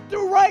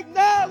breakthrough right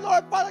now,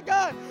 Lord, Father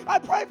God. I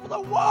pray for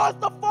the walls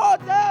to fall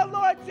down,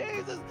 Lord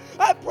Jesus.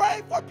 I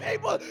pray for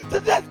people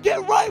to just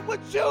get right with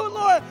you,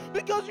 Lord,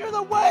 because you're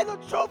the way, the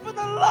truth, and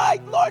the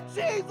light, Lord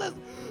Jesus.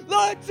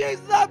 Lord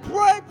Jesus, I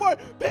pray for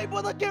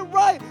people to get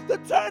right, to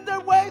turn their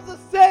ways of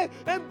sin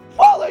and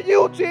follow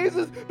you,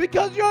 Jesus,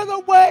 because you're the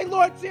way,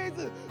 Lord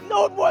Jesus.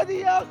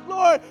 Nobody else,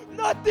 Lord,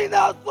 nothing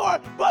else,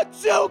 Lord, but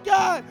you,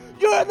 God.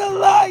 You're the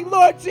light,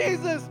 Lord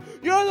Jesus.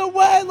 You're the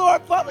way,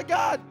 Lord, Father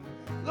God.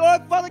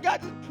 Lord, Father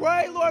God, just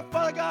pray, Lord,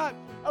 Father God.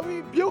 And we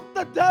rebuke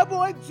the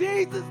devil in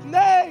Jesus'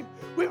 name.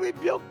 We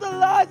rebuke the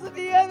lies of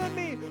the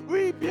enemy.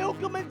 We rebuke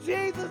them in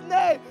Jesus'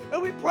 name.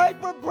 And we pray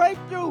for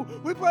breakthrough.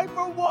 We pray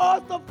for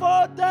walls to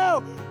fall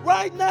down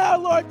right now,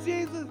 Lord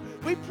Jesus.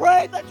 We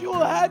pray that you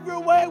will have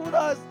your way with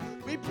us.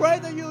 We pray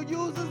that you'll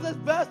use us as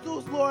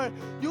vessels, Lord.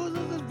 Use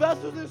us as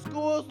vessels in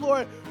schools,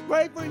 Lord.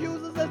 Pray for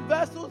use us as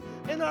vessels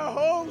in our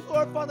homes,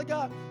 Lord, Father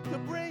God, to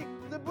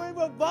bring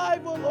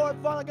revival, Lord,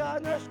 Father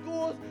God, in our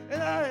schools,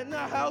 in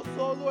our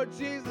household, Lord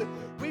Jesus.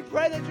 We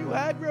pray that you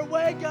have your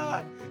way,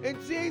 God, in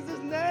Jesus'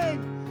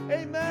 name.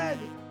 Amen.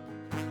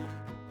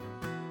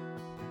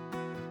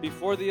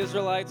 Before the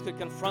Israelites could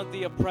confront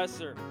the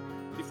oppressor,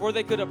 before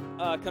they could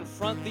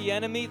confront the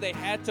enemy, they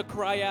had to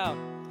cry out.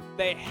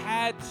 They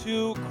had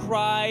to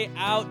cry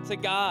out to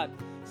God.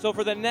 So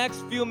for the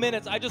next few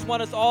minutes, I just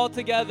want us all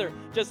together,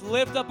 just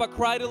lift up a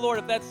cry to the Lord.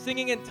 If that's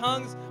singing in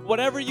tongues,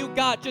 whatever you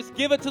got, just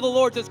give it to the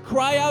Lord. Just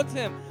cry out to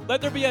Him.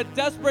 Let there be a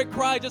desperate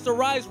cry. Just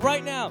arise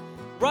right now.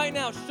 Right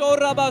now.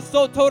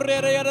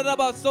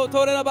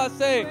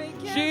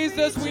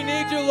 Jesus, we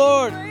need you,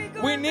 Lord.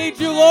 We need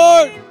you,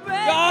 Lord.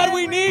 God,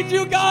 we need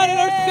you, God, in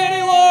our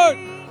city, Lord.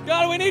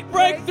 God, we need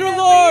breakthrough,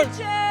 Lord.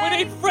 We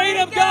need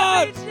freedom,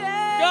 God.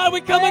 God,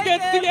 we come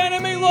against the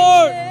enemy,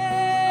 Lord.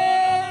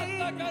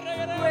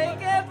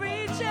 Break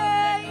every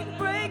chain,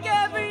 break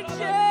every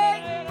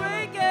chain,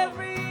 break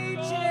every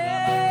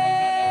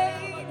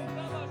chain.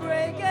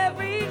 Break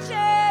every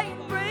chain,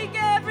 break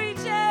every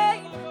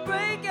chain,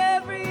 break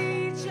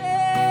every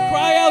chain.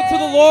 Cry out to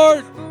the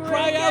Lord.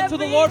 Cry out to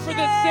the Lord for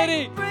this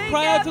city.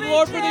 Cry out to the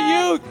Lord for the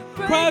youth.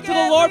 Cry out to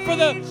the Lord for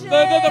the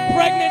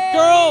pregnant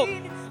girl.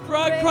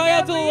 Cry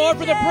out to the Lord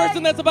for the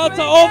person that's about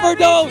to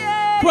overdose.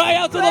 Cry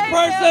out to the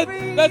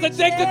person that's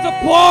addicted to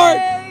porn.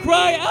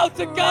 Cry out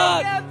to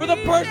God for the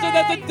person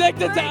that's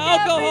addicted to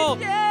alcohol.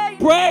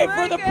 Pray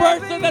for the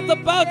person that's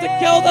about to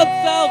kill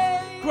themselves.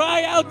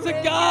 Cry out to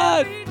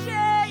God.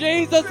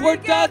 Jesus, we're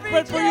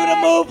desperate for you to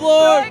move,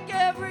 Lord. Break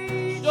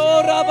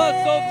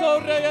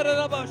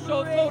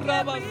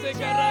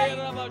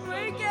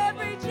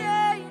every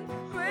chain,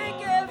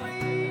 break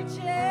every chain, break every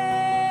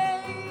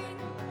chain,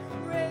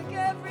 break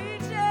every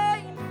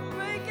chain,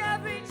 break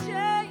every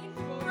chain,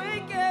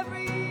 break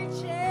every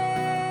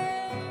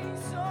chain.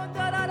 So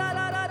da da da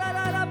da da da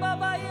da da ba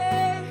ba ye,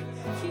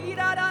 ki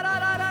da da da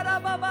da da da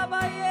ba ba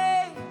ba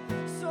ye.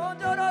 So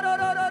do do do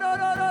do do do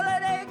do do do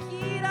de,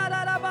 ki da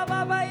da da ba ba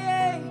ba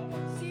ye,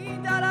 si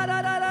da da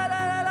da da da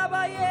da da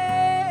ba ye.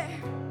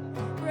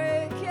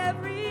 Break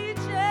every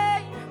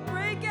chain,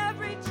 break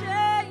every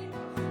chain,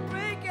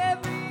 break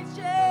every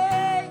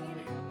chain,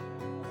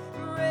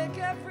 break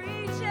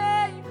every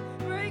chain,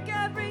 break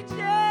every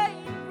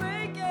chain,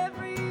 break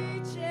every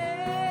chain,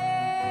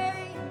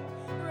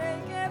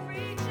 break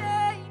every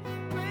chain,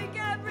 break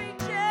every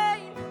chain,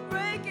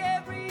 break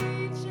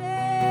every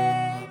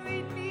chain. We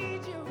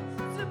need you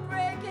to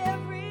break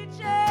every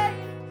chain,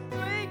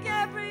 break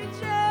every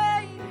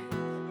chain,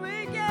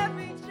 break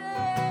every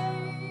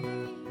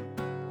chain.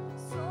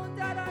 So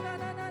da da da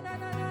da da da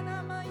da da da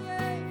ma ye.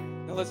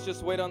 Now let's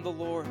just wait on the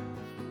Lord.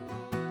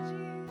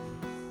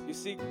 You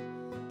see,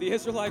 the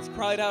Israelites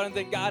cried out and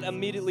then God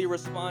immediately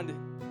responded.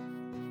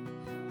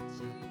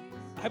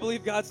 I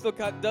believe God still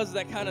does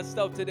that kind of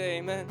stuff today,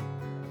 amen.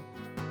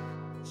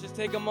 Let's just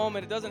take a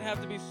moment. It doesn't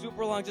have to be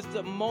super long, just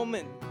a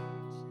moment.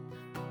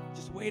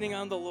 Just waiting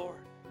on the Lord.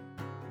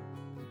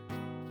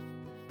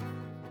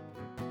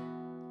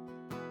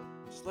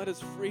 Just let His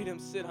freedom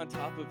sit on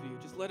top of you.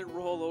 Just let it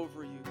roll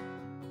over you.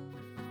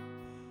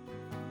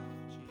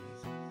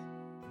 Jesus.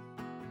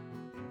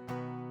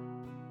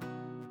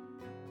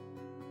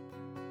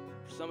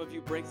 For some of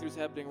you, breakthrough's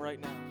happening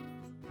right now.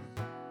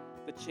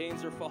 The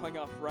chains are falling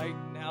off right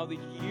now. The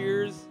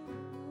years,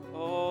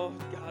 oh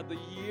God, the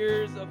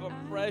years of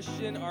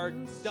oppression are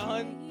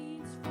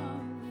done.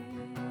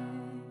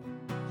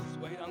 Just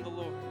wait on the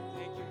Lord.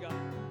 Thank you, God.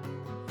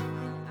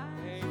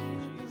 Thank you,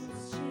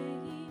 Jesus.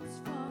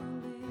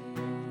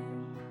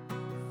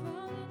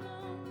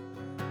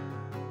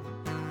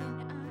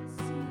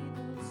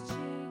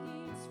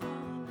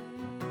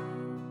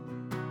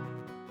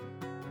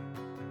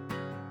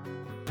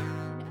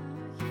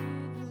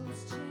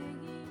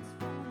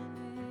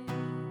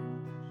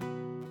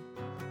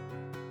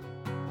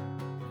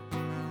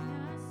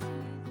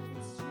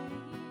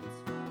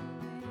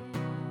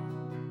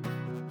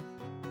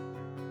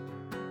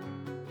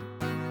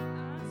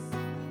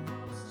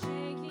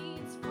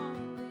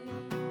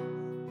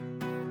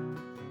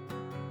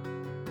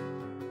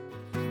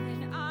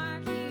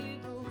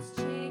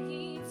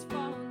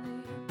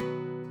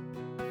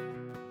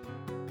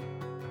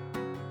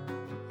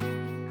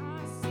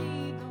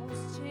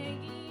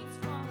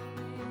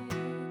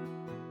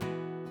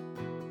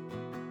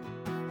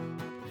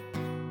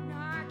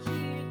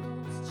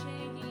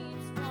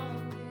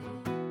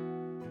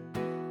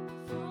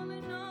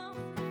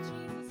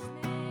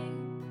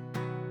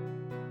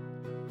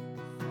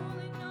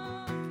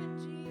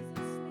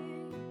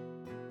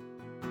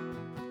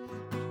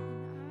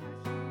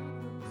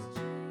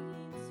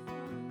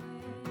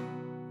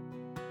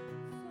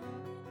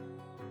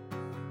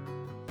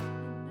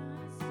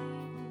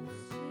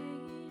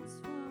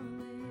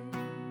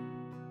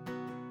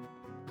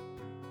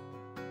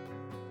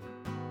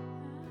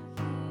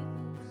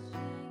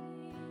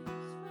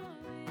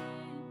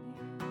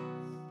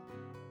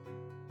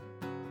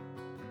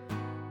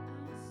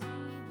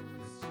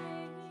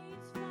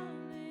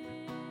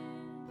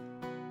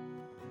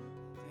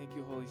 Thank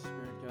you, Holy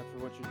Spirit, God, for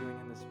what you're doing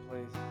in this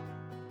place.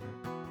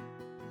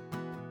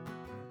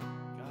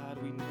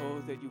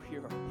 that you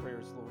hear our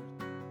prayers, Lord.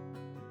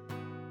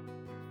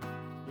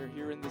 You're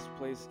here in this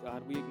place,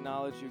 God. We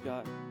acknowledge you,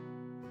 God.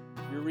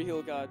 You're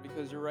real, God,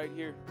 because you're right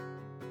here.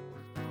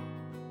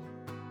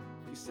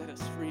 You set us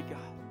free, God.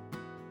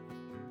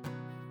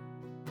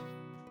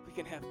 We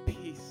can have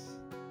peace.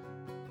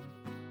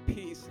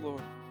 Peace,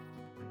 Lord.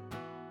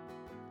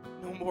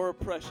 No more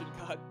oppression,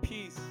 God.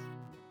 Peace.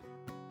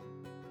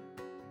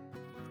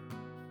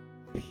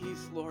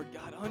 Peace, Lord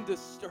God.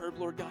 Undisturbed,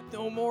 Lord God.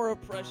 No more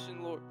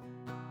oppression, Lord.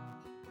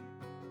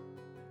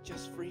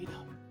 Just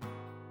freedom.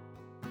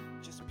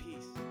 Just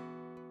peace.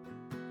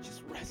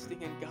 Just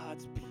resting in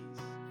God's peace.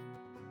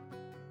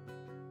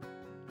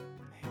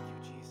 Thank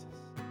you, Jesus.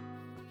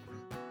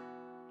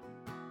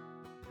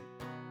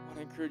 I want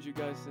to encourage you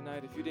guys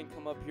tonight, if you didn't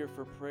come up here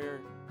for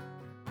prayer,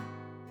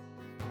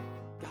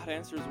 God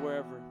answers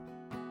wherever.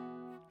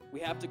 We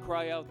have to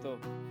cry out, though.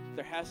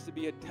 There has to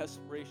be a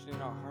desperation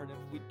in our heart. And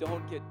if we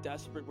don't get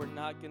desperate, we're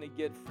not going to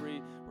get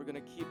free. We're going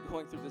to keep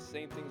going through the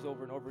same things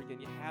over and over again.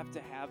 You have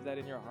to have that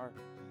in your heart.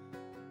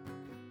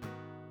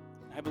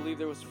 I believe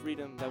there was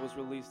freedom that was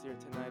released here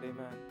tonight.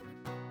 Amen.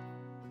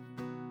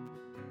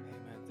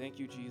 Amen. Thank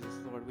you,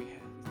 Jesus, Lord. We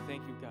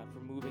thank you, God, for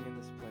moving in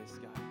this place,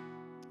 God.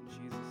 In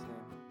Jesus'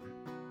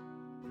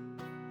 name.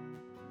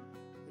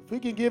 If we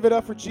can give it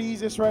up for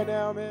Jesus right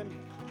now, man.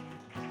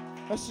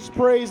 Let's just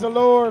praise the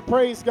Lord.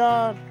 Praise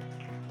God.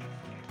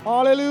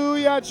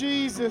 Hallelujah,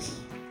 Jesus.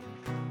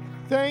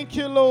 Thank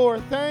you,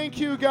 Lord. Thank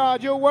you,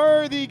 God. You're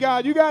worthy,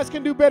 God. You guys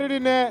can do better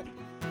than that.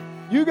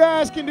 You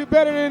guys can do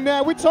better than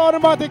that. We're talking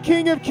about the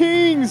King of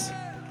Kings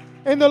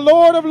and the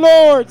Lord of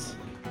Lords.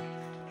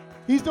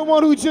 He's the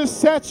one who just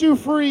set you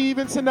free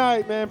even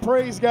tonight, man.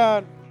 Praise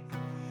God.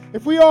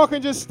 If we all can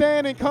just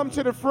stand and come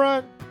to the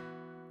front,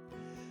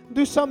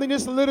 do something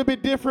just a little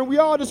bit different. We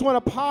all just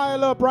want to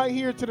pile up right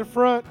here to the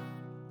front.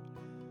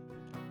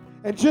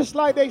 And just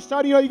like they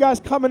started, you guys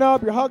coming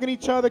up, you're hugging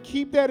each other.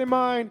 Keep that in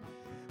mind.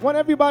 I want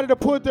everybody to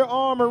put their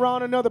arm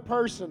around another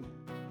person.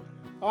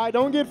 All right,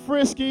 don't get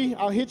frisky.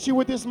 I'll hit you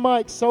with this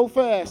mic so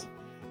fast.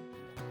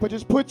 But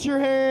just put your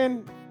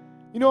hand,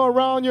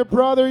 around your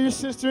brother, your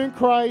sister in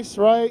Christ,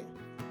 right?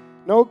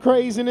 No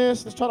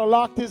craziness. Let's try to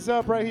lock this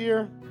up right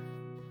here.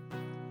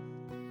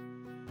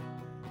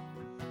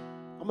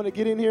 I'm going to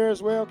get in here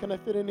as well. Can I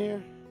fit in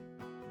here?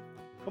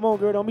 Come on,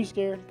 girl. Don't be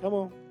scared. Come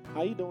on.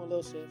 How you doing,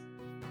 little sis?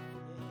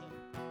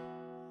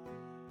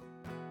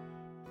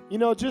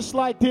 Just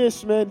like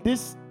this, man,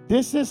 this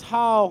is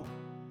how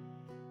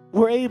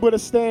we're able to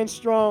stand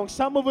strong.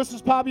 Some of us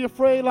is probably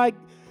afraid, like,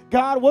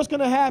 God, what's going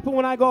to happen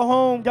when I go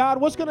home?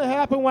 God, what's going to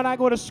happen when I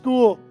go to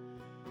school?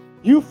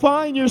 You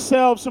find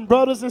yourself some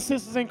brothers and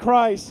sisters in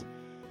Christ.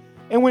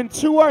 And when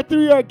 2 or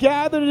 3 are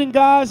gathered in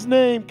God's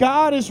name,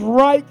 God is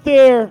right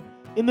there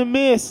in the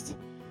midst.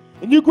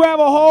 And you grab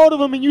a hold of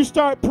them and you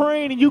start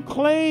praying and you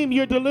claim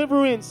your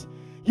deliverance.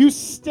 You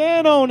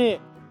stand on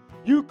it.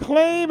 You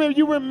claim and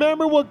you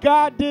remember what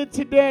God did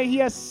today. He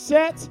has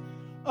set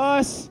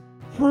us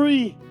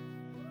free.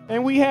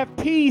 And we have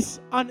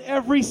peace on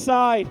every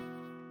side.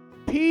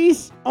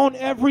 Peace on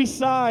every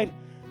side.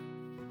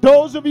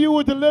 Those of you who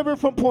are delivered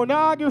from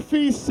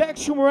pornography,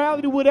 sexual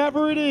morality,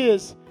 whatever it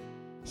is,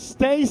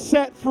 stay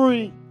set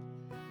free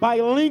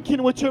by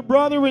linking with your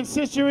brother and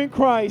sister in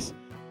Christ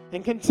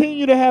and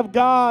continue to have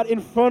God in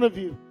front of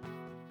you.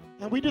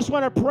 And we just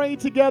want to pray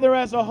together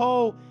as a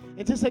whole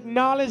and just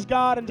acknowledge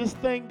God and just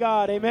thank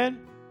God. Amen.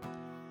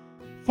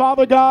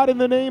 Father God, in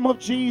the name of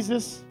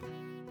Jesus,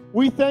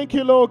 we thank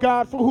you, Lord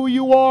God, for who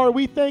you are.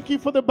 We thank you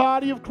for the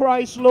body of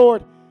Christ,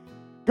 Lord.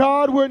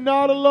 God, we're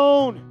not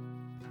alone.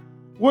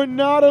 We're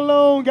not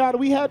alone, God.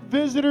 We had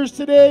visitors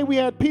today. We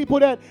had people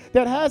that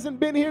hasn't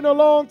been here in a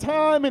long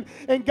time.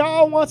 And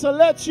God wants to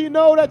let you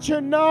know that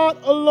you're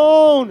not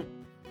alone.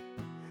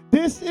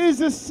 This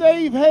is a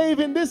safe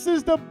haven. This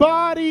is the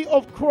body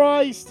of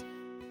Christ.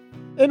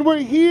 And we're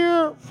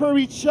here for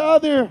each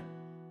other.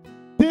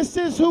 This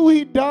is who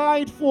he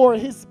died for,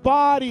 his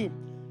body,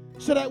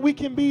 so that we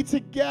can be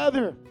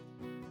together.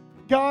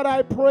 God,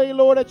 I pray,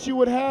 Lord, that you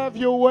would have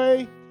your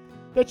way,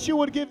 that you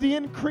would give the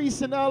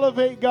increase and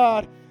elevate,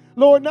 God.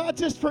 Lord, not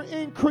just for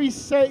increase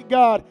sake,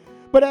 God,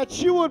 but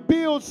that you would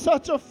build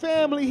such a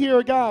family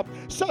here, God,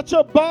 such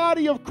a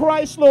body of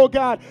Christ, Lord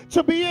God,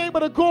 to be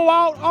able to go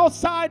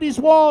outside these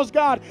walls,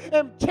 God,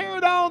 and tear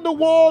down the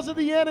walls of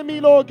the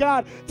enemy, Lord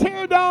God.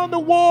 Tear down the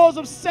walls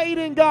of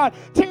Satan, God.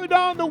 Tear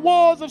down the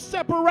walls of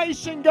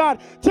separation,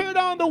 God. Tear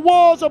down the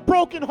walls of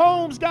broken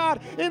homes,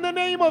 God, in the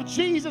name of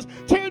Jesus.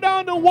 Tear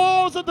down the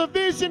walls of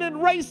division and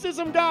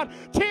racism, God.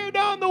 Tear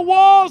down the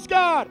walls,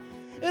 God.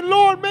 And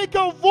Lord, make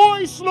a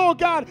voice, Lord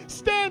God,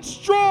 stand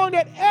strong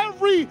that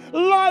every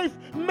life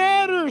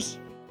matters.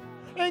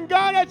 And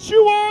God, that you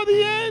are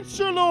the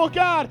answer, Lord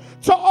God,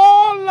 to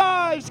all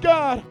lives,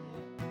 God.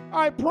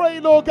 I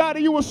pray, Lord God,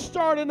 that you will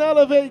start and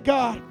elevate,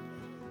 God.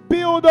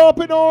 Build up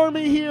an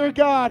army here,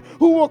 God,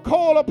 who will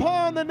call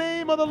upon the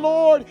name of the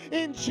Lord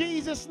in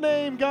Jesus'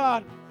 name,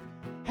 God.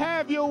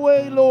 Have your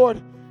way,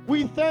 Lord.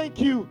 We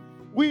thank you.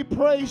 We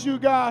praise you,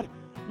 God.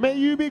 May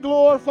you be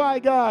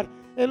glorified, God.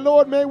 And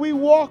Lord, may we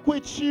walk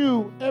with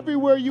you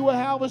everywhere you will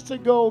have us to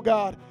go,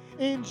 God.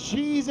 In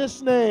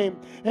Jesus' name.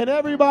 And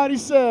everybody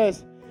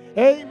says,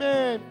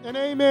 amen and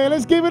amen.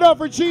 Let's give it up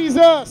for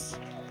Jesus.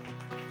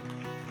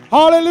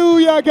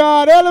 Hallelujah,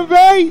 God.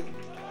 Elevate.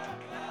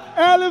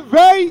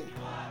 Elevate.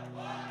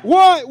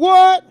 What?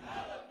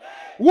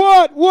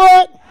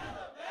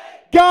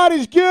 God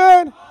is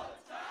good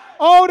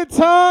all the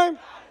time.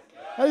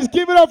 Let's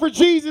give it up for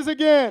Jesus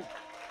again.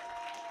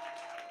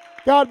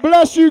 God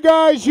bless you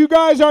guys. You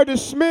guys are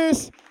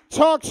dismissed.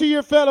 Talk to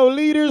your fellow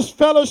leaders,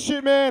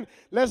 fellowship, man.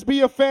 Let's be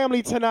a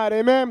family tonight.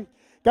 Amen.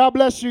 God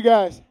bless you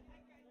guys.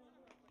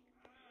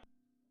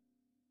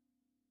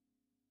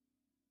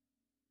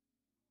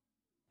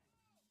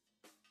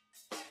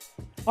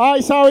 All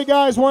right, sorry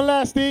guys. One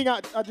last thing.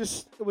 It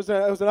was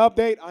an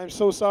update. I'm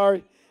so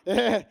sorry.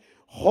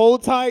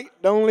 Hold tight.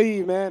 Don't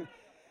leave, man.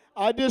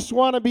 I just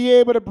want to be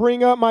able to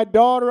bring up my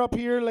daughter up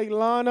here,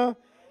 Leilana.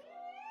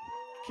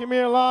 Come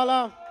here,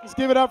 Lala. Let's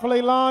give it up for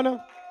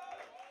Leilana.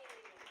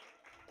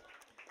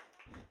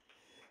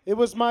 It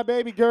was my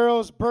baby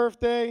girl's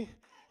birthday,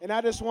 and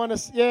I just want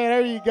to, yeah,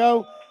 there you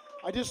go.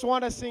 I just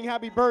want to sing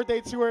happy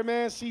birthday to her,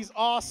 man. She's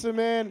awesome,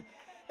 man.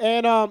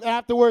 And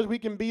afterwards, we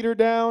can beat her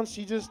down.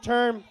 She just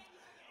turned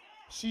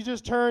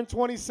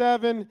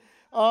 27.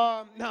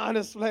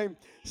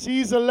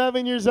 She's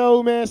 11 years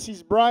old, man.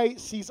 She's bright.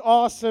 She's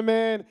awesome,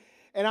 man.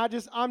 And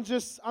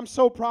I'm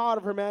so proud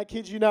of her, man. I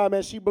kid you not,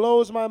 man. She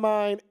blows my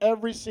mind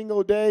every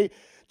single day,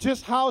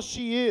 just how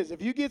she is.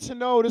 If you get to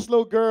know this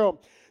little girl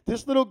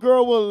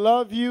will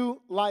love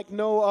you like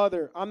no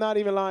other. I'm not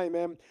even lying,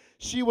 man.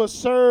 She will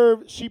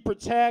serve, she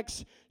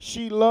protects,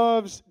 she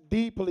loves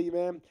deeply,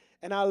 man.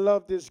 And I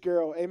love this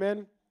girl,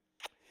 amen.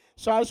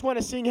 So I just want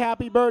to sing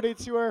happy birthday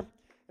to her.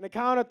 And the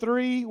count of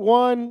 3,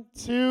 1,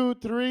 2,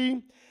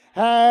 3.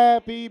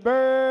 Happy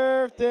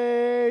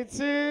birthday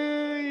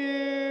to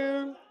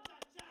you.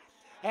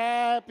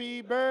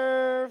 Happy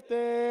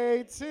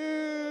birthday to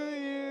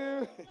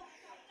you.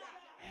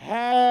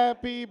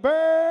 Happy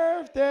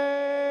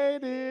birthday,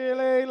 dear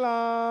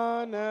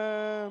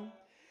Leilana.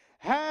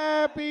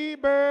 Happy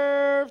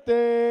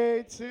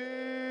birthday to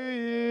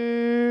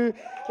you.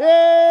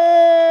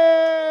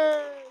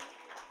 Yeah.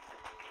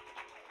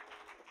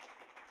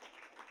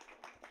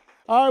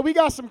 All right, we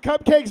got some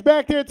cupcakes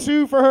back there,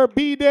 too, for her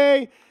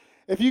B-Day.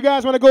 If you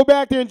guys want to go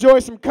back there and enjoy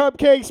some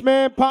cupcakes,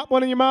 man, pop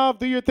one in your mouth,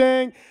 do your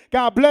thing.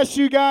 God bless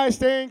you guys.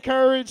 Stay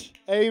encouraged.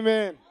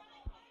 Amen.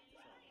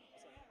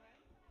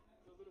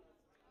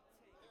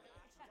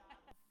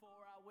 Before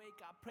I wake,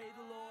 I pray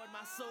the Lord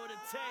my soul to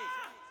take.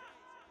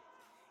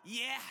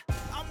 Yeah,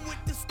 I'm with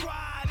the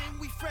squad and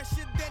we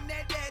fresher than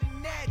that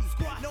natty.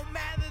 No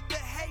matter the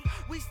hate,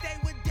 we stay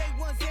with day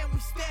ones and we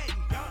steady.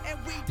 And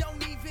we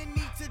don't even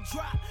need to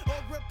drop or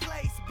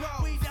replace, bro.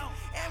 We don't,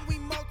 and we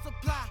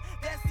multiply.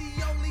 That's the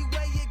only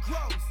way it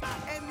grows.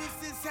 And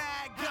this is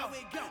how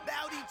it go.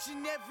 About each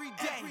and every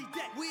day.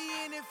 We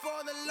in it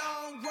for the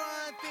long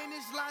run.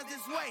 Finish lines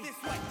this way.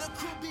 The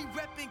crew be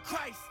repping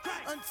Christ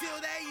until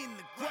they in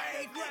the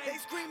grave. They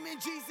screaming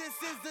Jesus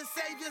is the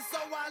Savior, so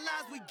our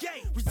lives we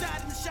gave.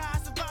 Reside in the shy,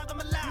 survive, I'm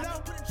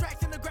alive. Putting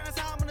tracks in the ground,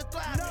 so I'm gonna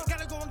thrive.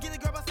 Gotta go and get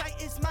it, girl, by sight,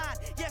 it's mine.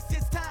 Yes,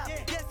 it's time.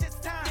 Yes, it's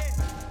time.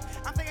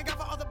 I'm thanking God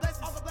for all the blessings.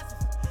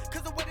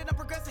 Cause the way that I'm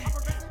progressing.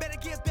 Better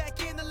get back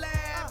in the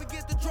lab and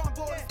get the drum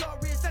board and start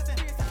reassessing.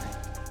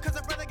 Cause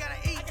a brother gotta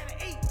eat.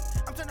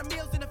 I'm turning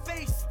meals in the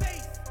face.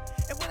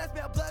 And when I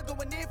smell blood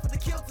going in for the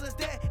kill till it's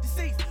dead,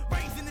 deceased.